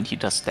then when he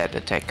does that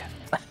attack.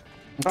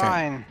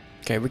 Fine.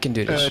 Okay, we can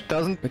do this.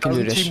 Doesn't We can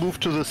do this. he move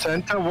to the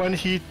center when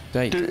he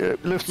Like,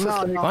 lifts his No,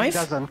 leg? no, he Five?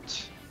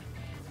 doesn't.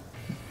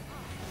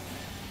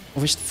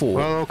 or is it 4?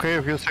 Well, okay,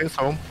 if you say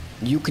so.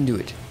 You can do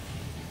it.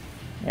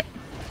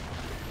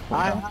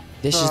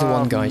 This is the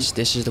one, guys.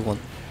 This is the one.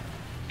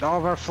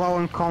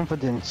 Overflowing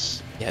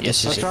confidence. Yeah,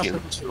 Yes, this is I it. feel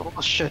Trust it. me,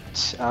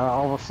 bullshit.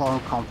 Overflowing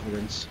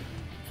confidence.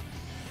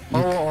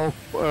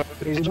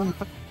 He's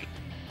jumping.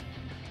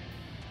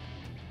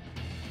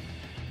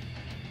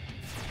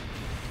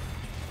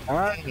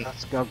 Alright,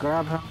 let's go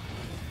grab him.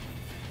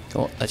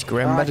 Oh, let's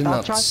grab him by the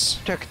I'll try nuts.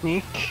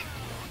 technique.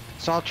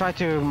 So I'll try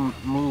to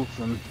move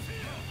him.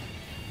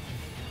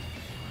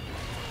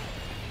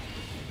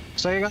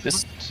 So you got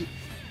This-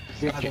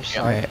 the other yeah.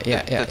 side.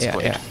 That's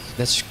great. Yeah.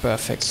 That's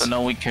perfect. So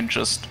now we can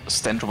just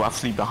stand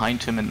roughly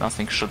behind him and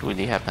nothing should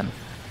really happen.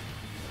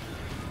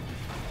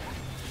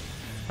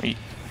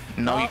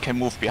 Now you can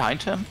move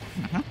behind him.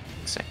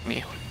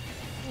 Exactly.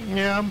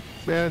 Yeah,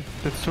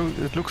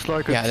 it looks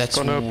like Yeah, it's that's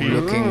gonna be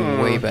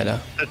looking way better.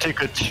 a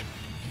ticket.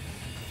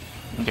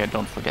 Yeah,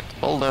 don't forget the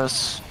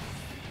boulders.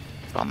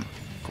 Done.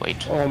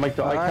 Great. Oh my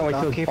god, I can't Alright,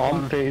 I'll wait to keep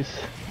bomb on. phase.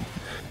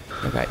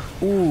 Okay.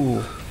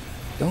 Ooh.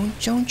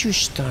 Don't you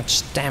start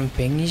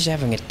stamping. He's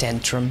having a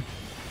tantrum.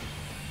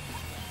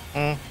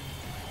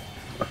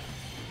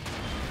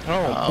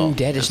 Oh,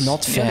 that is this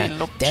not nearly fair.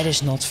 looked That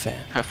is not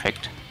fair.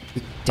 Perfect.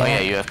 Oh Damn. yeah,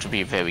 you have to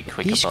be very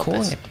quick He's about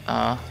calling this.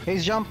 it.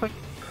 He's jumping.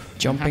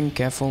 Jumping,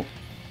 careful.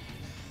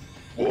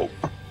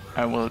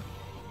 I will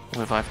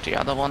revive the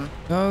other one.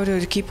 No, no,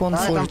 keep on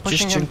Alright, for I'm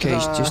pushing just in him to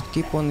case. the- Just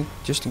keep on,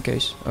 just in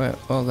case. Oh, yeah,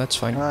 well, that's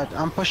fine. Alright,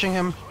 I'm pushing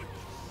him.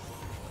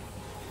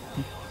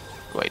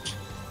 Great.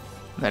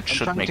 That I'm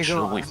should trying make to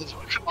sure go we.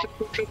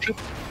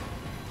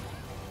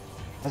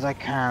 as I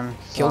can.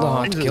 Kill the so-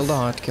 heart, kill the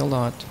heart, kill the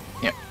heart.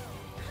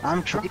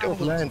 I'm trying Weight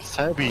of land's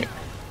heavy.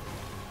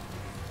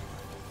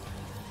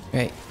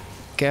 Hey,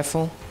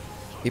 careful.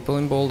 People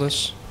in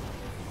boulders.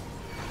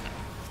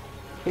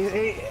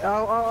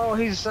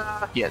 He's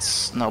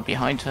Yes, now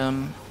behind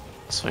him,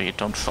 so you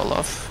don't fall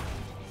off.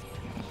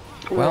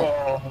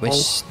 Well,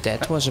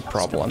 that was a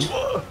problem.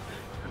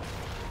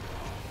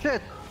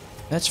 shit.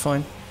 That's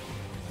fine.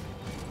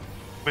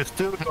 We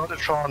still got a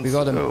chance. We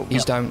got him. Oh,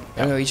 He's down.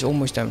 Oh, no, he's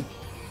almost down.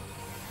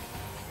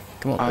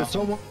 Come on.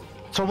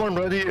 someone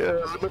ready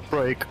limit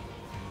break.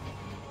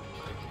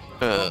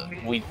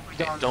 We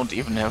don't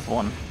even have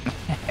one.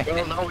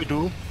 Well, now we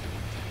do.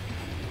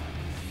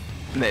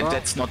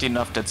 That's not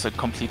enough, that's a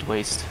complete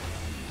waste.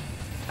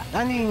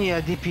 Any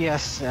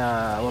DPS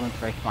limit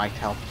break might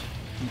help.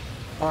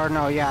 Or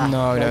no, yeah.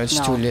 No, but it's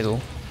too little.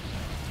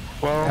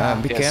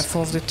 Well, Be Yes.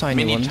 careful of the tiny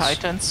Mini ones.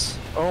 Titans,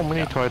 oh,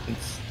 mini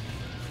titans.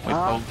 we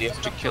probably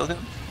have to kill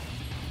them.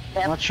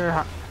 Not sure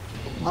how.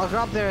 I'll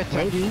grab their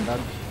attention.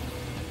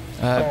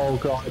 Oh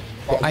god.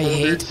 I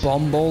hate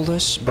bomb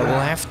boulders, but we'll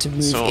have to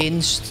move So-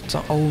 in.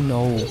 Oh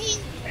no.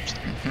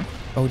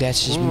 Oh,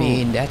 that's just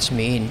mean. That's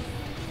mean.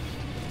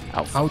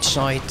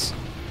 Outside.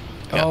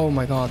 Yeah. Oh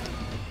my god.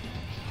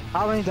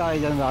 How many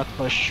died in that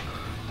push?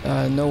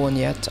 No one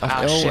yet.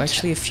 Ah, shit.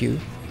 Actually a few.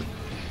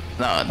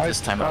 No, this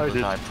time I I will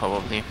did. die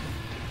probably.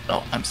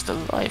 No, I'm still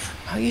alive.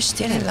 Are you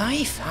still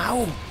alive?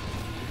 How?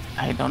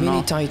 I don't know.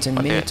 Mini Titan,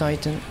 But Mini there-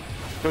 Titan.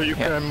 So you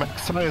Yeah. can make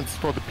science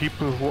for the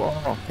people who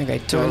are Okay,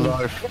 still turn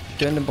alive.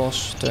 the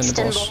boss, turn the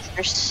Eastern boss.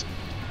 boulders.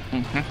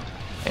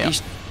 Yeah.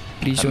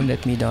 Please don't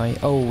let me die.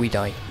 Oh, we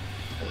die.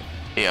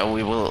 Yeah,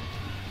 we will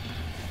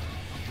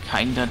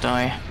kinda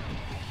die.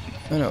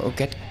 No,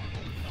 get.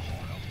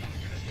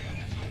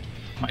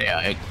 Yeah,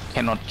 I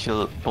cannot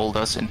kill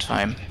boulders in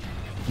time.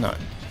 No.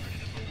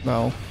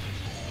 No.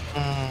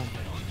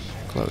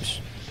 Close.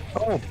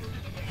 Oh,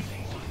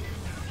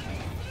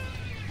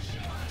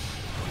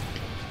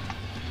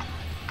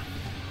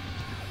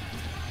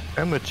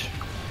 damage.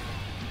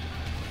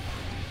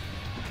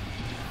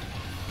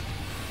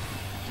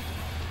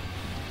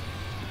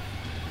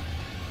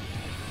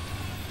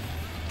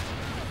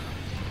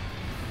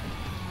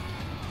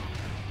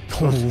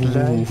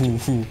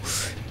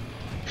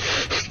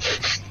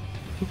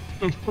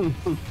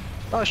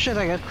 Oh shit,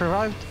 I got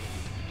revived.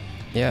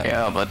 Yeah.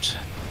 Yeah, but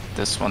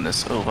this one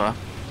is over.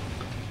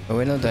 But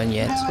we're not done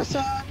yet.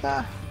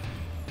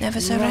 Never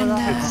surrender.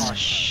 Oh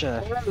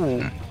shit.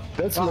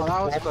 That's Oh,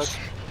 not that was good.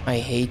 I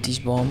hate these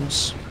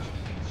bombs.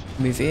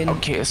 Move in.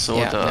 Okay, so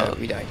Yeah, no,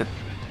 we died. the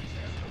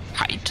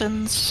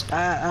Titans.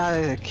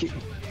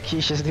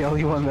 Keisha's the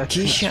only one that.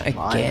 Keisha seems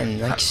fine. again.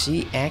 Like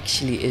she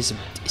actually is.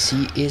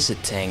 She is a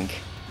tank.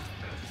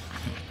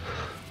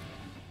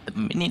 The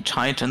mini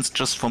Titans,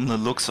 just from the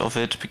looks of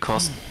it,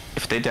 because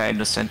if they die in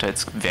the center,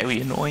 it's very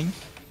annoying,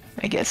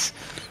 I guess.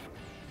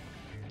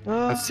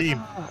 Let's see.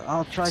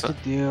 I'll try So- to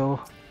do.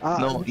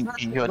 No,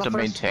 you're the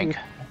main first tank.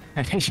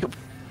 You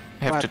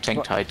have to But- tank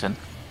but- Titan.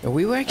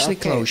 We were actually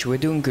Okay. close. We're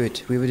doing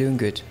good. We were doing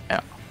good.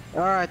 Yeah.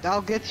 Alright,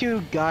 I'll get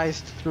you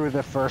guys through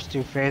the first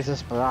two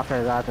phases, but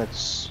after that,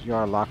 it's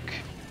your luck.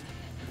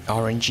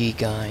 RNG,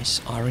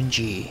 guys.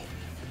 RNG.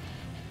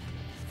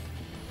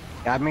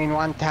 I mean,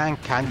 one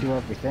tank can't do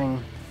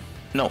everything.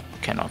 No,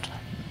 cannot.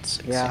 It's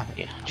Yeah.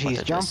 exactly what Jeez, it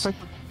is. jumping.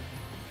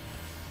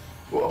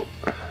 Whoa.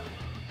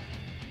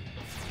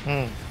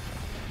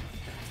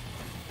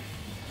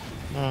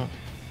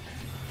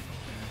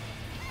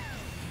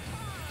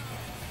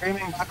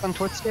 Streaming back on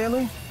Twitch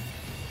daily?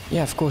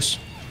 Yeah, of course.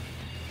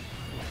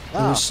 It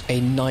Ah, was a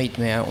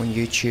nightmare on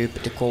YouTube.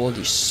 The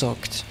quality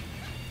sucked.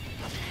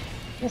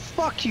 well,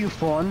 fuck you,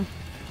 Fawn.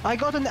 I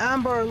got an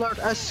Amber Alert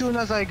as soon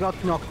as I got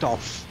knocked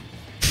off.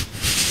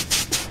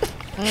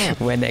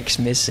 When X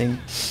missing.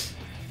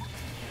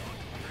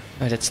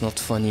 Oh, that's not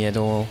funny at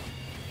all.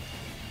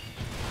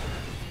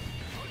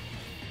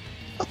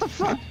 What the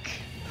fuck?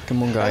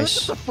 Come on,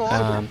 guys.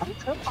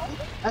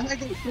 And I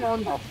get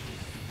thrown off.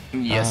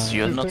 Yes,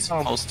 you're not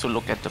supposed to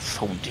look at the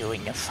phone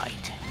during a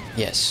fight.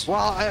 Yes.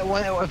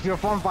 Well, if your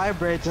phone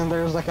vibrates and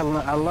there's like an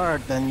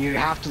alert, then you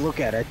have to look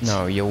at it.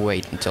 No, you'll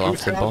wait until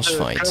after the boss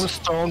fight. The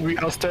gemstone we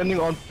are standing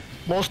on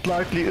most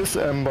likely is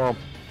Ember.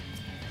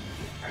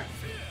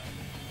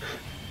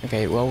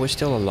 Okay, well, we're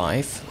still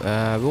alive.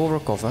 We'll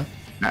recover.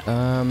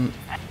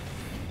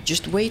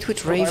 Just wait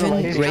with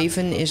Raven.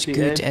 Raven is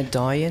good at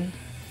dying.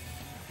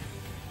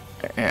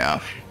 Yeah.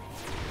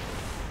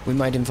 We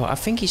might invite. I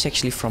think he's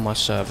actually from our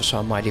server, so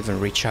I might even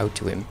reach out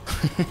to him.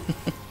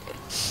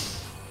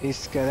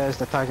 There's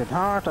the Titan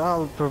Heart.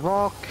 I'll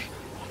provoke.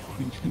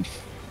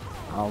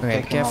 I'll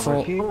Okay, take him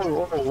over careful. here.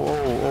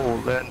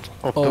 Land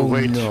of the Oh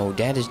weight. no,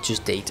 that is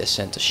just data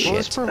center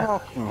Who's shit.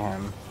 provoking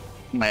him?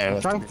 I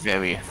have to be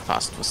very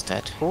fast with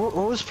that.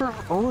 Who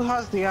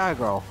has the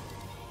aggro?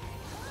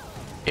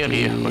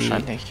 Iri,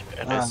 wahrscheinlich.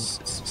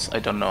 I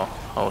don't know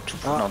how to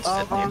pronounce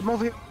that name.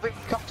 Move here,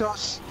 come to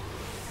us.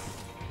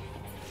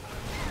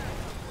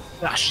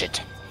 Ah,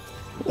 shit.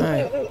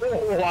 Alright.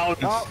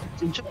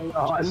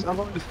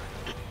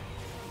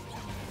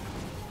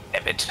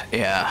 Damn it.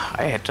 Yeah,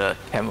 I had the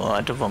camera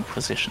at the wrong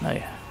position.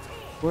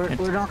 We're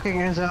knocking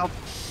his out.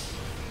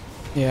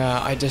 Yeah,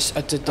 I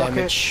the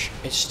damage.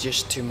 It's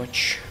just too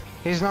much.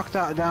 He's knocked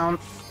out down.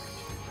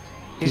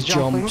 He He's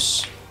jumping.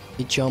 jumps.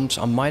 He jumps.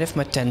 I might have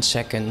my 10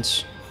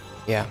 seconds.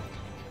 Yeah,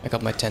 I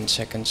got my 10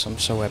 seconds. I'm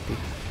so happy.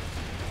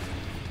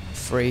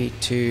 3,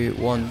 2,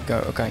 1, go.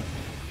 Okay.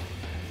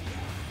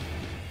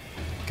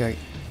 Okay.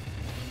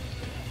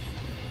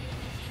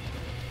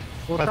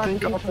 I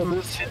think after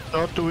this he's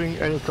not doing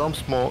any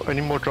jumps any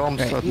more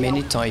jumps. Okay,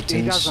 mini titans.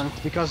 He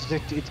doesn't, because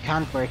it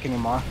can't break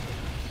anymore.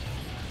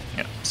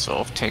 Yeah, so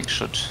off-take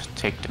should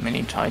take the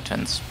mini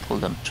titans, pull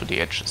them to the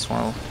edge as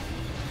well.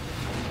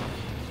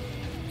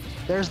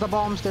 There's the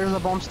bombs, take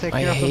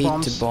I care of the hate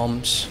bombs. the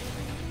bombs.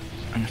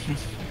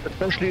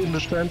 Especially in the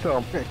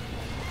center.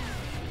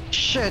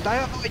 Shit, I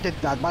avoided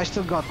that, but I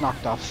still got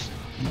knocked off.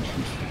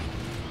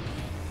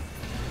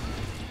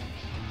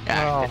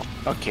 Yeah,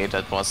 okay,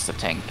 that was the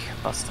tank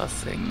buster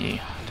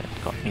thingy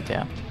that got me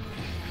there.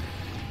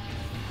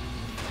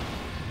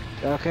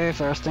 Okay,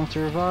 first thing to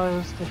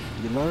revive is the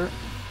healer.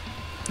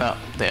 No,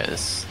 there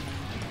is.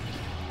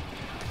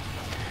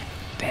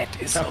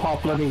 That is Got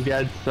Pop Living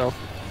Dead, so.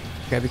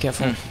 Okay, be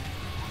careful.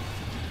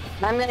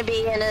 I'm gonna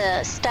be in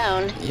a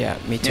stone. Yeah,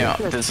 me too. Yeah,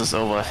 this is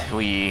over.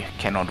 We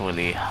cannot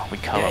really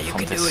recover Yeah, you from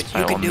can this do it. by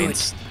You all can do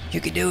means. it.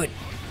 You can do it.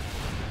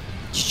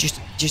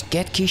 Just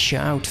get Keisha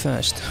out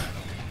first.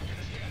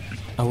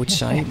 I would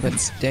say,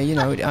 but you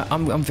know,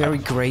 I'm very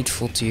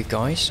grateful to you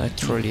guys. I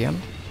truly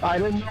am. I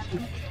didn't know.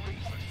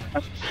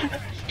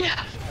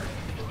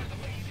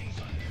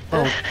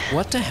 Oh,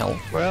 what the hell?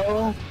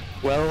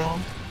 Well.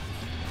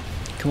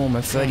 Come on,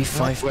 man,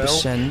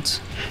 35%.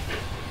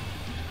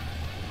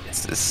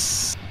 This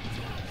is...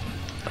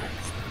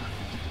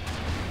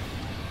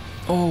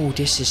 Oh,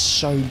 this is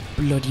so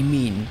bloody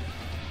mean.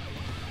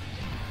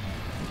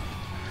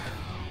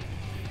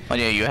 But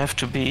yeah, you have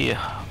to be,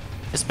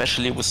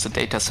 especially with the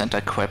data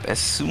center crap, as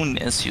soon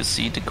as you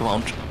see the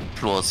ground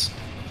floors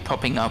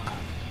popping up,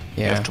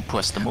 you Yeah. have to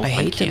press the I movement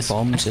hate the keys.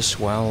 bombs as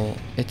well.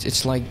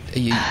 It's like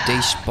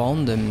they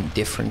spawn them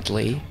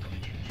differently.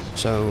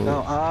 So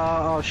No,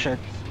 oh shit.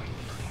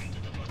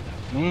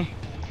 Me?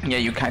 Yeah,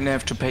 you kind of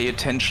have to pay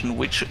attention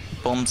which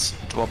bombs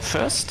drop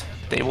first.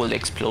 They will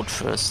explode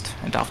first,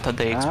 and after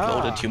they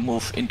exploded, you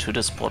move into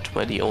the spot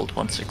where the old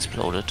ones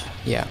exploded.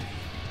 yeah.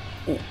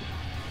 Ooh.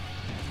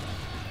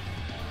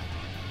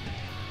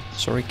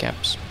 Sorry,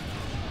 Caps.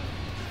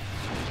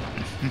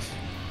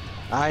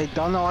 I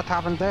don't know what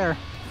happened there.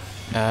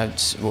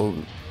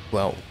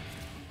 Well,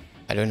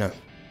 I don't know.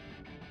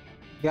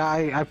 Yeah,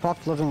 I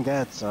popped Living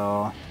Dead,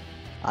 so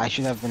I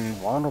should have been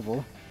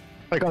vulnerable.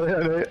 I got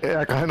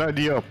an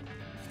idea.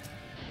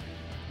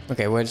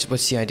 Okay, what's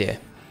the idea?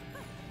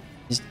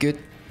 Is it good?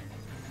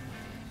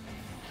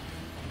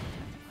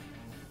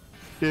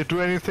 Did you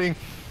do anything?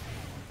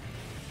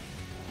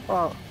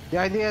 Well, the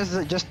idea is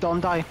that just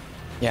don't die.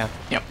 Yeah.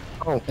 Yep.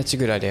 Oh, That's a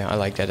good idea. I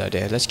like that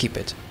idea. Let's keep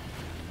it.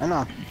 I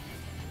know.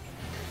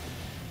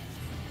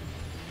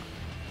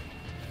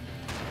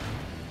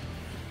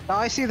 Now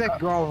I see that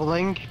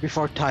groveling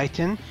before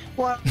Titan.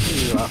 What?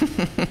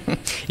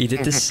 He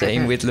did the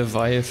same with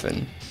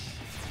Leviathan.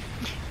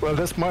 well,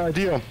 that's my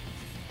idea.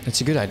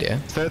 That's a good idea.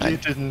 Sadly,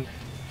 it didn't.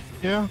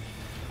 Yeah.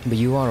 But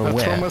you are I throw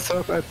aware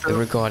myself at the.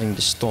 regarding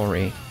the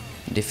story.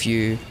 And if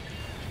you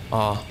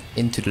are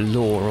into the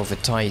lore of a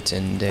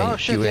Titan, then Oh,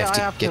 shit, you yeah, have I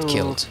to have get to-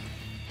 killed.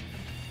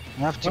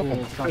 You have to.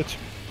 Oh, shit.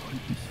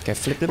 Okay,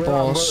 flip the Well,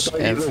 I'm balls.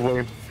 gonna die either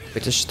way.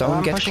 With the stone,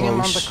 I'm get pushing him on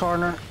the close.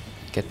 corner.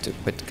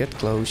 Get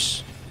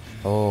close.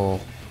 Oh,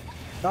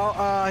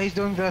 Oh, he's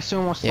doing the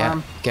sumo yeah.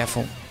 slam.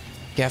 Careful.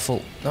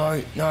 Careful.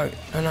 No.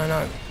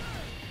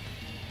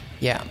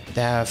 Yeah,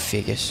 there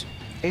figures.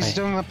 He's Hey.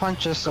 doing the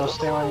punches, so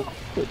stay away.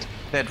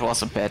 That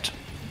was a bad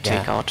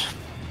Yeah. takeout.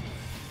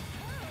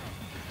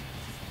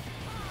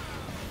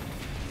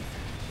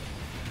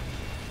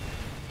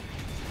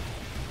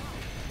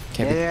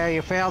 Okay, Yeah,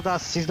 you failed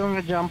us. He's doing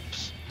the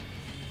jumps.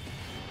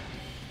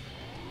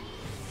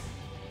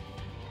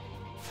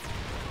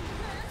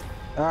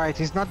 Alright,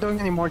 he's not doing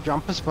any more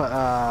jumps, but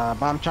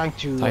I'm trying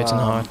to Titan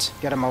heart.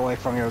 get him away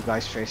from your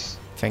guy's face.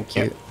 Thank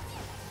you.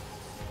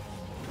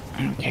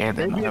 Okay,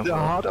 then Maybe I the will...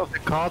 heart of the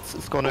cards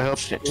is gonna help.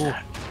 Shit. you.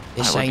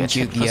 This I will ain't get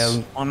hit with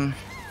Yu-Gi-Oh! one.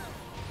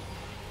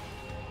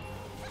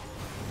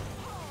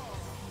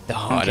 The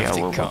heart Okay, I of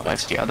will the card.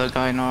 revive the other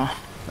guy now.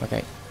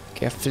 Okay.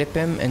 Okay, flip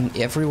him, and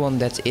everyone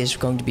that is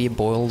going to be a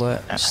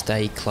boiler,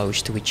 stay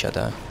close to each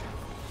other.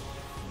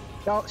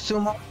 Oh,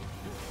 Sumo.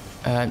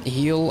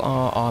 Heal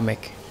our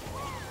Armic.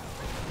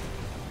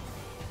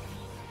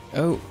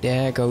 Oh,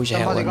 there goes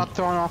Somebody Helen. got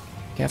thrown off.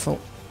 Careful.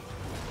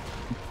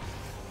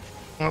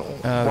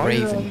 Why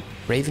Raven.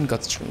 Raven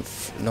got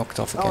knocked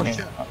off Oh, again.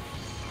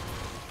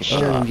 shit.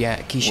 Oh,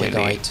 yeah, Keisha Really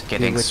died. We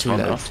getting were too thrown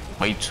late. off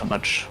way too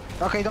much.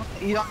 Okay,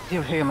 you don't need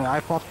to hear me. I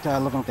popped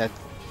Living Dead.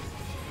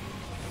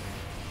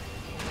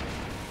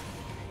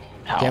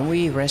 How? Can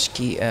we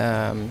rescue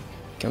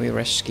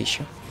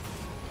Keisha?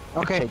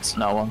 Okay. It takes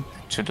an hour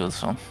to do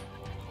so.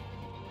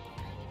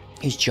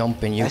 He's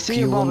jumping. I see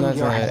you will bobbing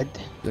your head.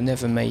 you'll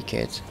never make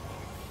it.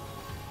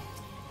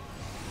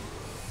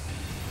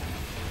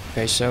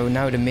 Okay, so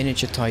now the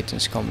miniature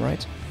titans come,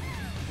 right?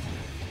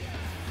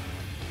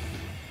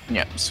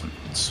 Yeah,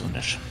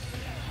 soonish.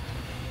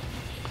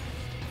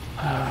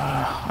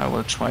 I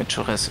will try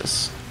to rest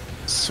as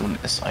soon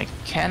as I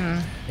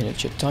can.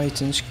 Miniature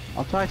titans.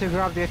 I'll try to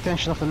grab the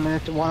attention of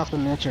one of the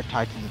miniature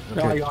titans.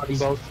 I got them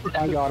both.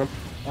 I got him.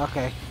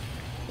 Okay.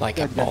 Like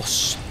a Good, good.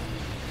 boss.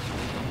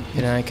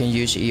 And I can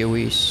use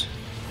EOEs.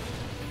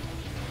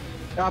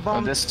 But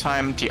Bomb. this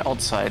time the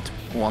outside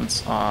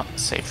ones are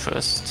safe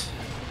first.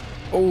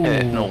 Oh,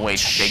 No, wait,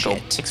 they go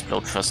shit.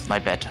 explode first. My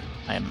bad.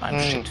 I'm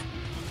shit.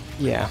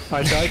 Yeah,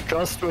 I died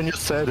just when you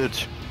said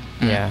it.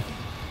 yeah.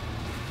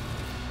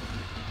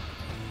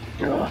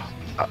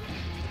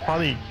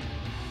 Honey,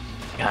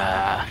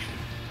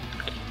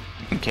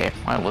 Okay,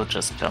 I will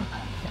just jump.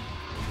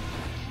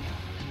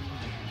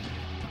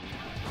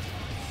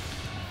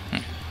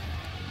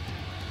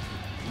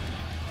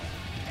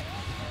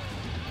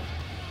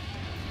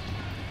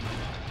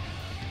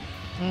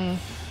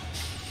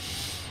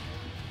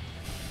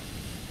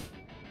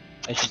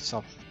 I should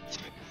stop.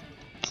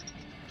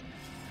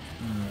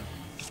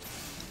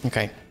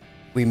 Okay,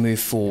 we move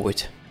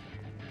forward.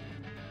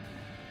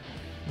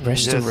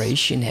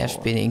 Restoration has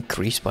been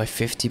increased by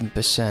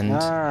 15%.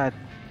 Alright.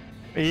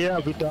 yeah,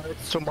 we died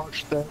so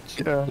much that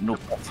Nope.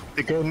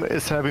 the game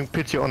is having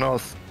pity on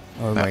us.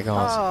 Oh my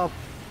god. Oh,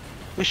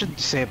 we should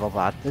disable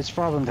that. It's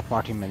probably in the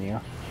party menu.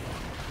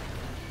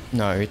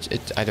 No,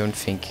 I don't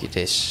think it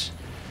is.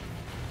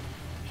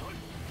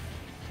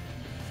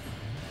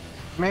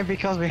 Maybe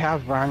because we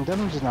have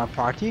randoms in our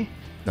party.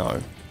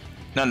 No.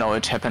 No,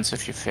 it happens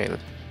if you fail.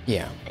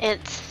 Yeah.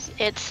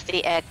 It's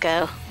the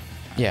echo.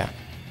 Yeah.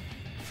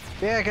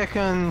 Yeah, I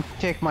can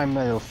take my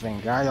middle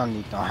finger. I don't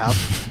need no help.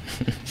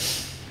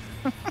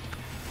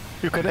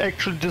 You can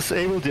actually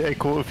disable the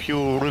echo if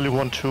you really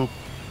want to,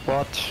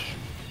 but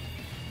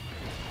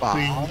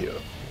Wow.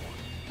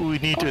 we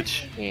need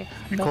it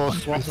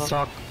because we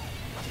suck.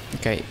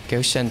 Okay,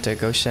 go center,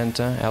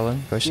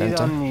 Ellen, go You center.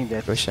 don't need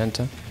it. Go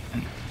center.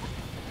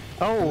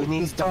 Oh, We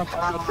need this time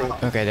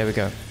Okay, there we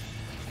go.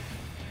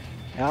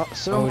 Yeah,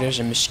 so Oh, there's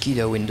a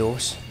mosquito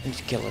indoors. I need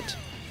to kill it.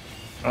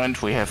 And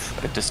we have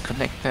a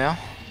disconnect there.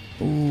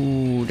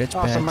 Ooh, that's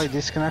oh, bad. somebody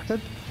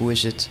disconnected. Who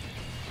is it?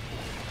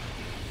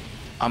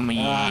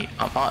 Helen?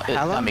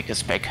 Amic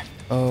is back.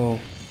 Oh,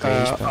 okay,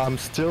 he's back. I'm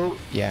still.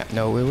 Yeah,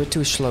 no, we were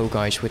too slow,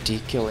 guys, with the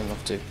killing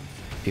of the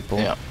people.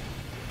 Yeah.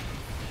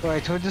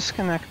 Wait, who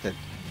disconnected?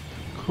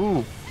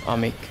 Who?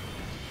 Amik.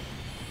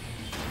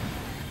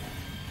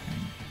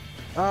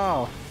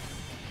 Oh.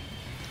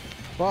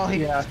 Well,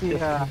 he Yeah, the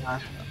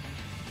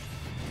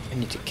I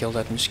need to kill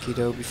that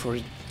mosquito before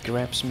it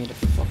grabs me, the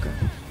fucker.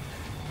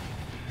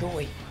 Go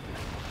away.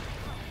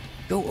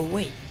 Go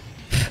away.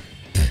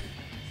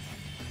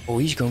 Oh,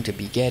 he's going to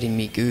be getting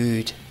me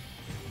good.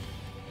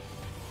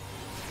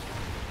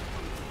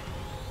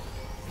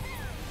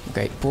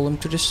 Okay, pull him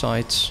to the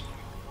sides.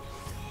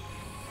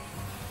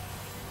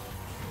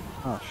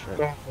 Oh shit.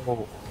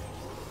 Oh,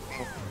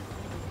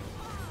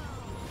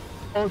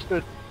 oh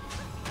shit.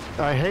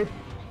 I hate.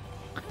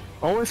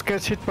 Always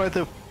gets hit by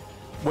the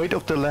weight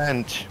of the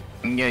land.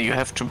 Yeah, you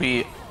have to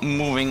be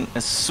moving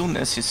as soon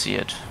as you see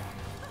it.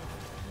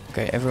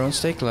 Okay, everyone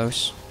stay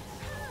close.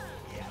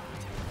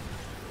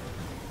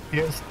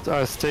 Yes,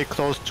 I stay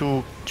close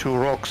to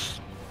rocks.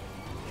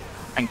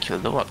 And kill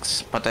the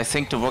rocks. But I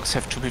think the rocks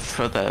have to be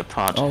further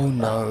apart. Oh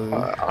no.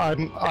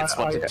 That's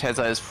what the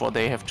tether is for.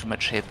 They have too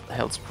much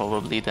health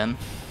probably then.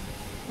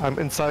 I'm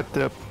inside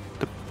the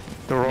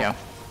rock. Yeah.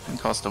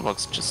 Because the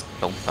rocks just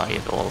don't die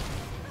at all.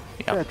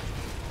 Yeah. Good.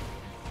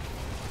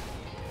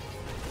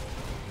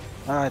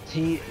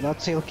 Alright,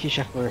 let's heal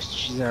Keisha first.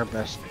 She's our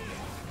best.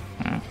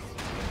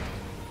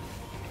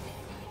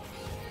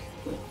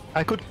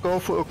 I could go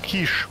for a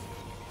quiche.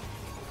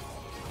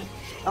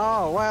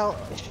 Oh well,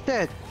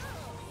 shit.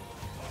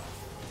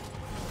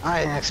 I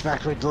didn't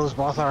expect we'd lose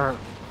both our...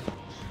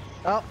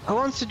 Oh, who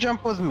wants to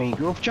jump with me?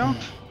 Group jump?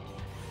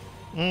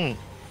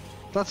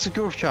 That's a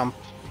group jump.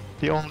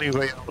 The only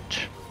way out.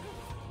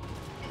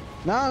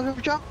 No,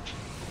 group jump?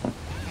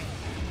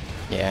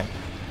 Yeah.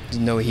 There's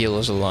no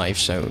healers alive,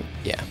 so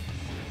yeah.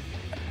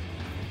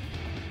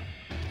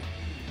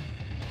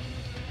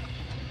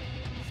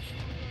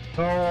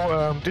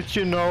 So, did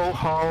you know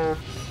how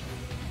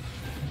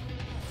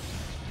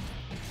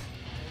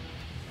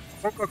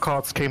poker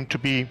cards came to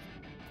be?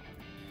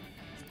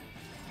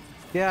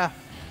 Yeah.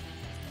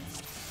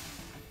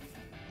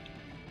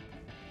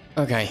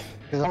 Okay.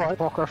 Because of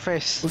poker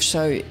face.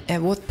 So,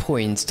 at what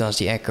point does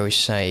the echo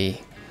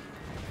say,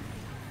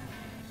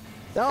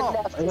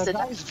 No, the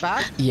guy's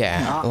back.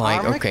 yeah,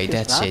 like, Armic okay, is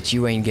that's back. it,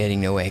 you ain't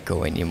getting no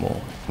echo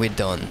anymore. We're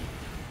done.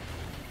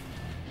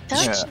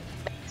 Don't Yeah. you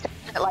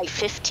at like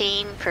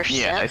 15%?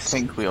 Yeah, I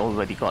think we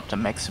already got the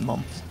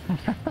maximum.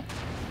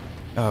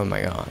 Oh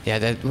my god. Yeah,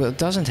 that well, it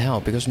doesn't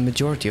help because the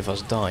majority of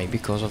us die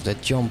because of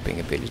that jumping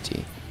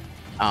ability.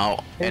 Oh,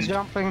 He's and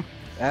jumping.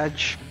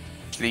 Edge.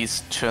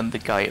 please turn the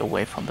guy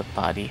away from the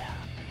party.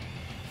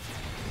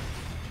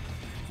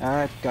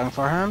 Alright, going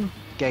for him.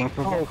 Getting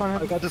provoke on I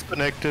him. got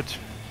disconnected.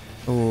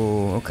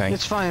 Oh, okay.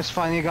 It's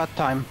fine, you got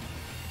time.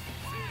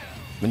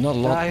 But not a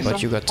lot, he's but on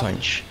you got time.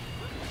 punch.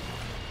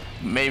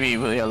 Maybe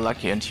we are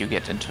lucky and you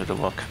get into the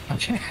rock.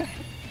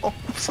 Oh,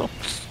 so.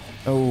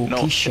 Oh, No,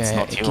 it's Keisha,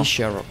 not you.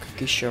 Keisha Rock,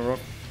 Keisha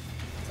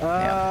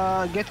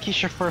Rock. Get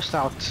Keisha first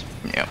out.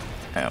 Yeah.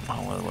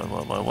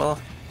 Well.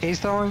 He's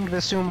throwing the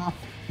sumo.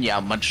 Yeah,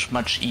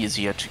 much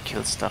easier to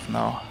kill stuff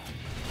now.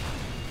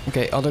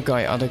 Okay, other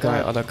guy, other guy,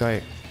 other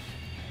guy.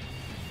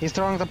 He's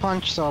throwing the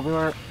punch, so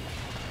we're...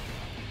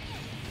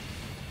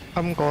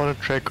 I'm gonna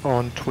check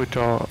on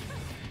Twitter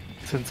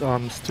since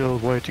I'm still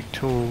waiting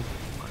to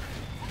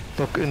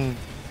log in.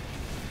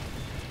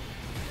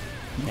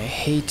 I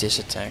hate this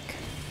attack.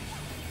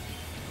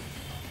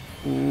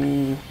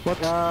 Ooh. What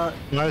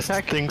nice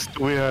things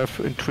do we have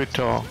in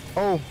Twitter?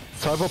 Oh,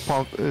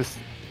 Cyberpunk is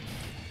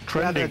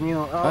trending. Yeah,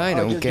 new, I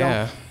don't just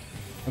care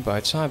about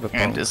And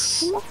Cyberpunk.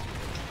 this.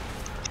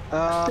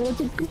 It's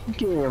a good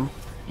game.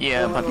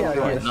 Yeah, but yeah,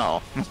 right yes.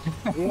 now.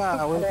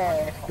 Yeah,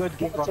 well, good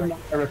game. It's a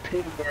matter of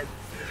opinion.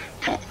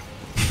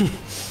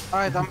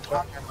 Alright, I'm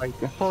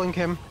pulling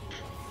him.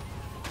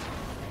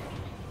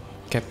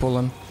 Okay, pull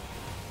him.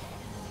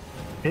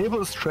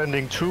 Cable is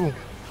trending too.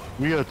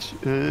 Weird,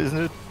 isn't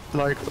it?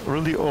 Like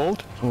really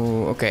old?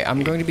 Oh, okay,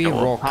 I'm going to be a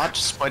Go rock, apart,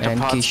 spread and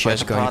apart, Keisha spread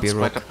is going to apart, be a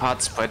spread rock.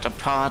 apart, spread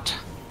apart.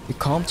 You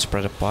can't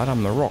spread apart,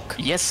 I'm a rock.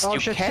 Yes, Oh you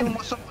shit, can.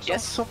 sumo.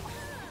 Yes.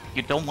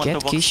 You don't want Get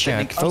the rock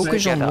standing Keisha, close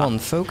focus on together. one,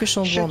 focus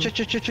on one.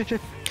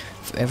 Shit.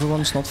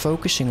 Everyone's not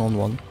focusing on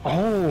one.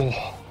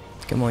 Oh,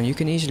 Come on, you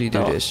can easily do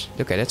No. this.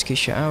 Okay, that's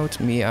Keisha out,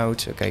 me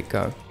out. Okay,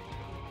 go.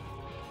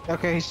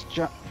 Okay,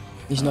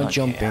 He's not Okay,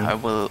 jumping. I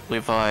will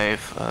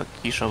revive.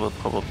 Keisha will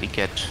probably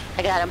get.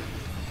 I got him.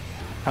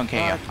 Okay,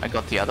 yeah, I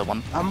got the other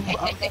one. I'm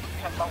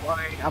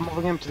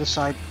moving him to the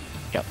side.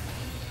 Yep.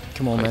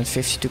 Come on, Wait. man,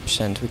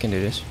 52%. We can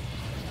do this.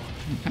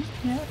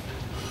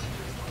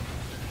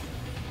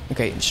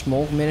 Okay,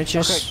 small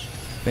miniatures.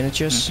 Okay.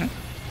 Miniatures.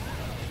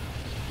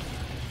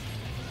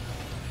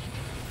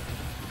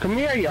 Come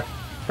here, you.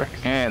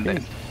 And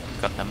then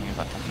got them.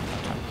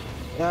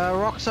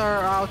 Rocks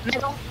are out.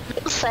 Middle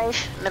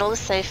safe. Middle is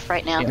safe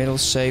right now. Middle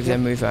save,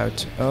 then move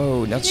out.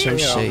 Oh, not so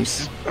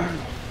safe.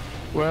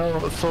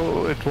 well,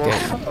 so it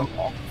was.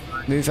 Okay.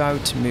 Move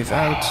out, move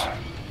out.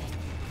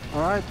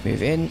 Alright.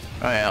 Move in.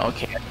 Oh yeah,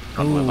 okay.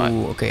 Can't revive.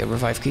 Ooh, okay,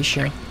 revive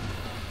Keisha.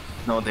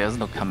 No, there's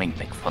no coming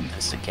back from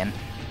this again.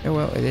 Oh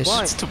well, it is.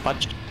 Why? It's too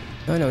much.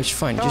 No, no, it's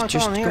fine. Come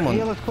Just on, come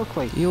heal on. it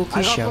quickly. Heal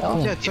I Keisha, got come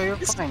on. dead, so you're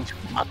It's fine. too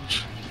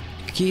much.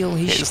 Heal,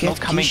 he There should is no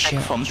get coming back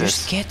Keisha. from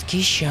Just this. get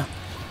Keisha.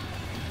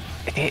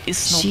 There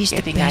is no She's the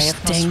getting. best I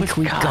have no tank swift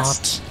we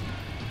cast.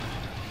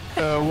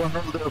 got.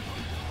 Well,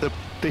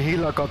 the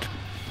healer got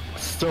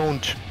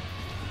stoned.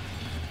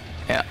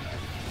 Yeah.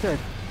 Good.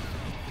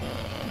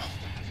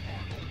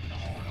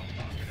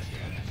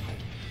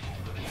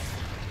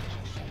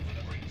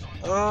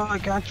 Oh, I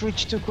can't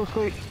reach too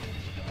quickly.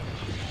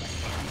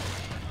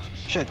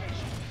 Shit.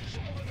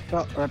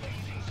 Oh, rip.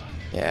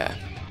 Yeah.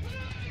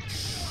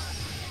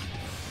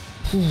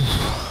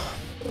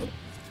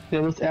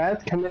 Yeah, those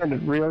ads come in at a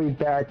really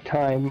bad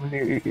time.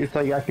 It's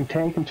like I can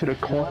tank him to the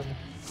corner.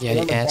 Yeah, and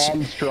the then ads.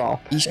 bombs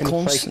drop. He's and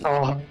constant. It's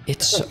like, oh,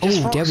 It's oh, there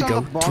we focus on go.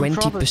 the bomb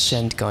droppers.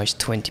 20%, guys.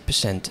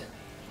 20%.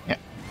 Yeah.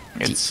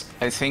 It's,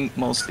 I think,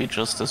 mostly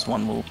just this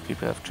one move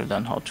people have to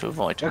learn how to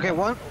avoid. Okay,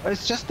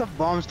 it's just the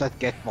bombs that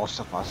get most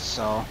of us,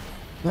 so...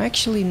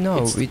 Actually, no.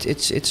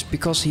 It's- It's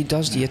because he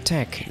does the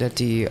attack that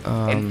the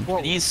And Well,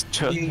 please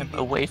turn him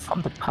away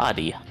from the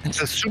party.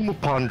 It's a sumo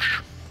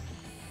punch.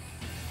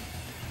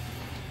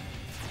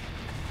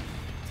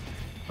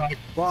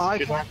 Well, I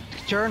can't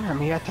turn him,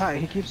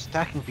 he keeps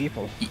attacking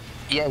people.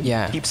 Yeah,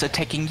 Yeah. he keeps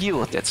attacking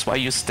you. That's why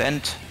you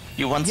stand.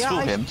 You run Yeah, through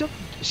him.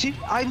 See,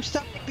 I'm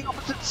standing the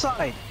opposite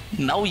side.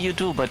 Now you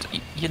do, but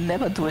you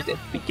never do it at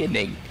the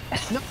beginning.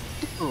 No,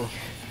 dude.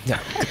 yeah.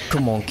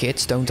 Come on,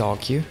 kids, don't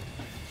argue.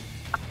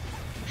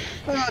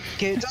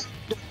 Okay, that's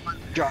my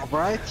job,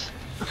 right?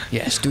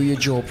 Yes, do your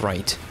job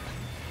right.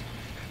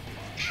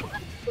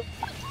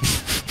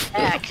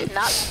 Back,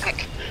 not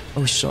back.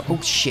 Oh,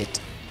 oh shit.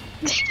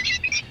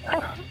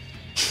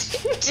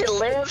 To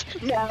live?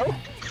 No.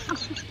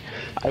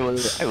 I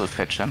will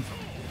fetch him.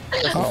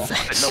 Oh,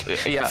 No,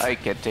 yeah, I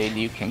get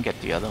daily. You can get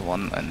the other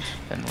one, and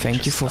then. We'll thank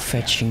you just for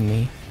fetching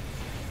me.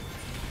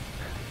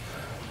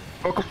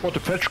 Welcome for the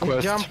fetch I'm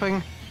quest.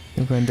 jumping.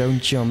 Okay, don't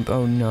jump.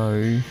 Oh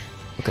no.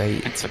 Okay.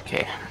 It's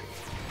okay.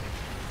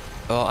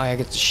 Oh, I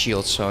get the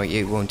shield, so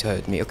it won't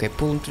hurt me. Okay,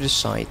 pull him to the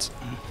side.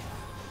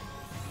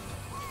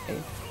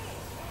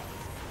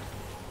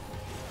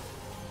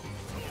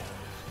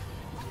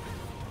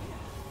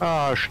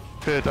 Ah,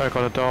 shit, I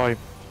gotta die.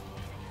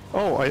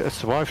 Oh, I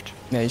survived.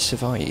 Yeah, you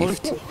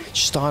survived.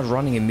 Start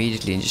running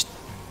immediately and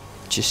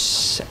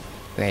just.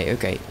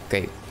 Okay.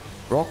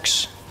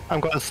 Rocks. I'm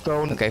gonna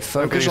stone. Okay,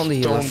 focus on the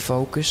healer.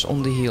 Focus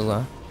on the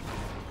healer.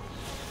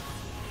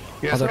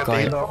 Yes, Other get guy.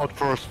 the healer out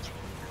first.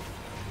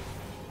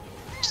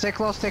 Stay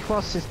close,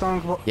 it's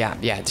don't... Yeah,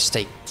 just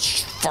stay.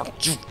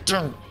 Fuck you.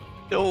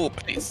 No,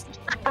 please.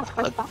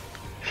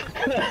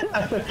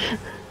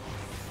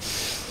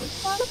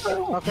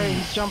 Okay,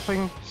 he's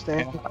jumping.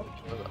 Stay.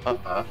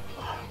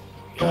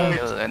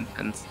 Heal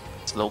and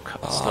slow. Oh,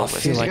 I Slow.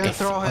 feel He's like gonna a,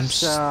 throw I'm his,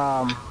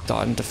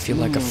 starting to feel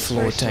like a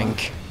floor very slow.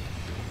 tank.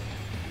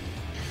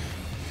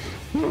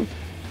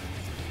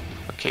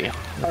 Okay.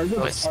 Are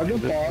the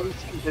bombs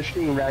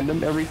conditioning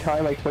random every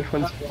time? Like which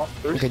one's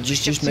first? Okay,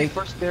 just make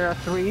First there are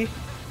 3,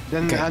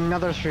 then Okay.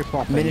 another 3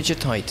 pop in. miniature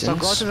So titans.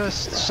 go to the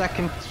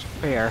second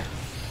pair.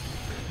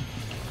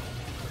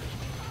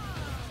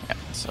 Yeah.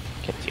 So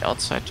get the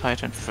outside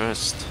titan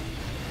first.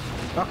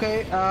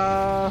 Okay,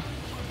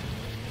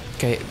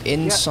 Okay,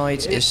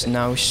 inside is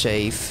now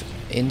safe.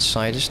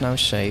 Inside is now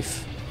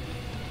safe.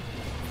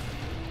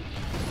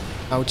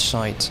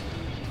 Outside.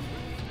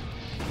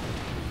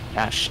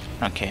 Ash.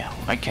 Okay,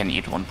 I can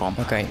eat one bomb.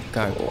 Okay,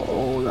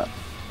 go.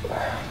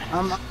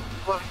 I'm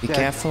Be dead.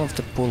 careful of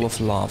the pool of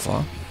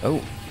lava.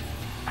 Oh.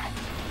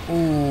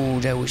 Ooh,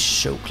 that was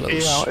so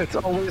close. Yeah, it's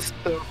always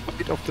the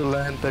weight of the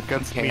land that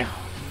gets Okay. me.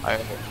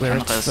 We're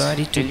at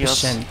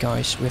 32%,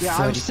 guys. We're Yeah,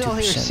 I'm still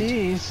here. 32%.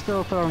 See, he's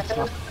still throwing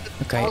stuff.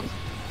 Okay.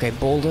 Okay,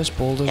 boulders.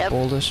 Yep.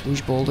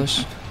 Who's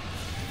boulders?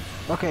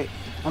 Okay,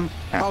 I'm...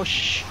 Yeah. Oh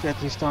shit,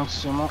 he's throwing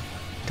sumo.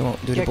 Come on,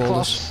 do the Get boulders.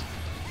 close.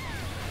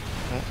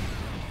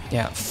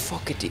 Yeah,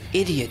 fuck it, the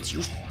idiot.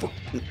 You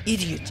fucking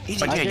idiot.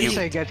 But I yeah, did you-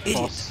 say get idiot.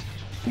 close.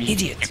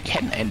 Idiot. You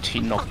can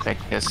anti-knockback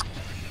this.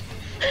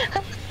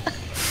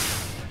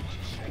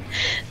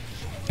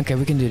 Okay,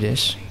 we can do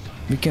this.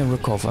 We can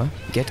recover.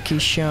 Get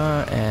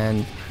Keisha,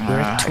 and we're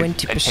at I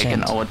take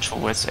an 20%. hour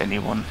towards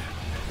anyone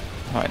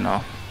right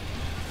now.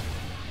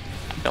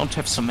 Don't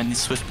have so many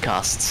swift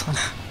casts.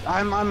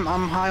 I'm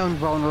high on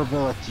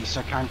vulnerability, so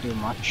I can't do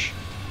much.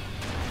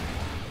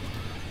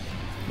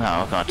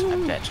 Oh god,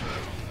 I'm dead.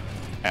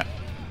 Yeah.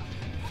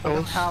 I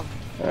don't have...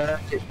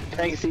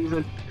 Thanks,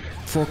 Ethan.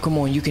 Come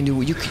on, you can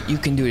do you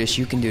can do this.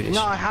 You can do this.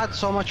 No, I had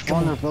so much Come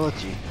on.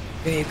 vulnerability.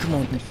 Hey, come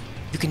on,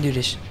 you can do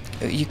this.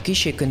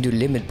 Keisha can do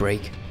limit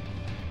break.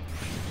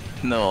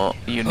 No,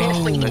 you need Oh,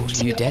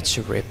 limit. that's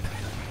a rip.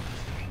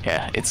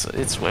 Yeah, it's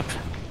whip.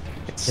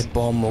 The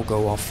bomb will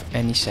go off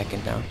any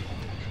second now.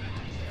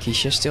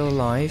 Keisha's still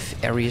alive.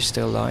 Ari's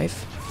still alive.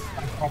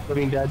 I'm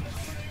living dead.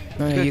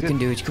 No, you can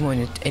do it. Come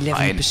on, at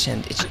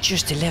 11%. It's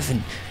just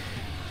 11.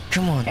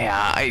 Come on.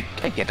 Yeah, I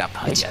get up.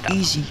 It's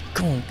easy.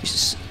 Come on.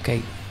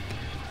 Okay.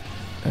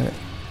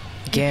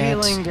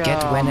 Get feeling,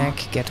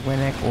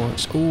 Wenak,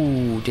 or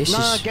ooh, this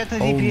No, is get the oh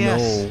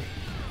DPS. no.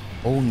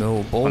 Oh no,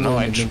 Oh boulder no,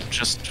 I in the should middle.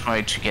 just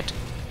try to get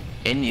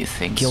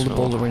anything. Kill the so-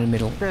 boulder in the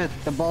middle.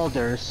 The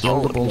boulders.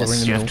 Kill the boulder yes, in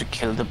the you middle. have to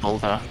kill the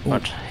boulder,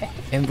 but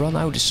And run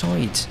out the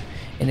side.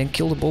 And then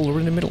kill the boulder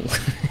in the middle.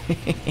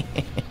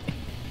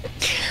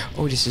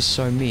 Oh, this is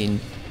so mean.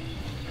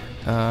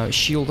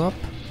 Shield up.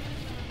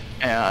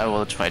 yeah, I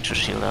will try to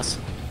shield us.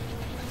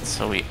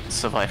 So we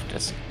survive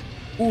this.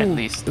 Ooh, At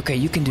least. Okay,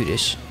 you can do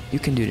this. You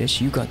can do this.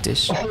 You got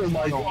this. Oh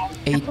my god.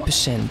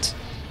 8%.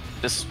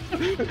 This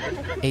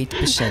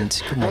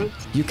 8%. Come on.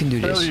 You can do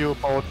Tell this. you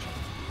about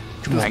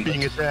Come on.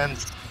 being a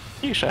dance.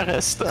 Isha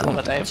rest,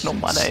 but I have no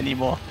mana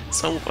anymore.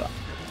 It's over.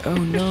 Oh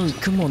no,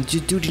 come on.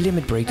 Just do the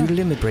limit break. Do the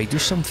limit break. Do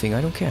something. I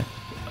don't care.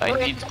 I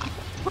need.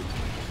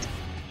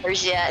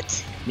 There's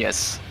yet.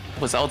 Yes.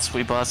 Without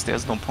sweepers,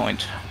 there's no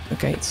point.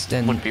 Okay,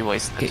 then. Would be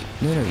wasted. Okay,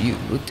 no,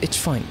 it's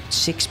fine.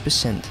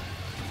 6%.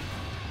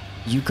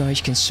 You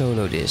guys can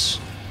solo this.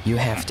 You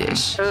have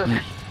this.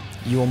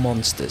 You're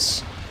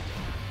monsters.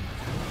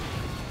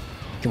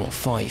 Come on,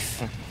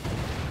 5.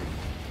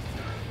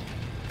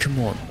 Come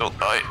on. Don't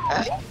die.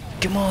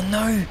 Come on,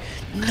 no!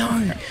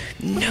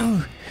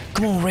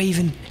 Come on,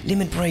 Raven.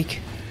 Limit break.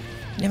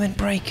 Limit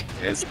break.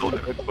 There's no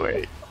limit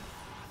way.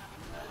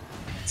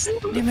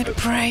 Limit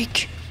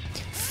break.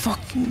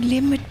 Fucking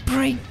limit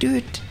break. Do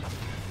it.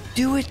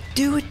 Do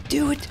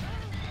it.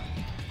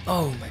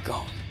 Oh my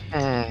god.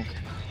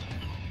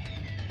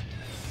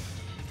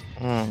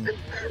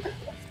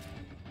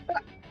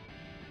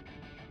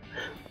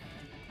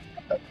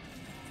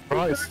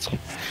 Christ.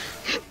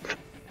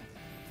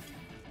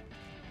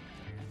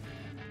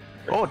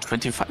 Oh,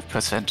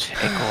 25%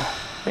 echo.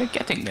 We're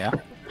getting there.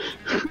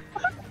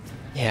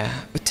 Yeah,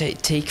 but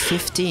take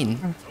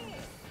 15,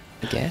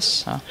 I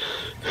guess.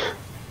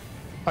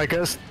 I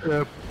guess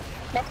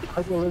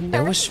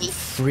That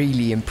was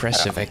really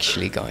impressive,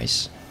 actually,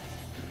 guys.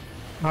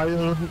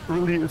 Hydralin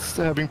really is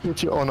having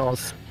pity on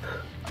us.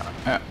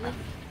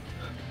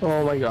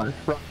 Oh my god.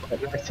 I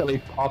actually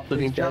popped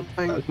the jump.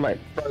 That was my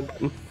front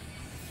button.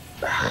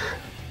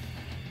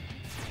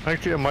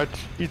 Actually, I might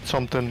eat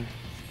something.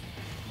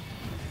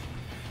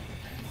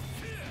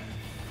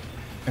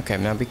 Okay,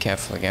 now be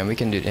careful again. We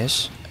can do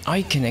this.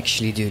 I can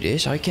actually do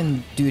this. I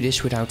can do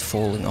this without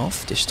falling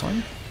off this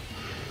time.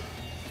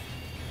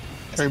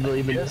 I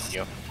believe in this.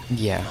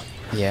 Yeah,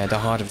 yeah, the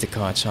heart of the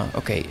cards, huh?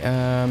 Okay,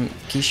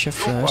 Keisha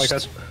Oh, I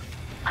first.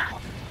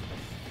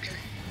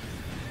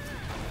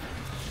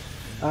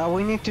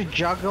 We need to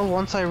juggle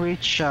once I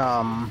reach You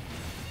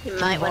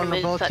might want to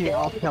move vulnerability,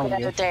 I'll tell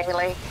you.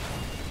 daily.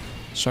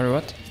 Sorry,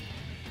 what?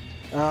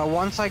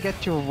 Once I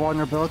get to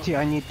vulnerability,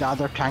 I need the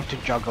other tank to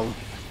juggle.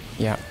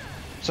 Yeah.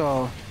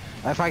 So,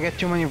 if I get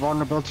too many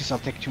vulnerabilities, I'll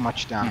take too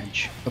much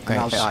damage. Okay.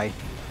 And I'll die.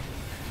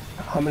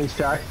 How many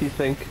stacks do you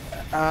think?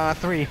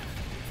 3.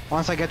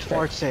 Once I get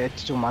 4,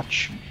 it's too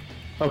much.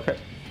 Okay.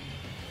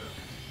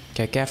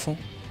 Okay, careful.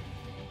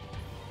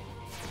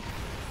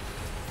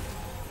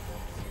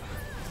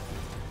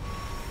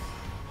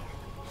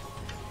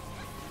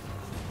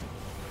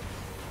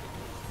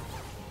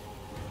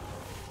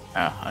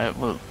 I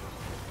will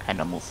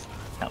kind of move.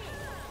 No.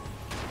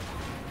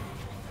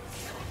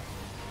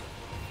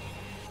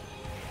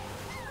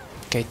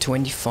 Okay,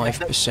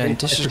 25%.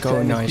 This is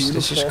going nice.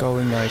 This is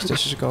going nice.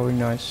 This is going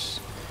nice.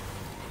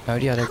 Now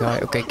the other guy.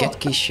 Okay, get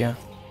Keisha.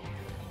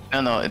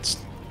 No, it's...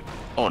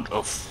 Oh,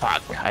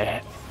 fuck.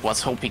 I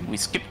was hoping we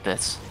skipped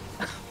this.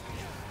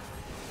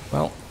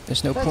 Well,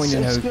 there's no point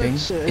in hoping.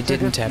 It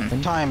didn't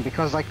happen. Time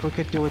because like we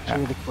could do it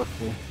really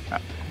quickly.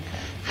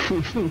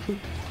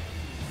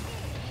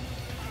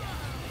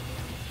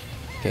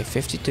 Okay,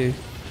 52.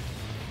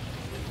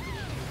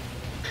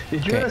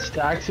 Did your Okay.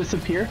 stacks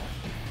disappear?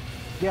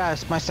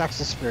 Yes, my stacks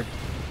disappeared.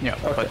 Yeah,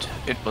 but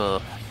it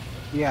will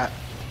Yeah,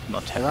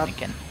 not happen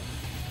again.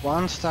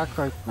 1 stack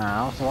right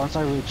now. So once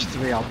I reach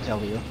 3, I'll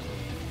tell you.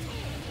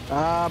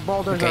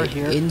 Boulders are Okay,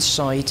 here.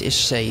 inside is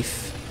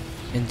safe,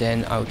 and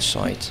then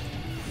outside.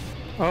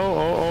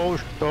 Oh,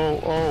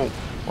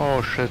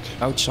 shit.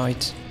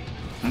 Outside.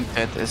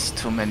 That is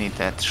too many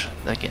dead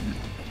again.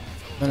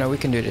 No, we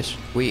can do this.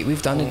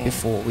 We've done it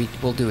before. We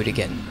will do it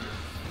again.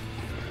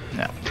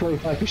 No.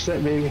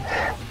 25% maybe.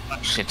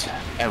 Shit,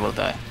 I will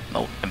die.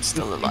 No, I'm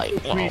still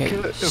alive.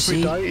 If we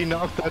see? die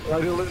enough, that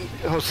Hydralin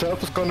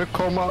herself is gonna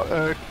come out.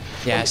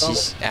 Yeah,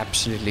 she's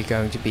absolutely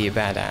going to be a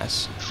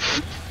badass.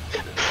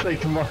 Like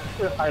tomorrow,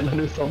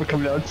 Islanders over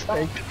coming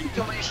outside.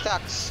 Too many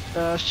stacks.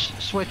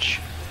 Switch.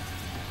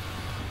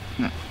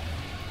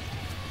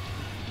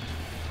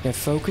 Yeah,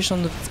 focus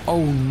on the...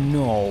 Oh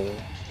no.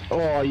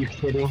 Oh, are you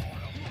kidding?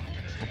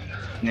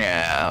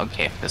 Yeah,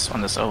 okay, this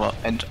one is over.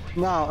 And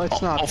No,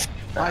 it's not. off.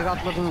 I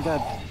got living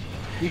dead.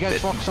 You guys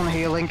focus on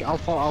healing. I'll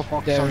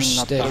focus on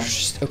not dying.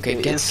 There's...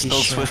 Okay, get it's still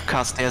Keisha. swift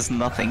cast. There's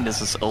nothing.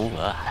 This is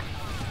over.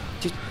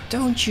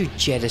 Don't you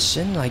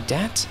jettison like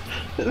that.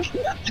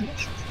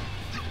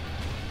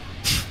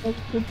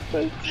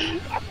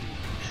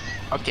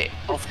 Okay,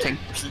 off tank,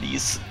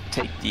 please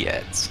take the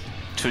edge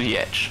to the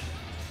edge,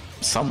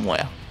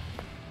 somewhere.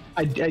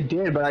 I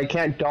did, but I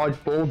can't dodge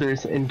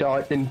boulders and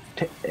dodge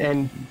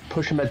and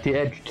push them at the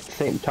edge at the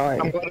same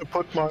time. I'm gonna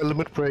put my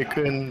limit break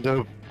in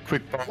the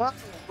quick bomb. What?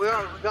 We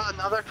got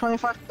another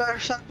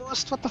 25%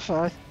 boost? What the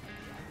fuck?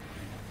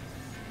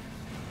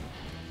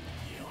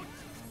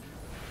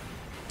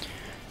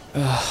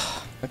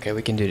 Okay,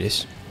 we can do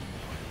this.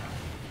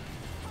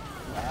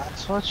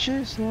 That's what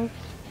she said.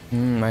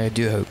 I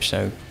do hope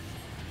so.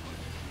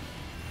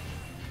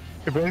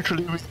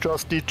 Eventually, we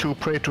just need to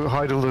pray to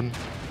Hydralin.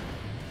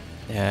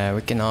 Yeah,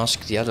 we can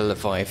ask the other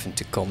Leviathan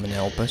to come and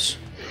help us.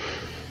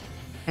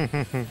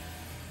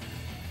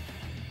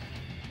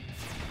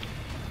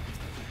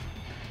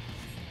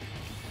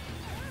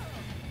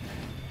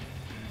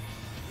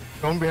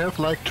 Don't we have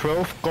like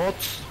 12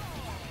 gods?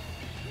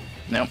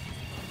 No,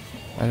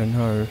 I don't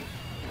know.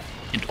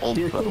 it all.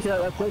 Do you think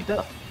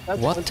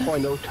that's What?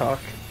 1.0 talk?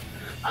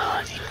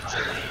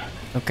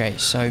 Okay,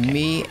 so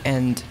me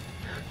and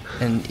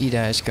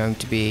Ida is going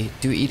to be...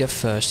 Do Ida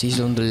first, he's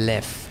on the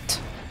left.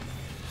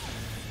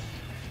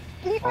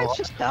 You guys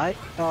just die?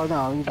 Oh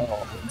no.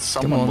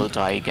 Someone on, will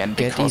die again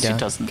Get because he Ida,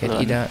 doesn't get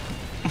learn. Ida.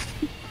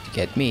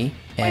 Get me,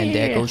 and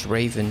there goes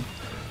Raven.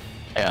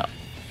 Yeah.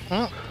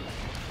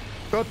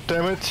 God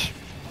damn it!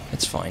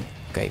 That's fine.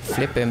 Okay,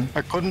 flip him.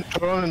 I couldn't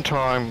turn in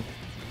time.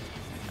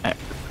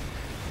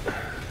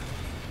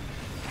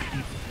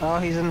 Oh,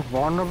 he's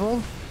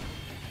invulnerable.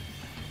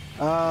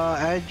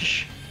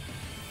 Edge.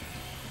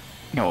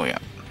 Oh yeah.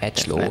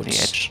 Edge Definitely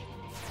Lords. edge.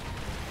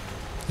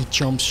 He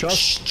jumps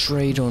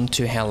straight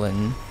onto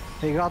Helen.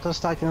 He got his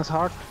Titan's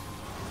heart.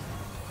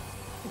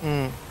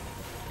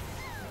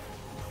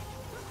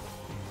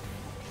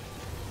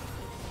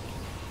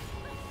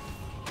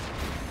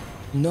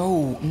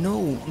 No,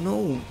 no,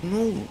 no,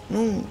 no,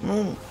 no,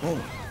 no, no.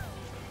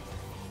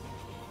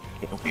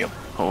 We are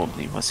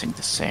probably wasting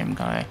the same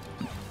guy.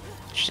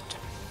 Shit.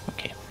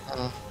 Okay.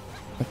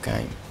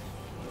 Okay.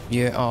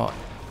 You are.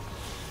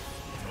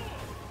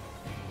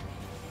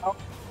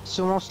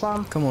 Sumo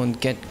slam. Come on,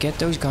 get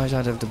those guys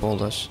out of the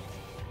boulders.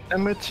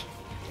 Damn it.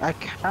 I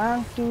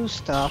can't do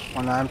stuff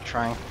when I'm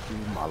trying to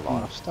do a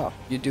lot of stuff.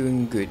 You're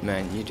doing good,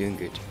 man. You're doing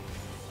good.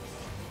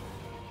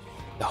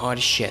 The heart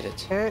is shattered.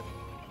 Okay,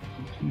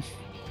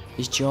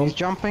 He's he's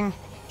jumping.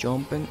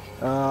 jumping.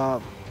 Uh,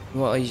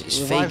 Well, he's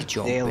revive fake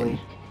jumping. daily.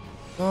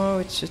 Oh,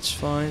 it's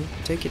fine.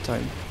 Take your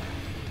time.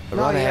 I'd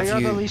No, rather yeah, have you're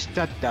you. the least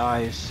that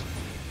dies.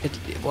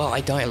 Well,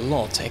 I die a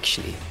lot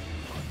actually.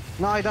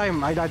 No, I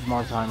died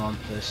more time on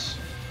this.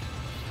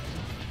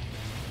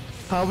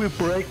 Are we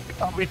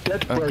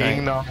dead Okay.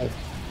 breaking now?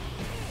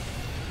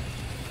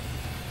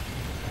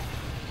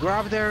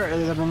 Grab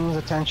the minions'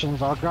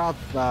 attentions. I'll grab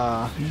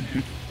the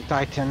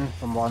Titan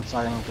from one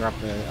side and grab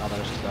the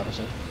others to the other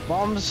side.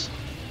 Bombs.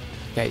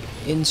 Okay,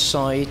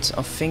 inside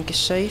I think is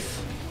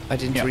safe. I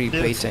didn't Yeah. really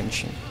pay Yes.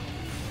 attention.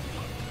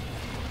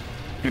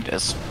 It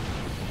is.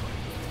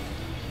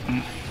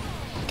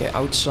 Okay,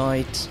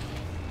 outside.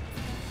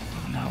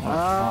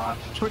 Now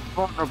Pretty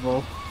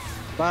vulnerable.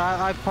 But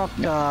I popped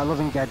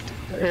Living Dead.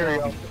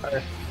 Area.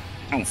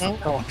 So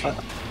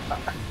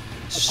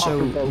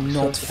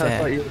not I thought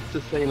fair. you were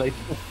to say like.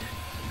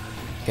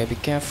 Okay, be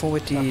careful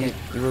with the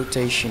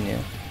rotation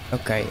here.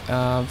 Okay,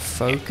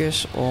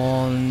 focus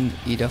on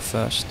Ida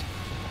first.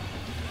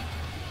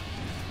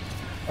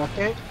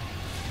 Okay.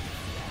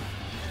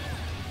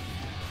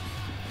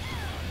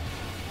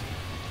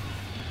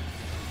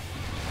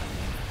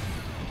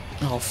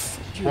 Oh,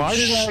 you Why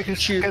did I get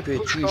stupid,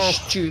 pushed you off?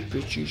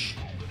 stupid, you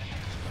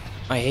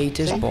I hate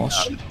this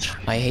boss.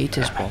 I hate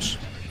this boss.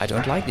 I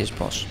don't like this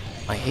boss.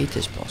 I hate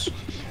this boss.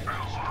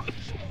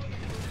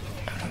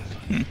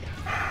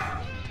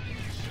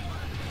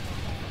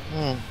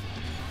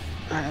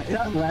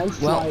 That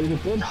landslide Well- is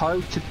a bit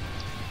hard to.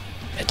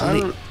 At, I le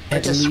don't.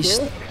 at Like I least,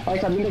 swear,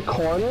 like I'm in the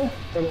corner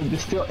and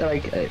it's still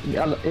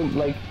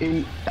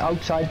in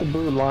outside the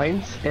blue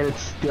lines and it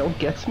still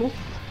gets me.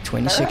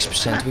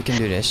 26%. We can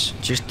do this.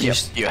 Just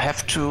you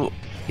have to.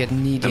 get The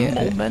needy.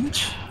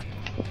 moment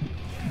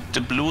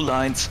the blue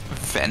lines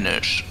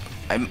vanish.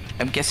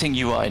 I'm guessing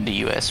you are in the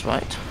US,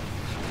 right?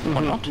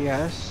 Or not?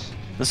 Yes.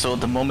 So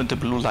the moment the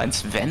blue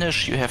lines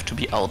vanish, you have to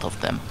be out of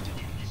them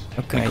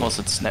Okay. because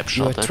it's You are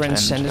snapshotted.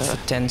 transcended and,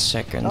 for 10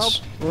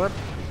 seconds. What?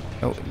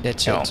 Oh,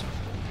 that's Yeah. it.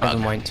 Never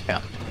Okay, mind.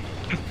 Yeah.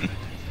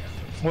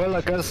 Well,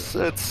 I guess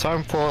it's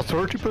time for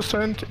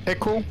 30%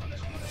 echo.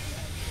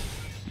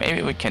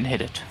 Maybe we can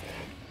hit it.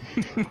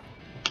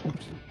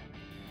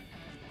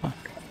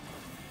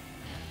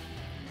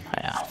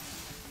 Yeah.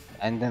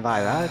 And then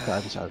by that,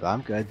 so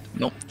I'm good.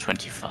 Nope.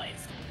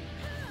 25.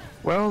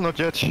 Well, not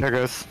yet, I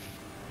guess.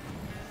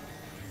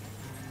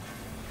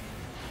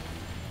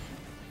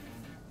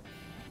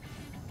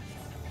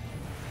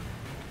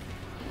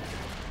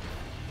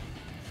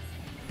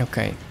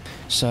 Okay.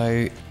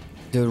 So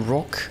the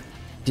rock,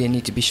 they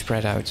need to be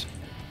spread out.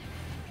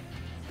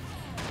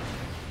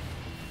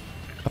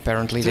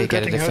 Apparently they Still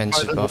get a getting hurt by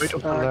defensive the buff. weight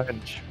of the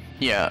land.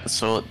 Yeah.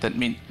 So that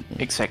means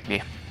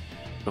exactly.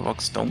 The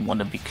rocks don't want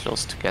to be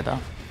close together.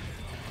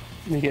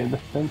 You get the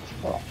fence.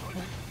 Oh.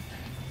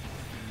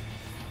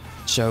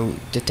 So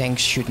the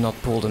tanks should not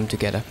pull them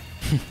together.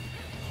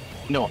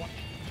 No,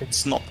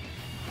 it's not.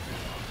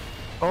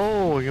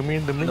 Oh, you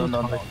mean the No, mini?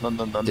 no, no, no,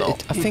 no, no, no.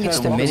 I think it's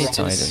the can't mini walk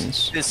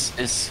titans. This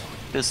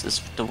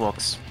is the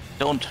rocks.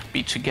 Don't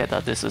be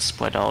together. This is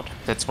spread out.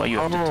 That's why you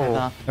have to Oh.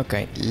 tether.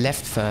 Okay,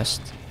 left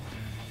first.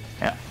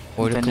 Yeah.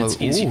 Or the Then close.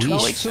 it's easy to Ooh,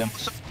 break he's them.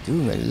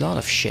 doing a lot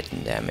of shit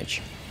in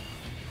damage.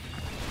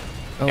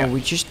 Oh, Yeah.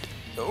 we just.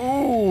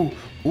 Ooh,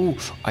 ooh.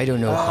 I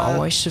don't know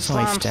how I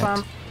survived that.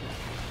 Slam.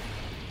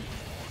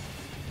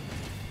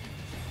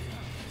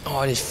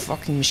 Oh, this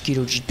fucking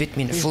mosquito just bit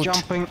me in the He's foot.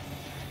 jumping.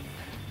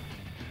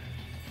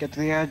 Get to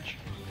the edge.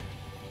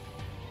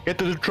 Get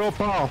to the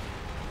chopper!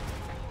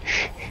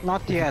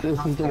 Not yet. This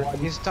not is the yet. one.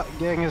 He's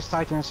getting his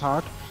Titan's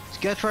heart. Just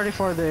get ready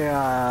for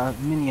the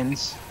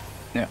minions.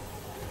 Yeah.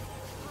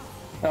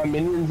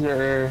 Minions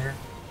are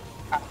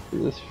after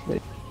this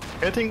fight.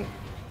 Getting...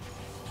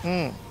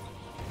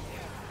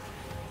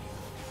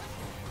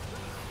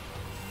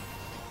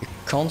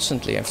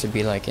 Constantly have to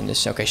be like in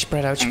this. Okay,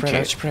 spread out, spread Okay.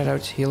 out, spread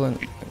out. Heal and.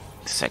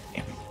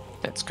 Exactly.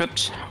 That's good.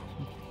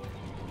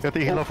 Get the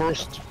healer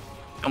first.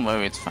 Don't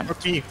worry, it's fine.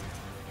 Okay.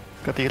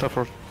 Get the healer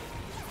first.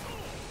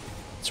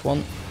 It's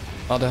one.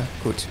 Other.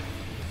 Good.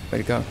 Way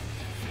to go.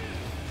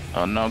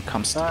 Oh, now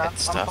comes the bad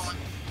stuff.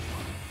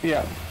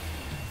 Yeah.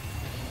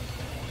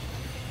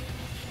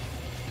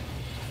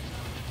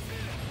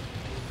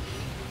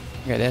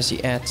 Okay, there's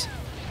the ad.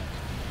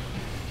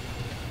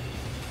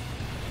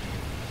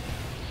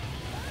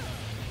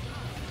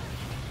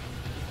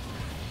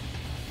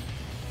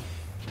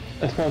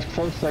 As far as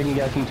close as I can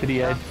get into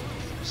the edge.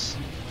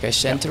 Okay,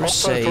 center is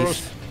outside safe.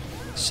 first.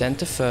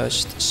 Center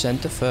first.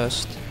 Center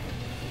first.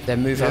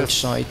 Then move Yes.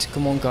 outside.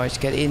 Come on, guys,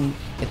 get in.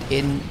 Get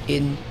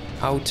in,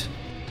 out.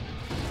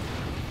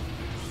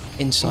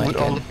 Inside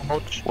again.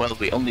 Well,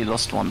 we only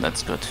lost one,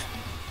 that's good.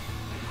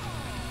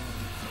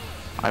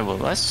 I will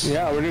rest.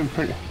 Yeah, we're doing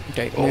pretty.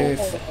 Okay, move.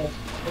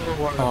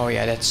 Oh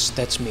yeah,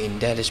 that's mean.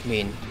 That is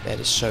mean. That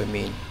is so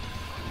mean.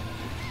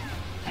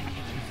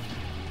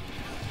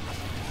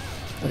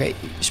 Okay,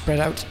 spread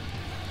out.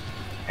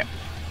 Yeah.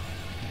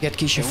 Get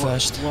Keisha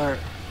first. Where?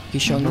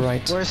 Keisha on the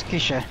right. Where's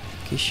Keisha?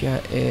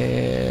 Keisha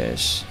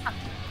is...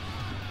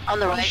 On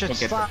the right. Should Get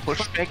the stop.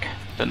 pushback,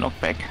 the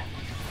knockback.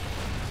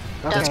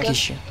 That's Okay.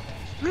 Keisha.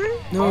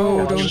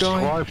 No, don't die.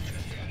 Survived.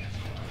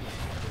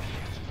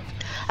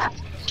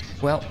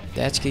 Well,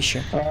 that's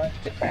Keisha.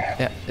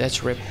 Yeah,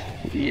 that's Rip.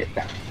 Yeah.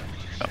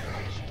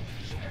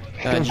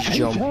 Just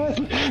jump.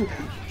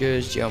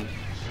 Just jump.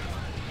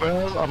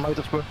 Well, I might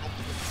as well.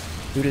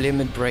 Do the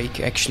limit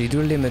break, actually.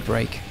 Do the limit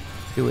break.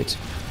 Do it.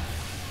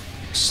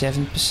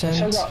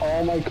 7%. I got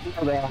all my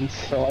cooldowns,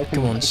 so I can.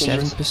 Come on, I can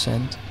just-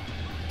 7%.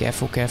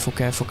 Careful, careful,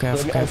 careful, If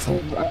careful,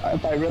 careful.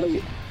 If I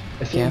really,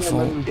 as soon as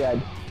Careful. I'm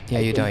dead, Yeah,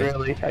 you then died.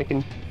 really, I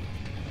can.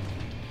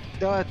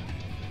 Do it.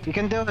 You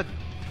can do it.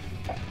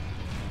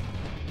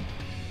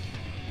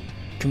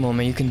 Come on,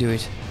 man, you can do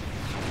it.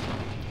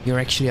 You're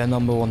actually a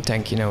number 1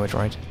 tank, you know it,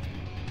 right?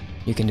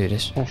 You can do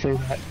this. I say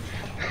that.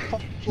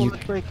 You,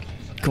 Break.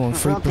 come on,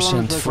 Not the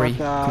limit 3%, break, free.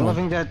 but, Come on,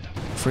 Living Dead.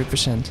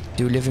 3%.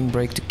 Do living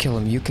break to kill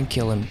him. You can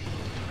kill him.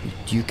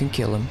 You can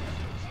kill him.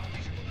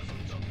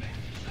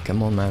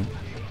 Come on, man.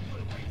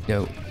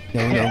 No,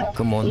 no, no.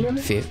 Come on,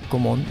 5.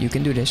 Come on, you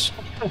can do this.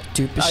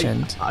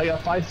 2%. I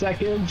got 5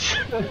 seconds.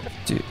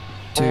 2.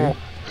 4,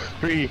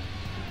 3,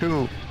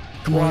 2.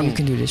 Come on, you 1.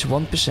 can do this.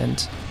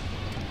 1%.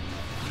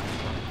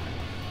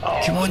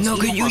 Come on, no,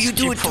 you do it,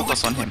 do it,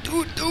 Focus on him.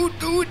 do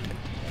it.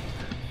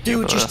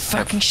 Dude, just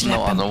fucking have slap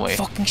no him. other way.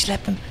 Fucking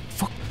slap him.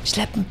 Fuck,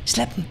 slap him,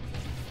 slap him.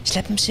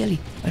 Slap him silly.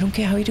 I don't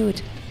care how you do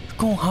it.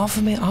 Go on, half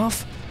a minute,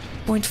 half.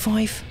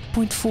 0.5,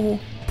 0.4,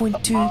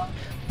 0.2,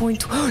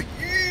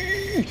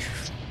 0.2.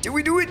 Did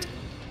we do it?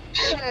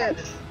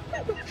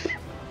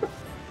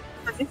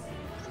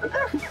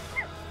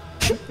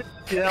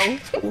 Yeah.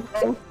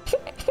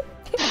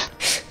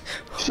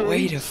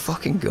 Way to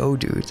fucking go,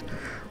 dude.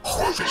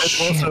 Holy That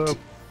shit. was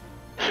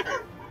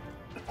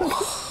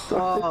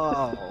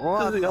Oh,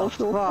 what the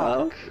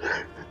fuck?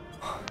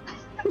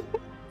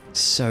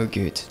 So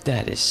good.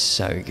 That is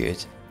so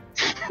good.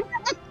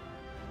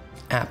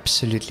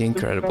 Absolutely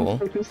incredible.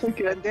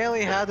 And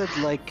Daily had it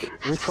like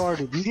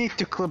recorded. You need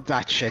to clip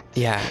that shit.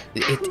 Yeah,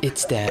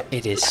 it's there.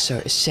 It is. So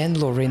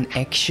Sandlorin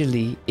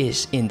actually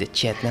is in the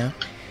chat now.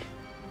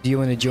 Do you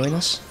want to join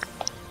us?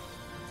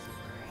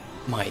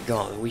 My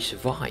god, we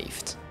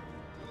survived.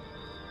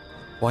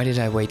 Why did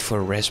I wait for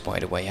a rest, by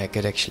the way? I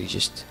could actually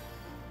just...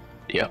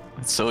 Yeah,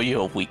 so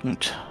you're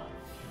weakened.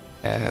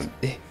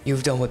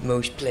 You've done what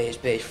most players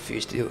base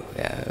refuse to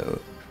do.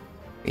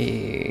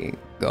 We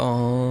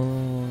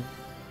gone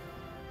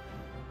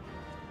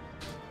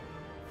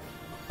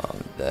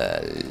on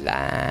the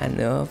line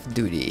of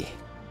duty.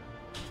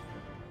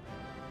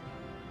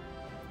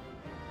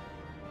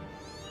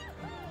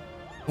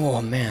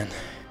 Oh man.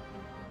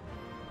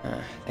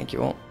 Thank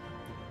you all.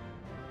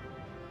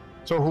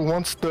 So who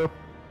wants the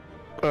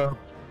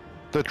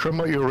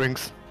trimmer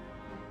earrings?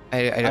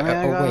 I I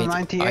oh got wait,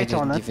 98 I didn't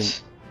on even...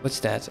 it. What's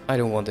that? I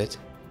don't want it.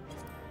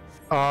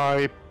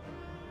 I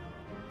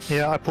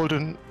pulled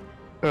in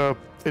a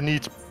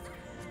need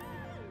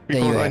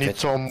Then you because I have need it.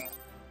 some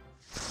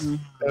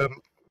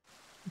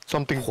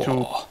something to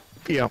Oh,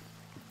 yeah.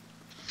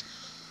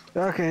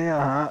 Okay,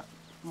 yeah.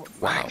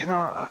 wow. You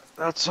know,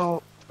 that's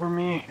all for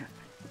me.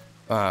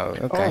 Wow,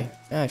 okay.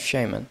 Ah,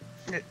 shame, man.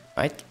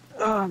 Right?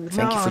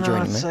 Thank you for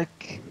joining, it's man.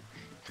 Like,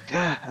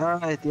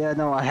 alright, yeah,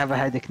 no, I have a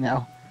headache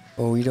now.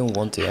 Oh, you don't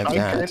want to have I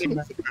that. can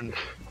imagine.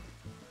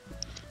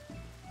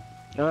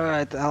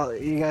 Alright,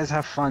 you guys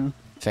have fun.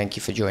 Thank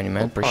you for joining,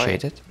 man.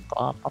 Appreciate it.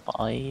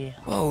 Bye-bye.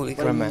 Holy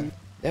crap, man.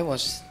 That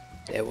was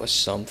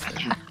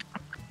something.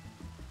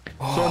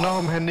 So now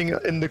I'm handing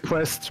in the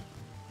quest.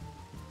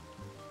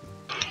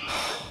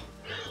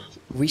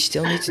 We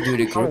still need to do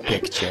the group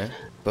picture,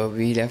 but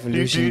we never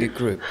losing the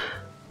group.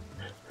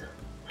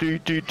 Do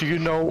you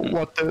know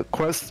what the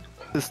quest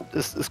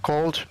is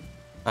called?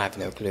 I have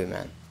no clue,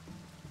 man.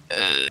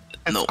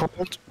 No.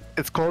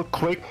 It's called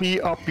Quake Me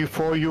Up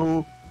Before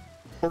You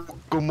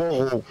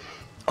Tomorrow.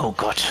 Oh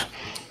god.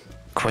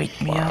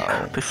 Quake me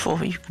up before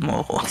we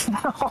tomorrow.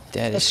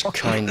 That is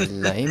kinda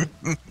lame.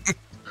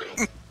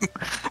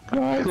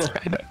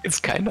 It's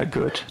kinda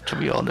good, to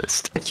be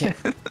honest. Yeah.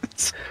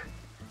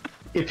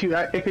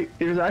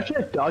 There's actually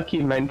a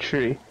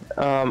documentary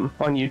on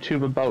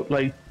YouTube about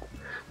like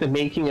the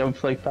making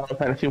of like Final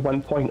Fantasy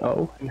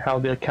 1.0 and how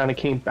they kind of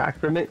came back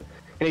from it,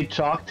 and they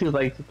talked to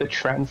like the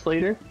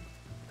translator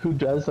who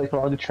does like a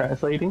lot of the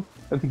translating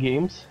of the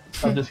games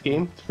of this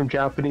game from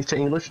Japanese to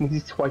English, and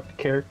he's quite the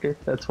character.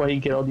 That's why you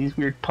get all these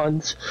weird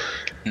puns.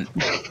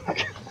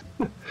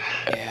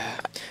 Yeah.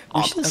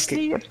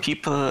 Honestly,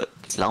 people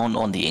clown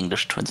on the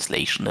English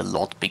translation a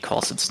lot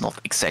because it's not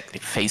exactly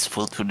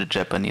faithful to the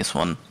Japanese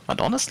one. But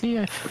honestly,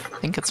 I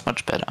think it's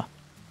much better.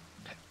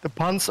 the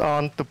puns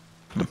aren't the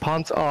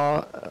puns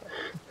are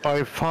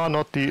by far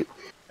not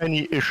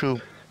any issue.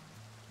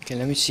 Okay,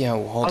 let me see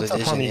how hot Puns it are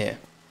is funny. in here.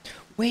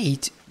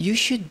 Wait, you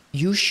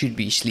should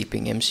be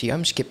sleeping, MC.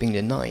 I'm skipping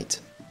the night.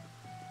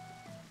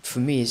 For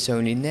me, it's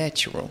only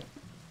natural.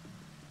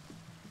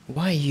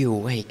 Why are you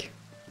awake?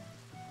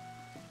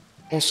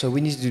 Also, we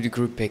need to do the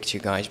group picture,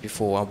 guys,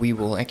 before we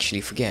will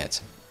actually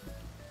forget.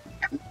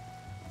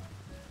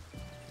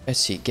 Let's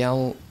see,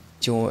 Gal,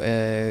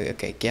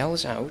 okay, Gal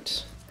is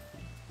out.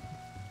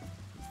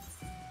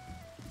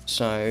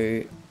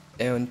 So,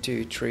 1,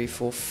 2, 3,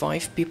 4,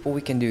 5 people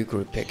we can do a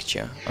group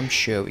picture. I'm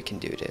sure we can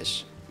do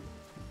this.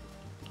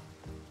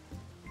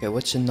 Okay,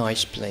 what's a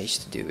nice place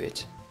to do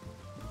it?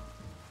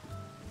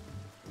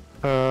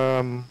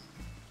 A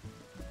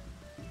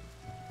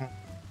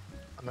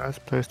nice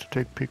place to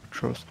take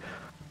pictures.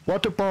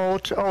 What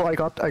about? Oh, I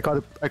got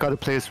a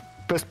place.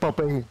 Vespa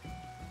Bay.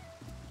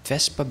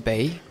 Vespa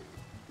Bay?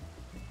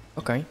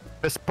 Okay.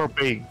 Vespa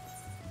Bay.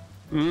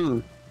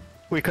 Mm.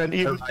 We can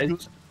even Alright.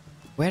 use.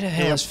 Where the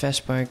hell Yeah. is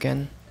Vespa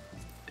again?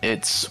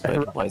 It's where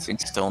the rising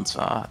stones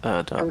are.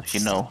 It's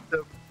You know,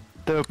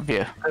 the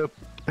where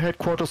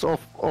headquarters of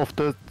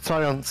the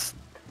science.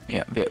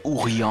 where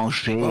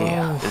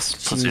Urianger is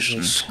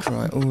positioned. Jesus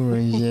Christ. Oh,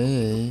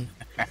 yeah.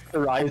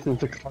 Horizon's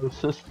the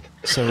closest.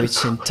 So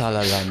it's in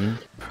Talalan.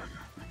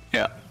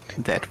 Yeah,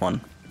 that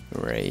one.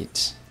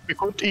 Great. We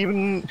could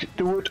even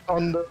do it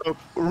on the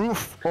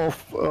roof of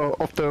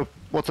the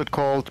what's it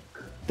called,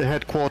 the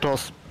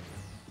headquarters.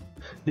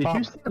 Did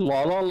you say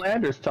La La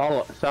Land or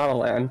Sala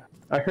Land?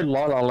 I heard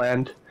La La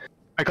Land.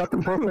 I got the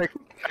perfect.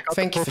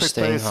 Thank you for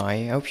staying place.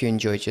 high. I hope you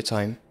enjoyed your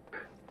time.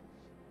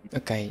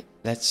 Okay,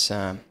 let's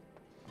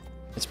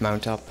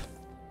mount up.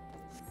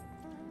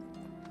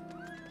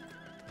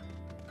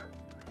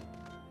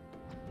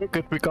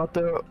 Good, we got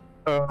the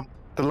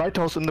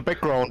lighthouse in the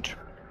background.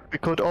 We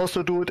could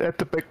also do it at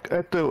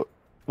the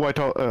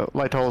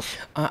lighthouse.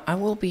 I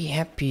will be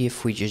happy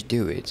if we just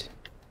do it.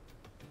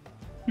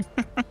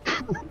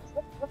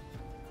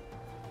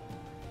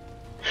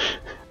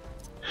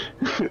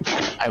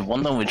 I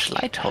wonder which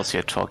lighthouse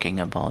you're talking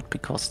about,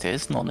 because there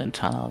is none in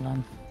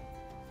Tanalan.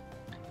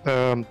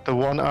 The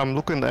one I'm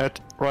looking at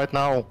right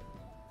now.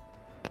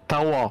 The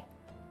tower.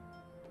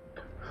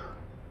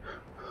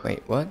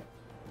 Wait, what?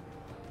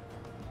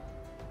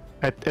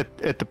 At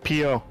the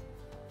pier.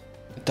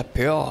 The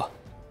pier.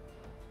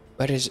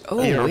 Where is? Oh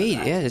Here. wait,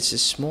 yeah, it's a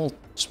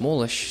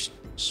smallish.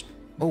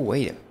 Oh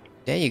wait,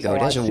 there you go. Oh,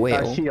 There's a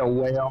whale. I see a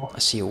whale. I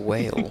see a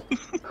whale.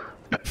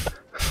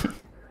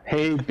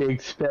 Hey,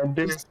 big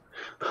spender.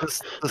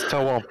 This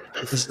tower.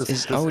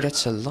 Oh,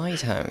 that's a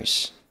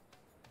lighthouse.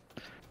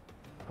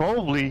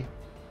 Probably.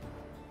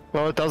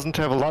 Well, it doesn't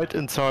have a light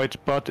inside,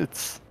 but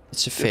It's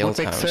a it failed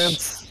would make house.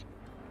 sense.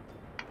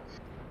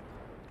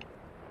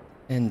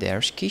 And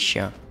there's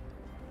Keisha.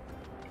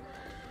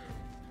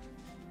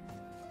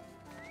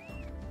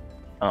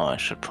 Oh, I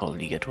should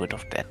probably get rid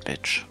of that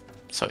bitch.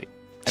 Sorry.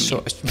 I So,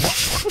 mean,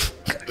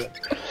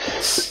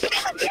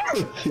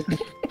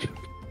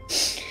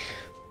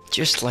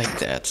 just like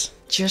that.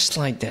 Just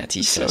like that,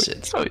 he says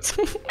it. sorry.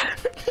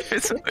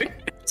 It's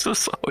so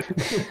sorry.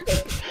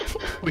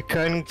 We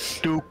can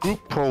do group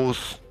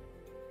pose.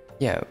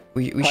 Yeah,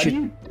 we How should.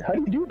 do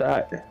you do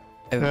that?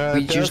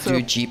 We just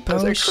do G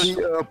There's pose.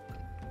 actually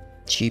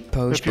G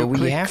pose, if you but we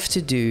click- have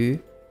to do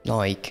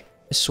like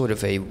a sort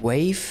of a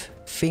wave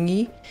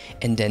thingy,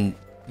 and then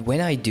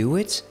when I do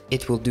it,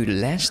 it will do the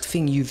last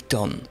thing you've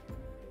done.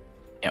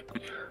 Yep.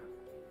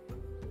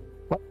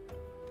 So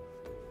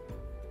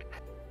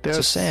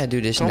there's say I do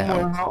this now.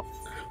 somewhere.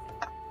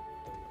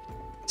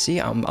 See,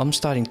 I'm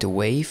starting to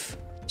wave.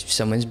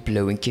 Someone's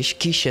blowing Kish.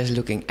 Kisha's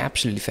looking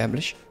absolutely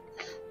fabulous.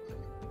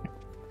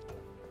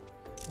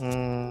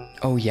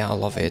 Oh yeah, I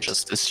love it.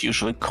 Just as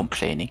usual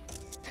complaining.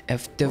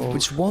 If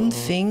there's one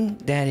thing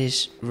that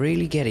is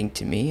really getting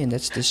to me, and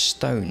that's the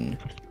stone.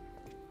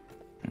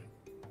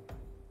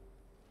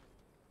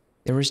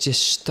 There is this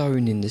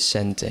stone in the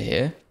center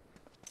here.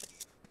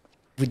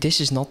 But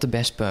this is not the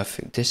best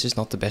perfect. This is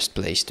not the best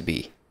place to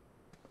be.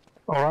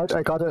 All right,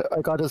 I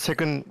got a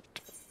second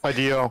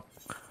idea.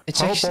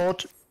 It's How actually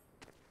about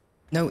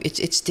no.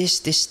 It's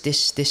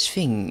this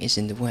thing is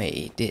in the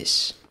way.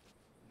 This.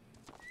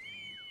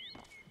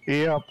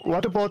 yeah?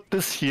 What about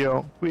this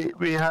here?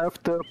 We have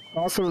the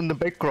castle in the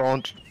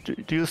background.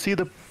 Do you see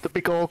the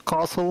big old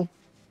castle?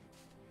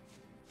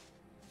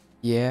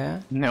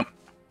 Yeah. Nope.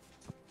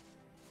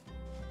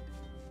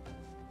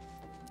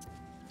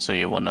 So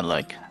you wanna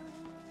like...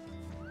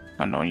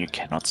 Oh no, you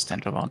cannot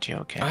stand around here,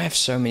 okay. I have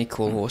so many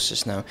cool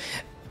horses now.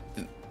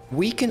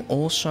 We can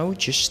also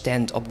just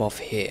stand above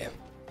here.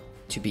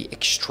 To be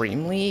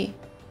extremely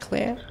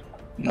clear.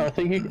 I don't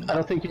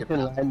think you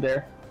can land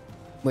there.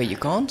 Wait, you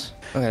can't?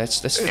 Okay, let's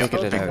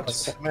figure it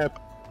out. Map.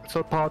 It's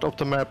not part of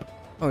the map.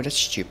 Oh, that's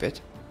stupid.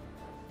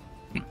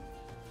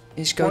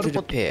 Let's go What to the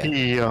about pier.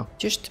 here?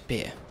 Just the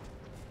pier.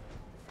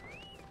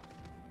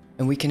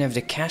 And we can have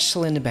the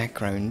castle in the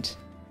background.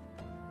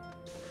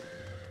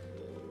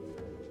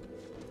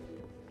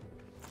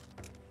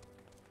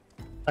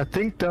 I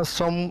think there's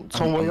some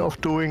way of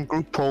doing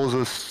group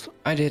poses.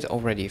 I did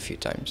already a few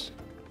times.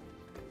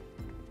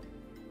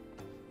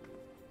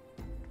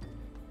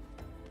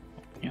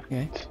 Yeah.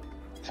 Okay.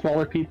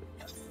 Smaller people,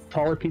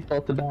 taller people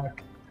at the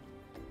back.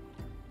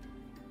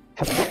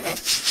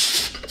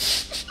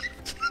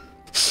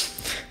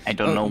 I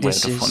don't know where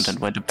the front and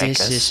where the back This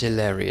is. is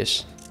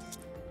hilarious.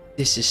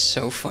 This is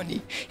so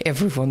funny.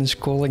 Everyone is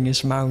calling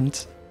his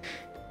mount.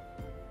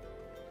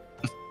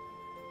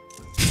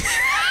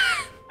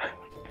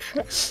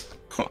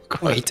 Oh,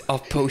 God. Wait, I'll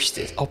post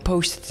it. I'll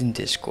post it in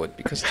Discord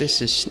because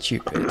this is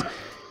stupid.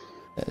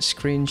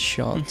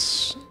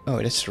 Screenshots. Oh,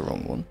 that's the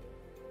wrong one.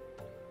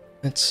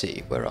 Let's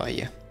see. Where are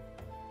you?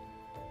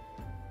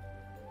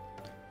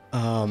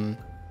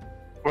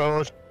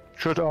 Well,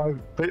 should I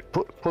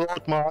pull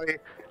out my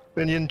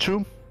minion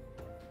too?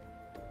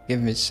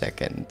 Give me a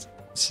second.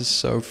 This is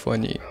so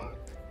funny.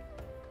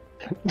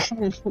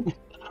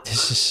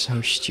 This is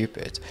so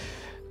stupid.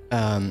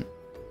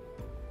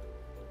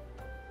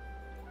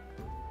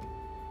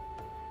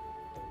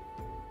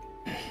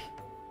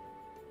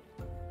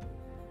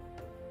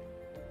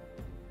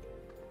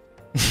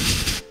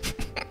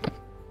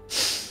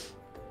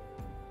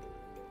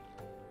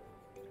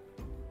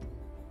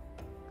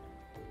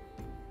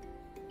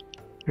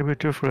 Maybe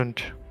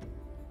different.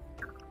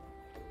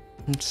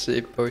 Let's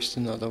see, post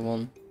another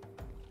one.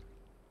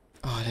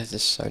 Oh, that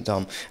is so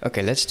dumb.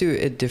 Okay, let's do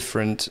a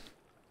different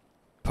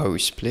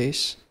pose,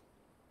 please.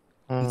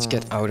 Let's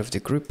get out of the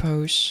group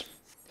pose.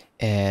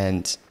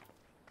 And...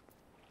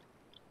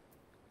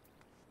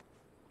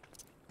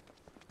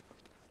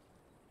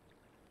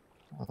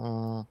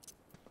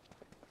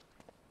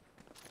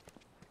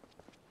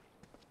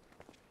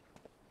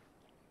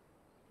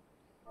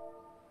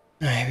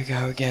 Here we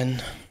go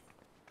again.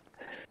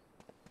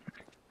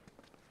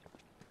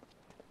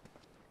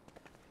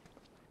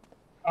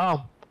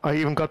 I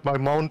even got my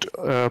mount,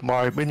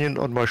 my minion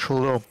on my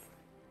shoulder.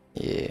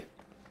 Yeah.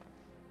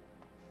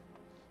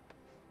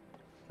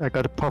 I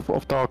got a puff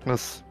of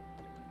darkness.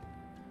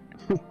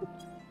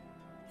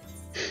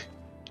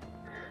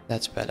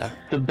 That's better.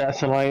 The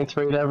best alliance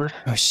raid ever.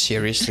 Oh,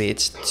 seriously,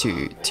 it's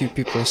two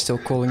people are still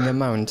calling them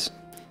mount.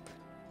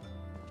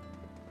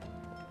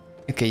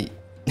 Okay.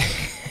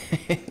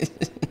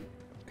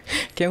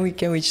 Can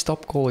we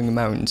stop calling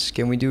mounts?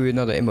 Can we do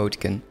another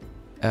emoticon?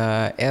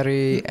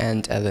 Eri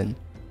and Ellen.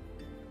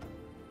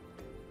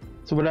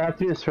 So what I have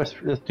to do is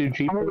just do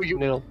G.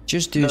 It'll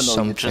Just do No,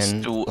 something you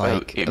just do,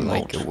 like a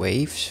emote.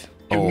 waves.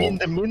 You or mean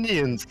the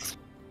minions?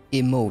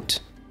 emote.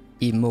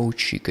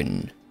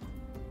 Emoticon.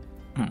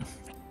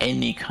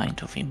 Any kind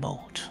of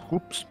emote.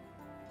 Oops.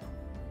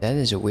 That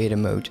is a weird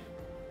emote.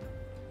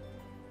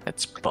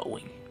 That's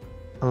bowing.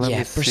 Let Yeah,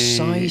 me see.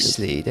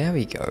 precisely. There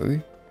we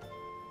go.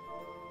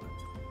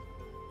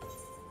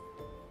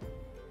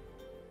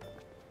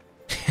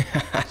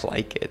 I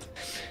like it.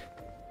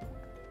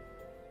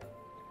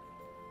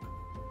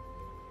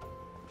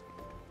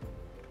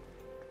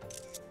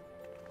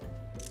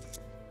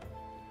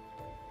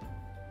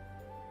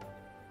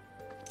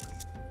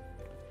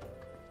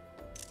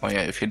 Oh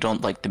yeah, if you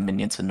don't like the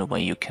minions in the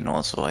way, you can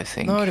also, I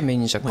think, No, the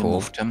minions are cool.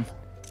 remove them.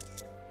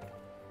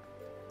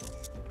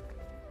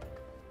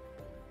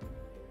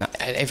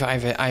 If I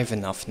have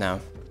enough now.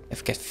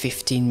 I've got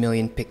 15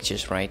 million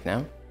pictures right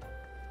now.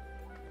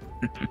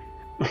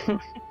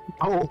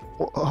 How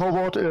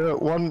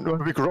about one where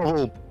we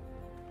grovel?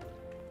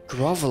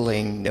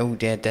 Groveling. No,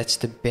 that's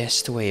the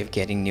best way of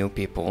getting new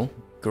people.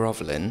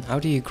 Groveling. How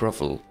do you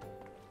grovel?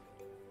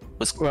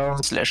 With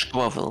Well- slash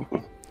grovel.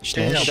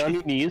 Slash down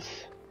your knees.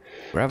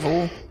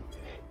 gravel?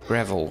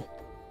 Gravel.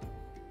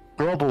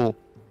 Grovel.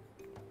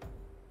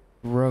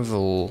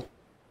 Grovel.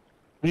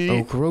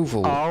 Oh,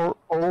 grovel.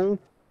 Grovel.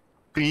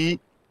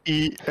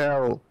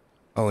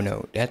 Oh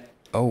no, that...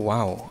 Oh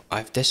wow.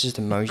 This is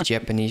the most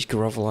Japanese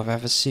grovel I've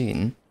ever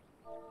seen.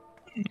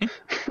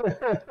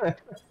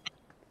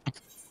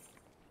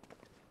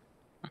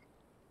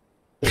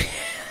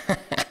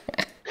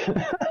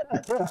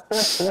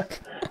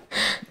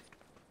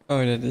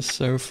 Oh, that is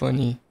so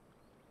funny.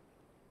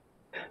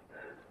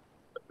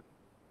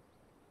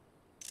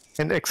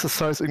 An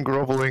exercise in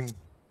groveling.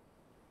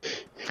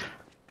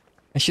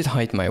 I should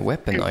hide my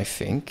weapon, I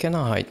think. Can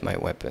I hide my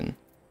weapon?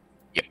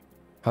 Yep.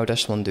 How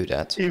does one do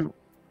that?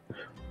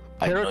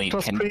 I know you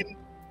Character can screen.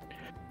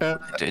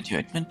 edit your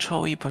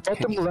inventory, but can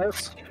Bottom you...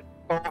 left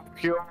of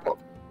your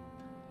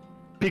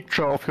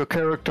picture of your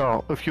character.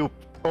 If you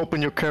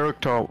open your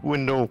character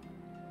window.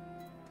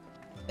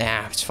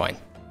 Ah, it's fine.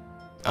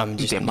 I'm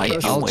just There an might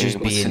idiot. be a I'll way just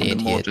be an within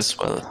the mode idiot. as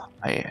well.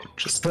 I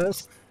just...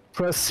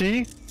 Press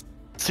C,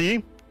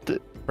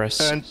 Press...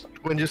 and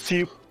when you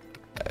see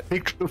a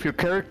picture of your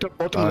character,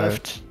 bottom Oh.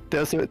 left,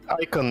 there's an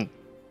icon.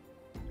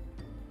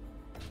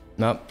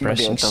 No, Maybe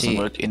pressing it doesn't C.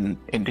 work in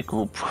the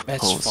group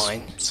That's pose,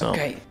 fine. So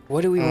Okay,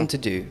 what do we want to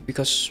do?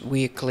 Because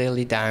we're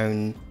clearly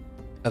down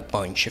a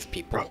bunch of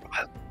people.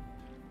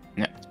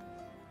 yeah.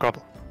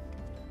 Grovel.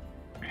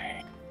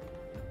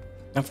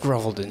 I've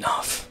groveled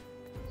enough.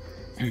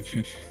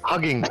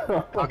 Hugging.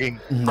 Hugging.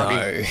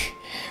 No.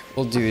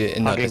 We'll do it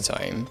another Hugging.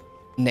 time.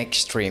 next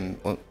stream.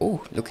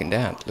 Oh, look at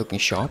that, looking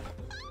sharp.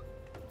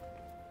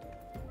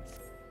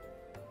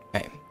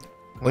 Okay,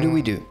 what do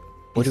we do?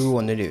 What do we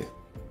want to do?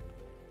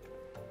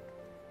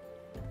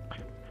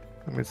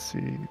 Let me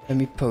see. Let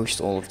me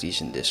post all of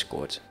these in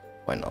Discord.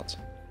 Why not?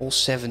 All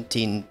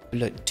 17.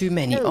 Too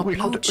many Yeah, uploads.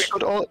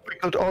 we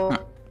could all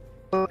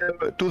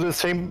do the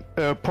same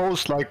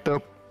pose like the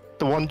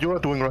one you are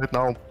doing right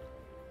now.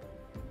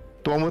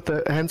 The one with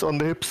the hands on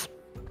the hips.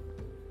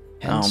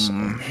 Hands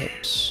on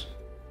hips.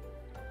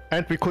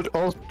 And we could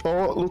all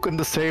look in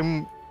the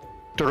same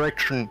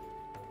direction.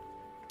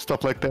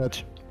 Stuff like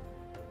that.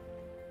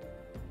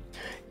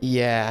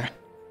 Yeah.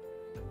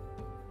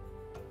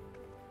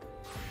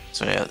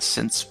 So yeah,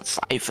 since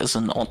 5 is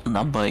an odd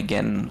number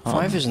again.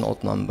 5 is an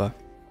odd number.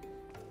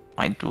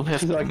 I do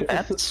have It's like-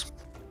 that.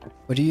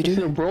 What do you It's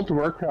do? a World of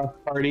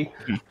Warcraft party.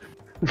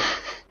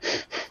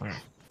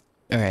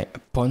 Alright, I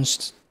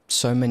punched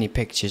so many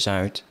pictures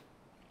out.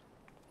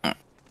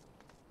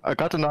 I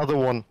got another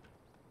one.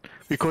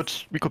 We could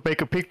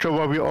make a picture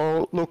where we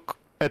all look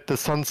at the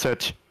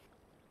sunset.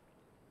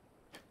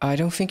 I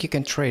don't think you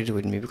can trade it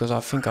with me because I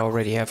think I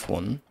already have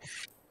one.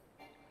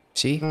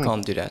 See?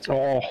 Can't do that.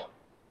 Oh,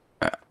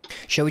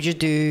 Shall we just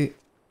do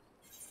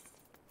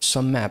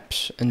some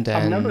maps and then...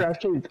 I've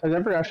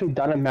never actually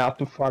done a map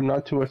before. I'm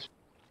not too.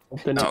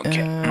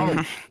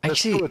 Okay.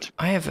 Actually, do it.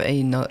 I have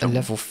a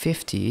level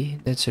 50,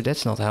 so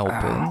that's not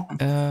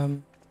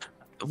helping.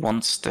 The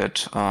ones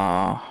that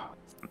are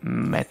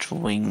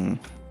measuring.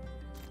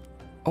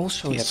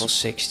 Also Yes. level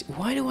 60.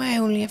 Why do I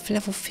only have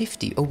level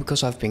 50? Oh,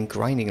 because I've been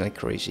grinding like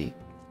crazy.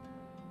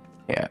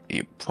 Yeah,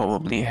 you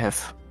probably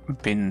have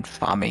been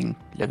farming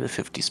level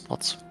 50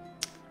 spots.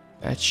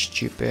 That's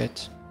stupid.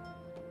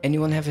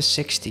 Anyone have a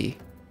 60?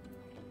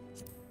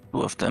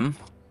 2 of them.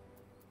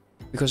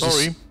 Because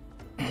Sorry.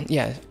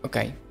 yeah,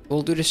 okay.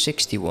 We'll do the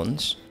 60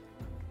 ones.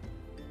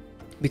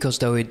 Because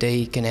though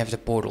they can have the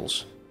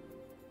portals.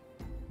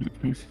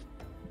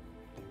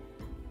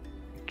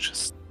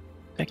 Just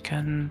a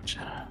second.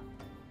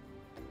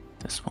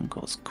 This one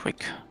goes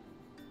quick.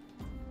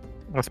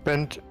 I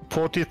spent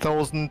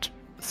 40,000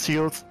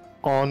 seals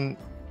on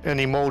an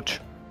emote.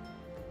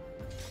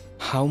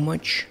 How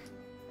much?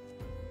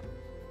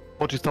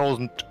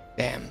 40,000.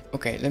 Damn.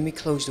 Okay, let me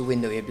close the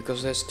window here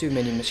because there's too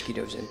many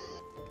mosquitoes in.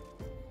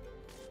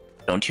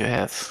 Don't you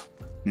have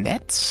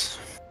nets?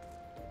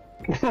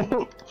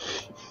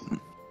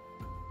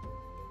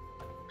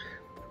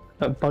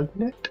 a bug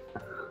net.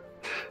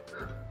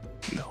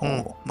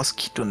 No,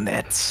 mosquito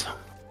nets.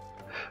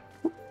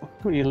 What,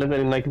 are you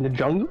living in the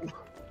jungle?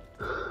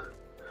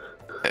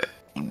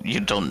 You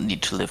don't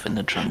need to live in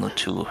the jungle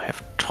to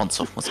have tons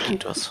of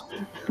mosquitoes.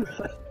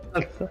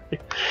 I'm sorry.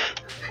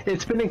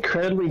 It's been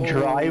incredibly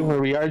dry where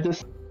we are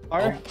this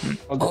far.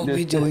 I'll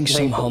be This doing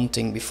some rainbow.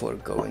 hunting before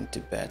going to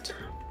bed.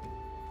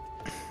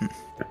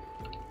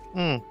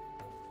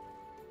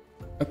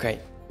 Okay,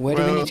 where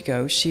do we Well, need to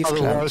go? Sea of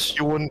Clouds. Otherwise,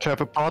 you wouldn't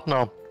have a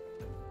partner.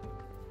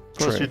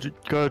 Because True. you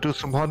gotta do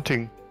some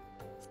hunting.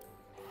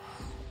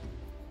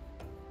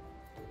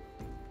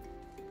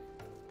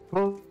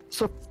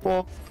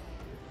 Support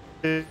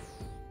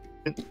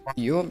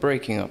You're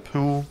breaking up.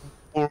 to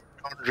Orion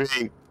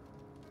J.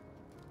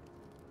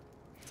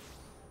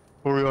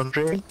 Orion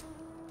J?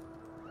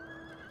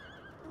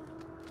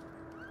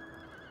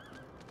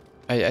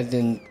 I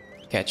didn't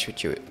catch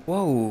what you...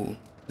 Whoa,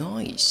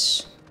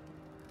 nice.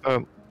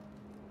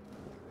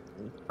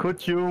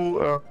 Could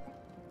you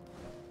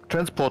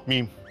transport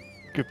me?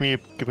 Give me a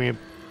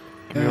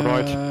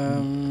ride.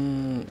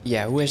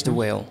 Yeah, who has the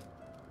whale?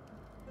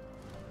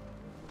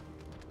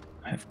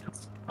 I have to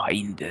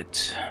find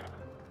it.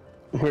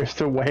 Where's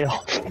the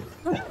whale?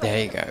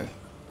 There you go.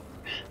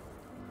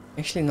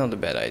 Actually, not a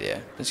bad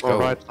idea. Let's go.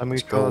 Alright, let me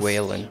Let's go just-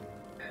 whaling.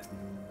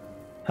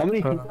 How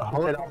many people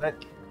how- fit on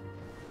it?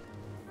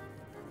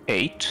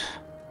 8.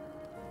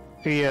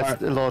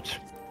 Yes, a lot.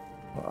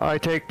 I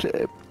take.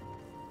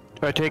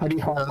 How do you,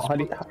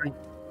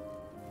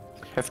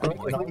 Have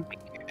to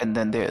and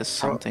then there is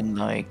something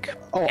like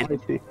oh, I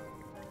see.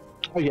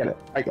 I get it.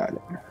 I got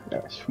it.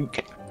 Yeah, sweet.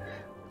 okay.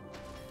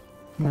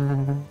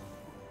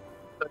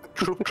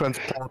 Troop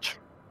transport.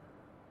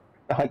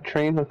 The hunt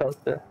train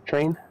without the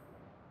train.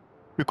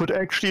 We could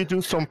actually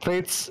do some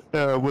plates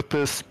with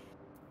this.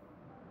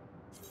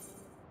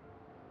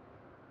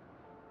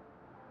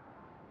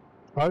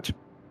 Right?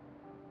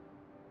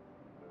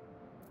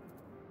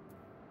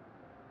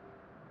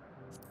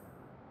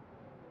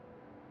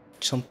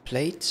 Some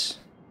plates?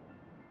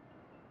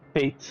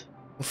 Fates.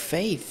 Oh,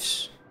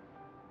 faves.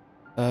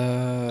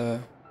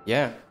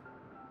 Yeah.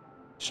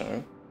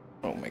 So,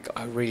 oh my god,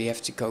 I really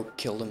have to go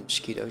kill the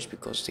mosquitoes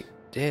because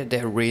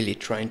they're really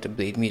trying to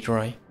bleed me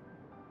dry.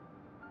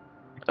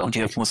 Don't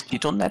you have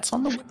mosquito nets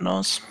on the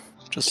windows?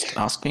 Just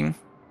asking.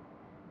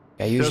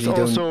 I There's usually don't.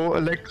 also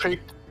electric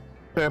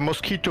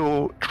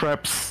mosquito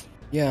traps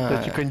that you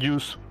Yeah, can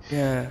use.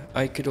 yeah.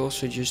 I could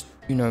also just,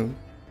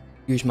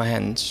 use my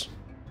hands,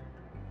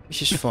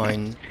 which is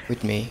fine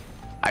with me.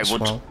 I as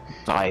would well.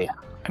 die.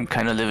 I'm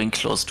kind of living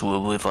close to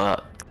a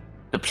river.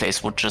 the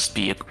place would just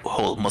be a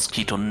whole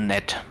mosquito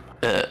net,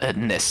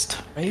 nest.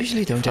 I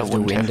usually don't I have the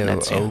wouldn't have window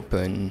nets here.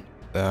 open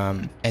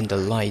and the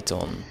light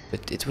on,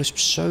 but it was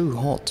so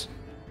hot.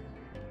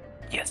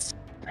 Yes.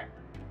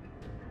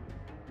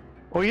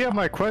 Oh yeah,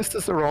 my quest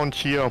is around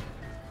here.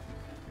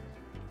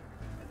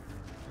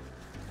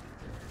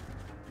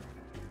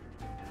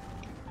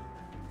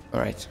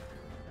 Alright.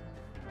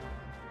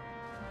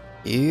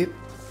 Yep.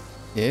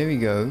 There we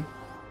go.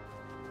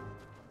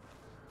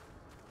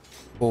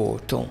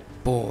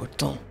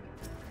 Portal.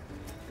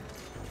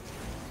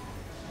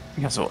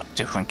 Yeah, so a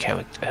different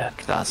character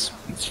class.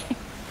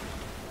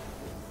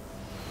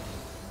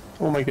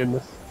 Oh my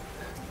goodness.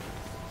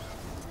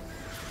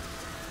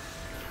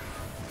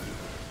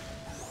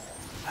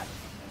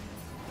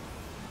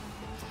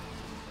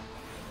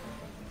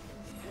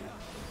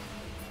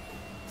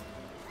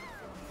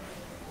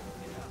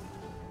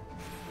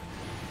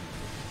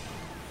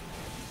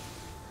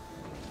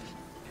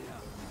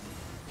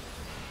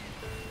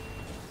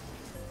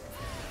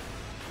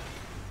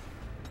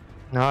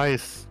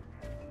 Nice.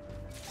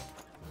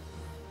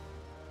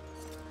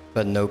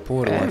 But no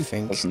portal, I It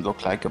think. doesn't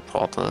look like a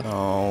portal.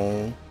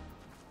 Oh.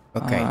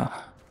 Okay,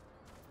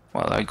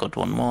 Well, I got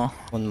one more.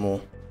 one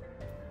more.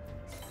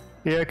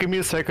 Yeah, give me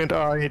a second.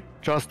 I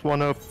just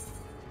wanna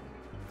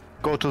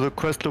go to the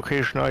quest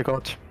location I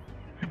got.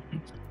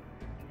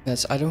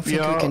 That's. I don't think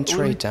Yeah, we can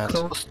trade that.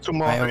 close to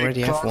my I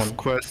already have class one.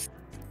 quest.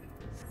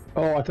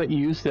 Oh, I thought you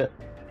used it.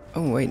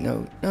 Oh wait,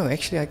 no. No,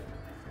 actually I...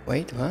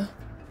 Wait, huh?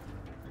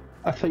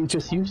 I thought you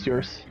just used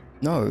yours.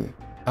 No.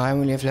 I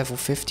only have level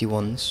 50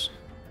 ones.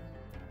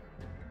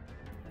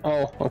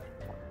 Oh,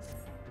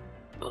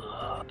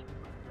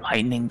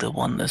 Finding the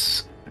one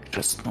is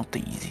just not the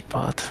easy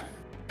part.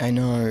 I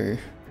know.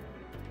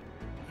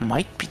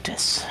 Might be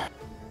this.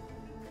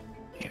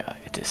 Yeah,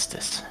 it is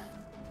this.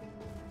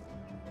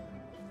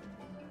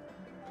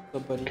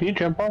 can you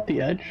jump off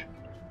the edge?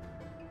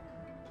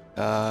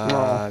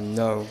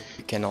 No,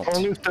 you cannot.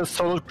 Only if there's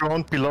solid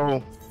ground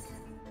below.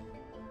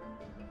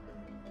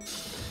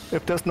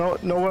 If there's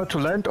nowhere to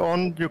land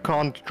on, you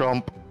can't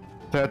jump.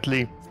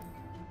 Sadly.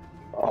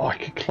 Oh, I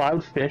could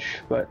cloudfish,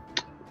 but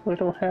I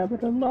don't have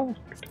it unlocked.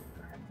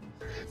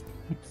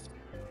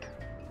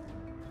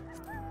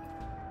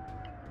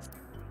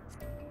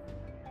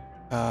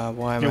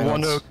 Why am I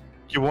not?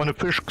 You wanna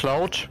fish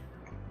cloud?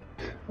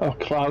 Oh,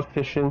 cloud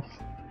fishing.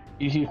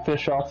 You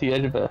fish off the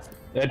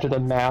edge of the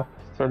map,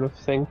 sort of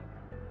thing.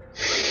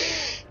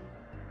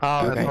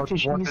 Ah, Okay. I thought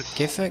you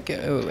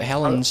wanted.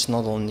 Helen's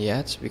not on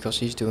yet because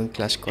he's doing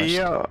class quest.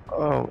 Yeah.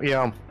 Oh,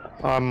 yeah.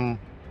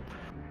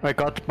 I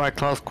got my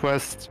class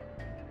quest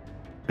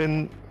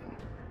in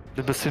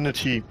the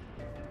vicinity.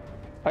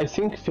 I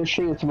think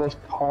fishing is the most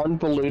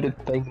convoluted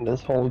thing in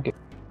this whole game.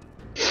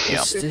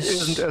 Is It this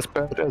isn't as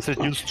bad as it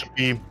used to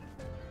be.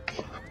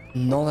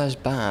 not as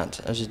bad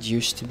as it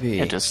used to be?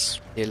 It is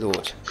Dear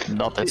Lord.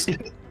 not as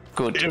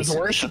good it is as it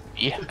worse. should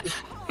be.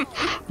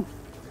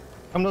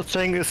 I'm not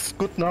saying it's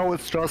good now,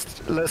 it's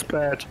just less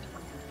bad.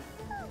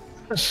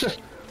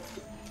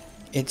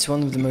 It's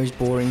one of the most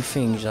boring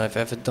things I've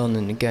ever done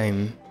in the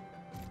game.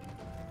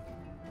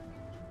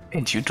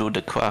 And you do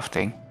the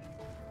crafting.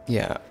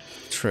 Yeah,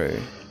 true.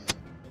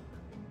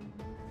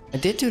 I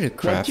did do the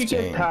Once you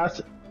get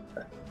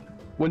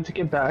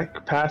crafting.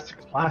 back past the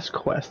class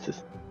quest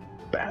is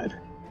bad.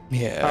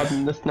 Yeah.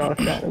 That's not a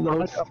fan of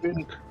those.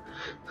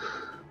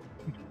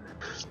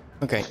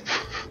 Okay.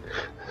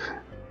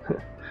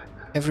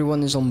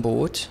 Everyone is on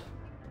board.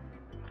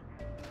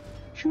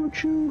 Choo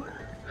choo.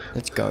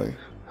 Let's go.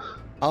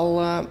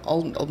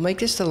 I'll make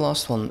this the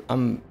last one.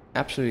 I'm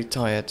absolutely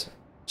tired,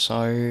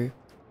 so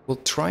we'll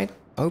try it.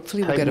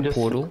 Hopefully we'll get a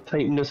portal.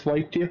 Titan just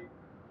wiped you.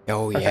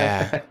 Oh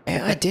yeah.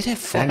 Yeah, I did have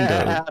fun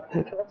though.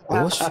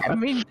 I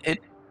mean,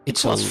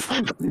 it was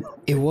fun.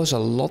 It was a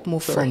lot more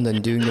fun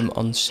than doing them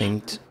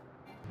unsynced.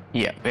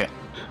 Yeah.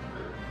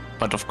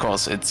 But of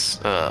course,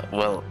 it's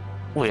well,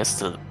 we're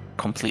still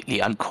completely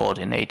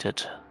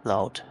uncoordinated,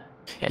 loud.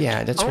 Yet.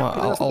 Yeah, that's why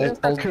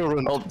I'll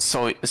Current. Oh,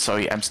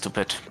 sorry, I'm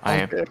stupid.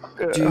 I do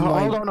you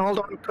mind? Hold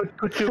on.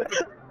 Could you?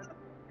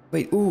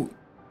 Wait. Ooh.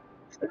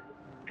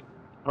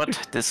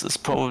 What? This is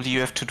probably you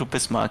have to do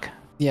Bismarck.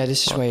 Yeah,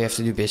 this is why you have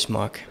to do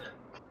Bismarck.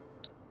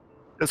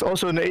 There's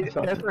also an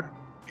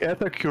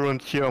ether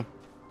current here.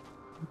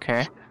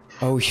 Okay.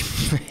 Oh.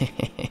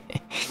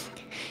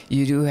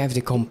 You do have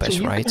the compass,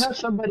 So you right? can have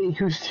somebody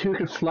who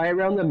can fly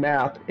around the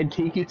map and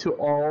take you to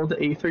all the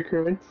aether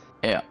currents.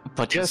 Yeah,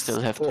 but you Yes,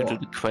 still have to do cool.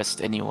 the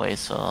quest anyway,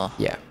 so...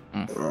 Yeah.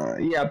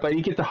 Yeah, but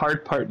you get the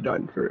hard part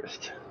done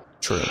first.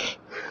 True.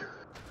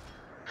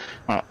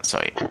 Oh,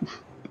 sorry.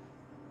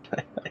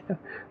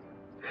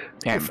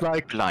 Yeah, It's I'm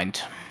like-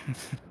 blind.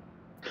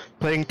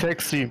 Playing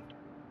taxi.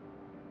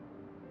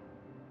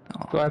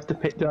 Do I have to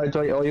pay? Do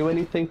I owe you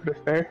anything for the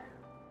fare?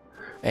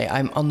 Hey,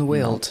 I'm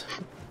unwilled.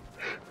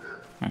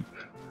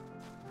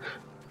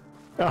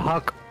 A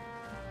hug.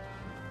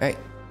 Hey,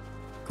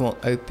 come on,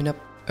 open up.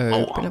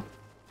 Open up.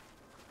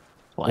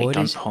 Right What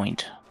on is-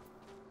 point.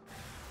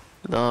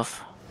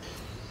 Love.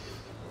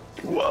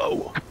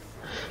 Whoa.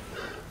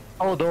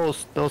 Oh,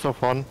 those are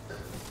fun.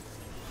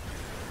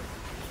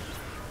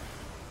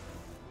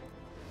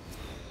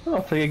 Oh,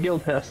 it's like a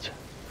guild test.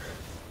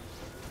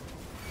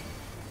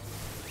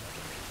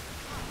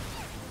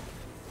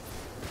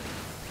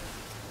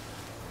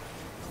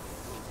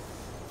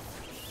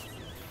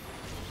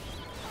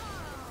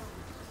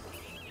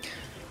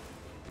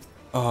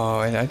 Oh,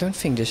 and I don't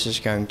think this is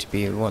going to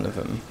be one of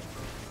them.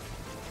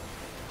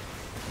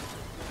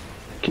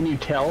 Can you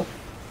tell?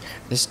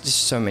 There's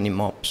just so many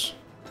mobs.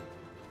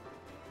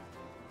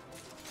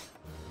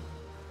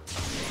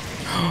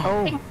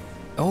 Oh,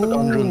 Oh,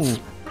 dungeons.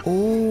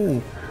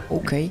 oh,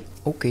 okay,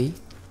 okay.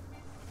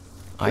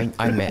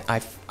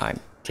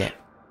 Yeah,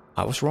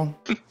 I was wrong.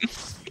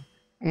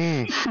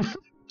 I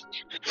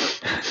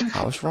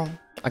was wrong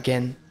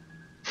again.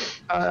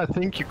 I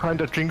think you kind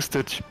of jinxed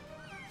it.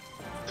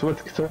 So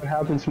what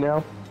happens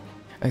now?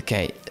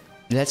 Okay,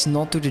 let's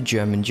not do the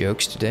German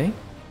jokes today.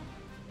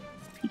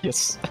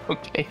 Yes.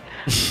 Okay.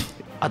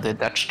 Are there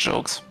Dutch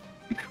jokes?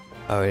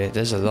 Oh, yeah,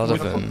 there's a lot of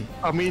them.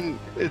 I mean,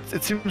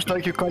 it seems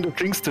like you kind of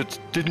jinxed it,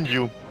 didn't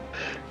you?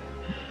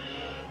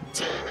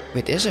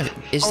 Wait, is there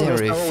That's a no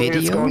way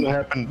it's going to video?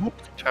 happen.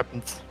 Whoops, it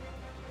happens.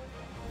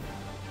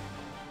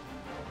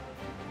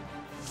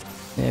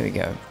 There we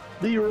go.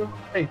 Leroy.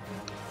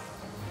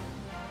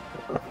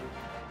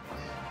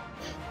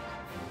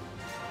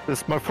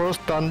 This is my first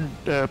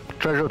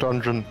treasure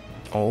dungeon.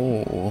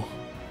 Oh,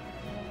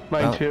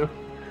 Mine Well- too.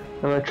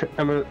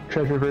 I'm a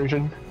treasure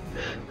virgin.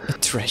 a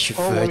treasure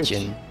Oh, wait.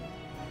 virgin.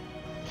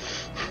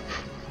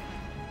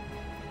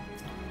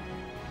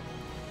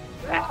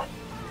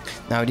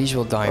 Now these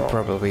will die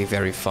probably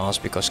very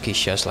fast because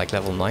Kisha's like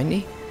level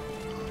 90.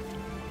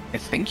 I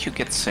think you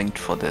get synced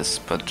for this,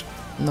 but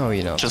No,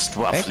 you know. just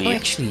roughly.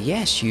 Actually,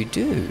 yes, you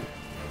do.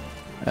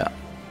 Yeah.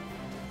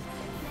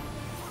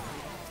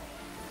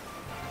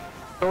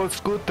 So it's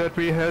good that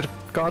we had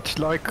got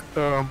like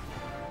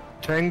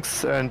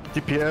tanks and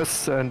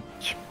DPS and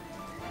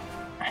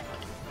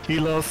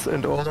healers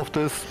and all of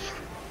this.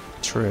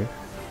 True.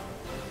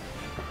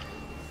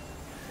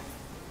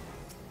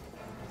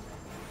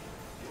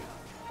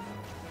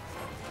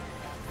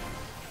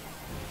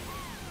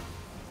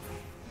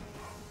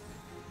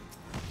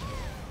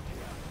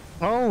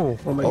 Oh,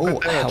 my Oh,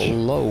 look at that.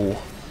 hello.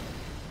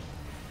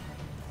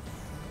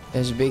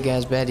 There's a big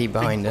ass baddie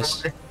behind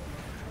us.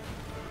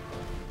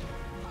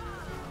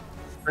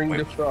 Bring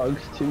the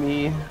frogs to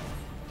me.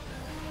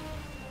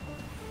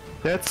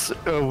 That's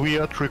a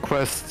weird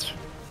request.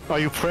 Are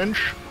you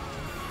French?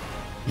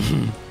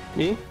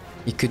 Me?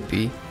 He could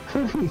be.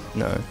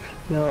 No.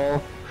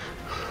 No.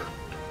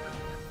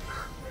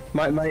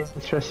 My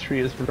ancestry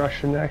is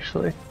Russian,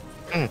 actually.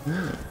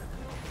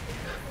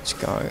 This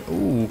guy.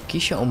 Ooh,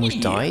 Kisha almost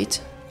Yeah. died.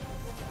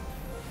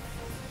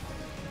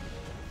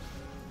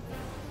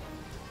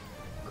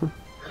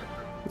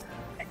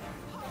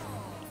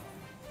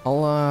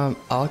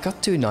 I'll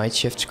got 2 night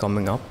shifts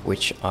coming up,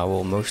 which I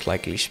will most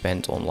likely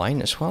spend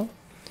online as well.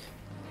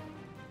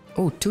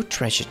 Oh, 2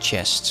 treasure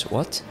chests.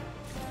 What?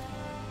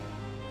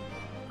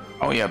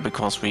 Oh yeah,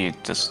 because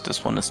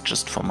this one is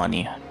just for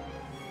money.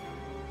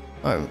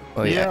 Oh,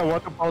 oh Yeah, yeah.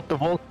 what about the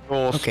vault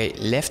doors? Okay,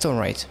 left or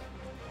right?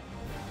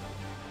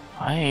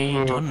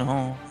 I don't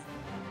know.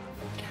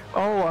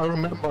 Oh, I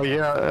remember.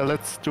 Yeah,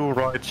 let's do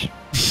right.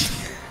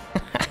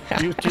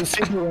 you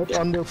see the red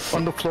on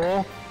the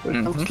floor? It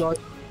looks like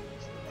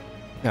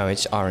No,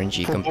 it's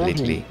RNG For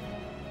completely.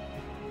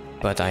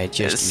 But I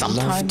just love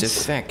the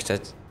sometimes- fact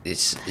that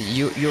it's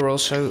you're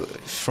also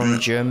from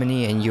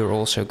Germany and you're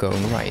also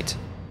going right.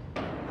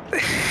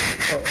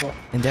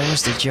 And that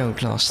was the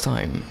joke last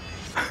time.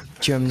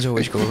 Germans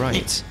always go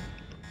right,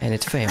 and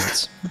it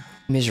failed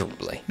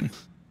miserably.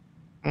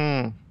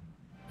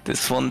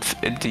 This one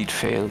indeed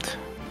failed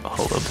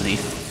horribly.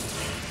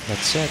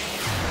 That's it.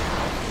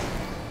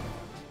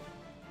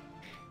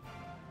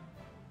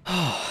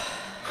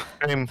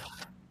 same.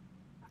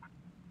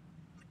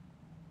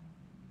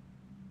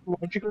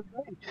 Why'd you go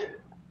right?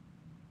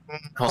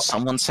 Because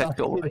someone said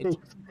go right.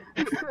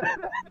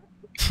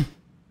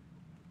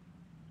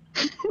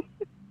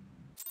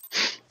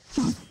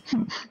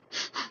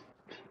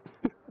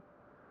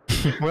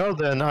 Well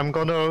then, I'm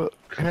gonna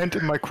hand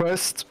in my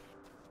quest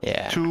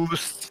Yeah. to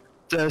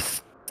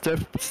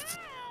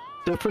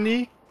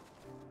Stephanie.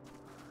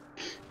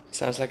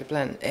 Sounds like a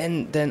plan.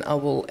 And then I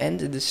will end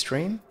the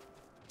stream.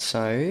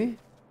 So,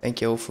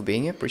 thank you all for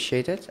being here.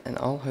 Appreciate it. And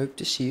I'll hope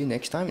to see you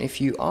next time. If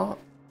you are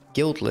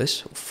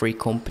guildless or free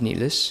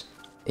companyless,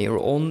 and you're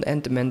on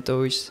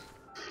Adamantoise,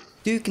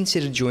 do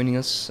consider joining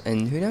us.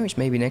 And who knows,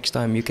 maybe next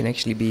time you can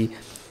actually be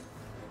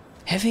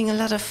having a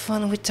lot of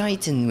fun with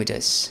Titan with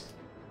us.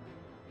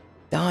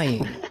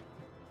 Dying.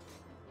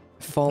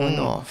 Falling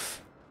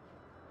off.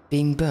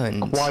 Being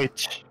burned.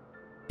 White.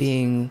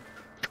 Being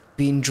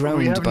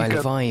drowned haven't by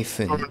got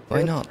Leviathan. burned Why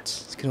yet,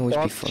 not? It can always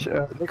be But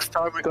fun. next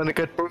time we're gonna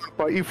get burned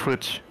by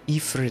Ifrit.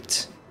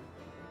 Ifrit.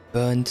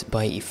 Burned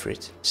by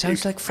Ifrit.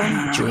 Sounds like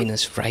fun. Join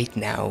us right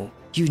now.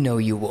 You know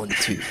you want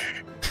to.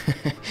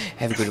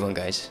 Have a good one,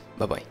 guys.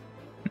 Bye bye.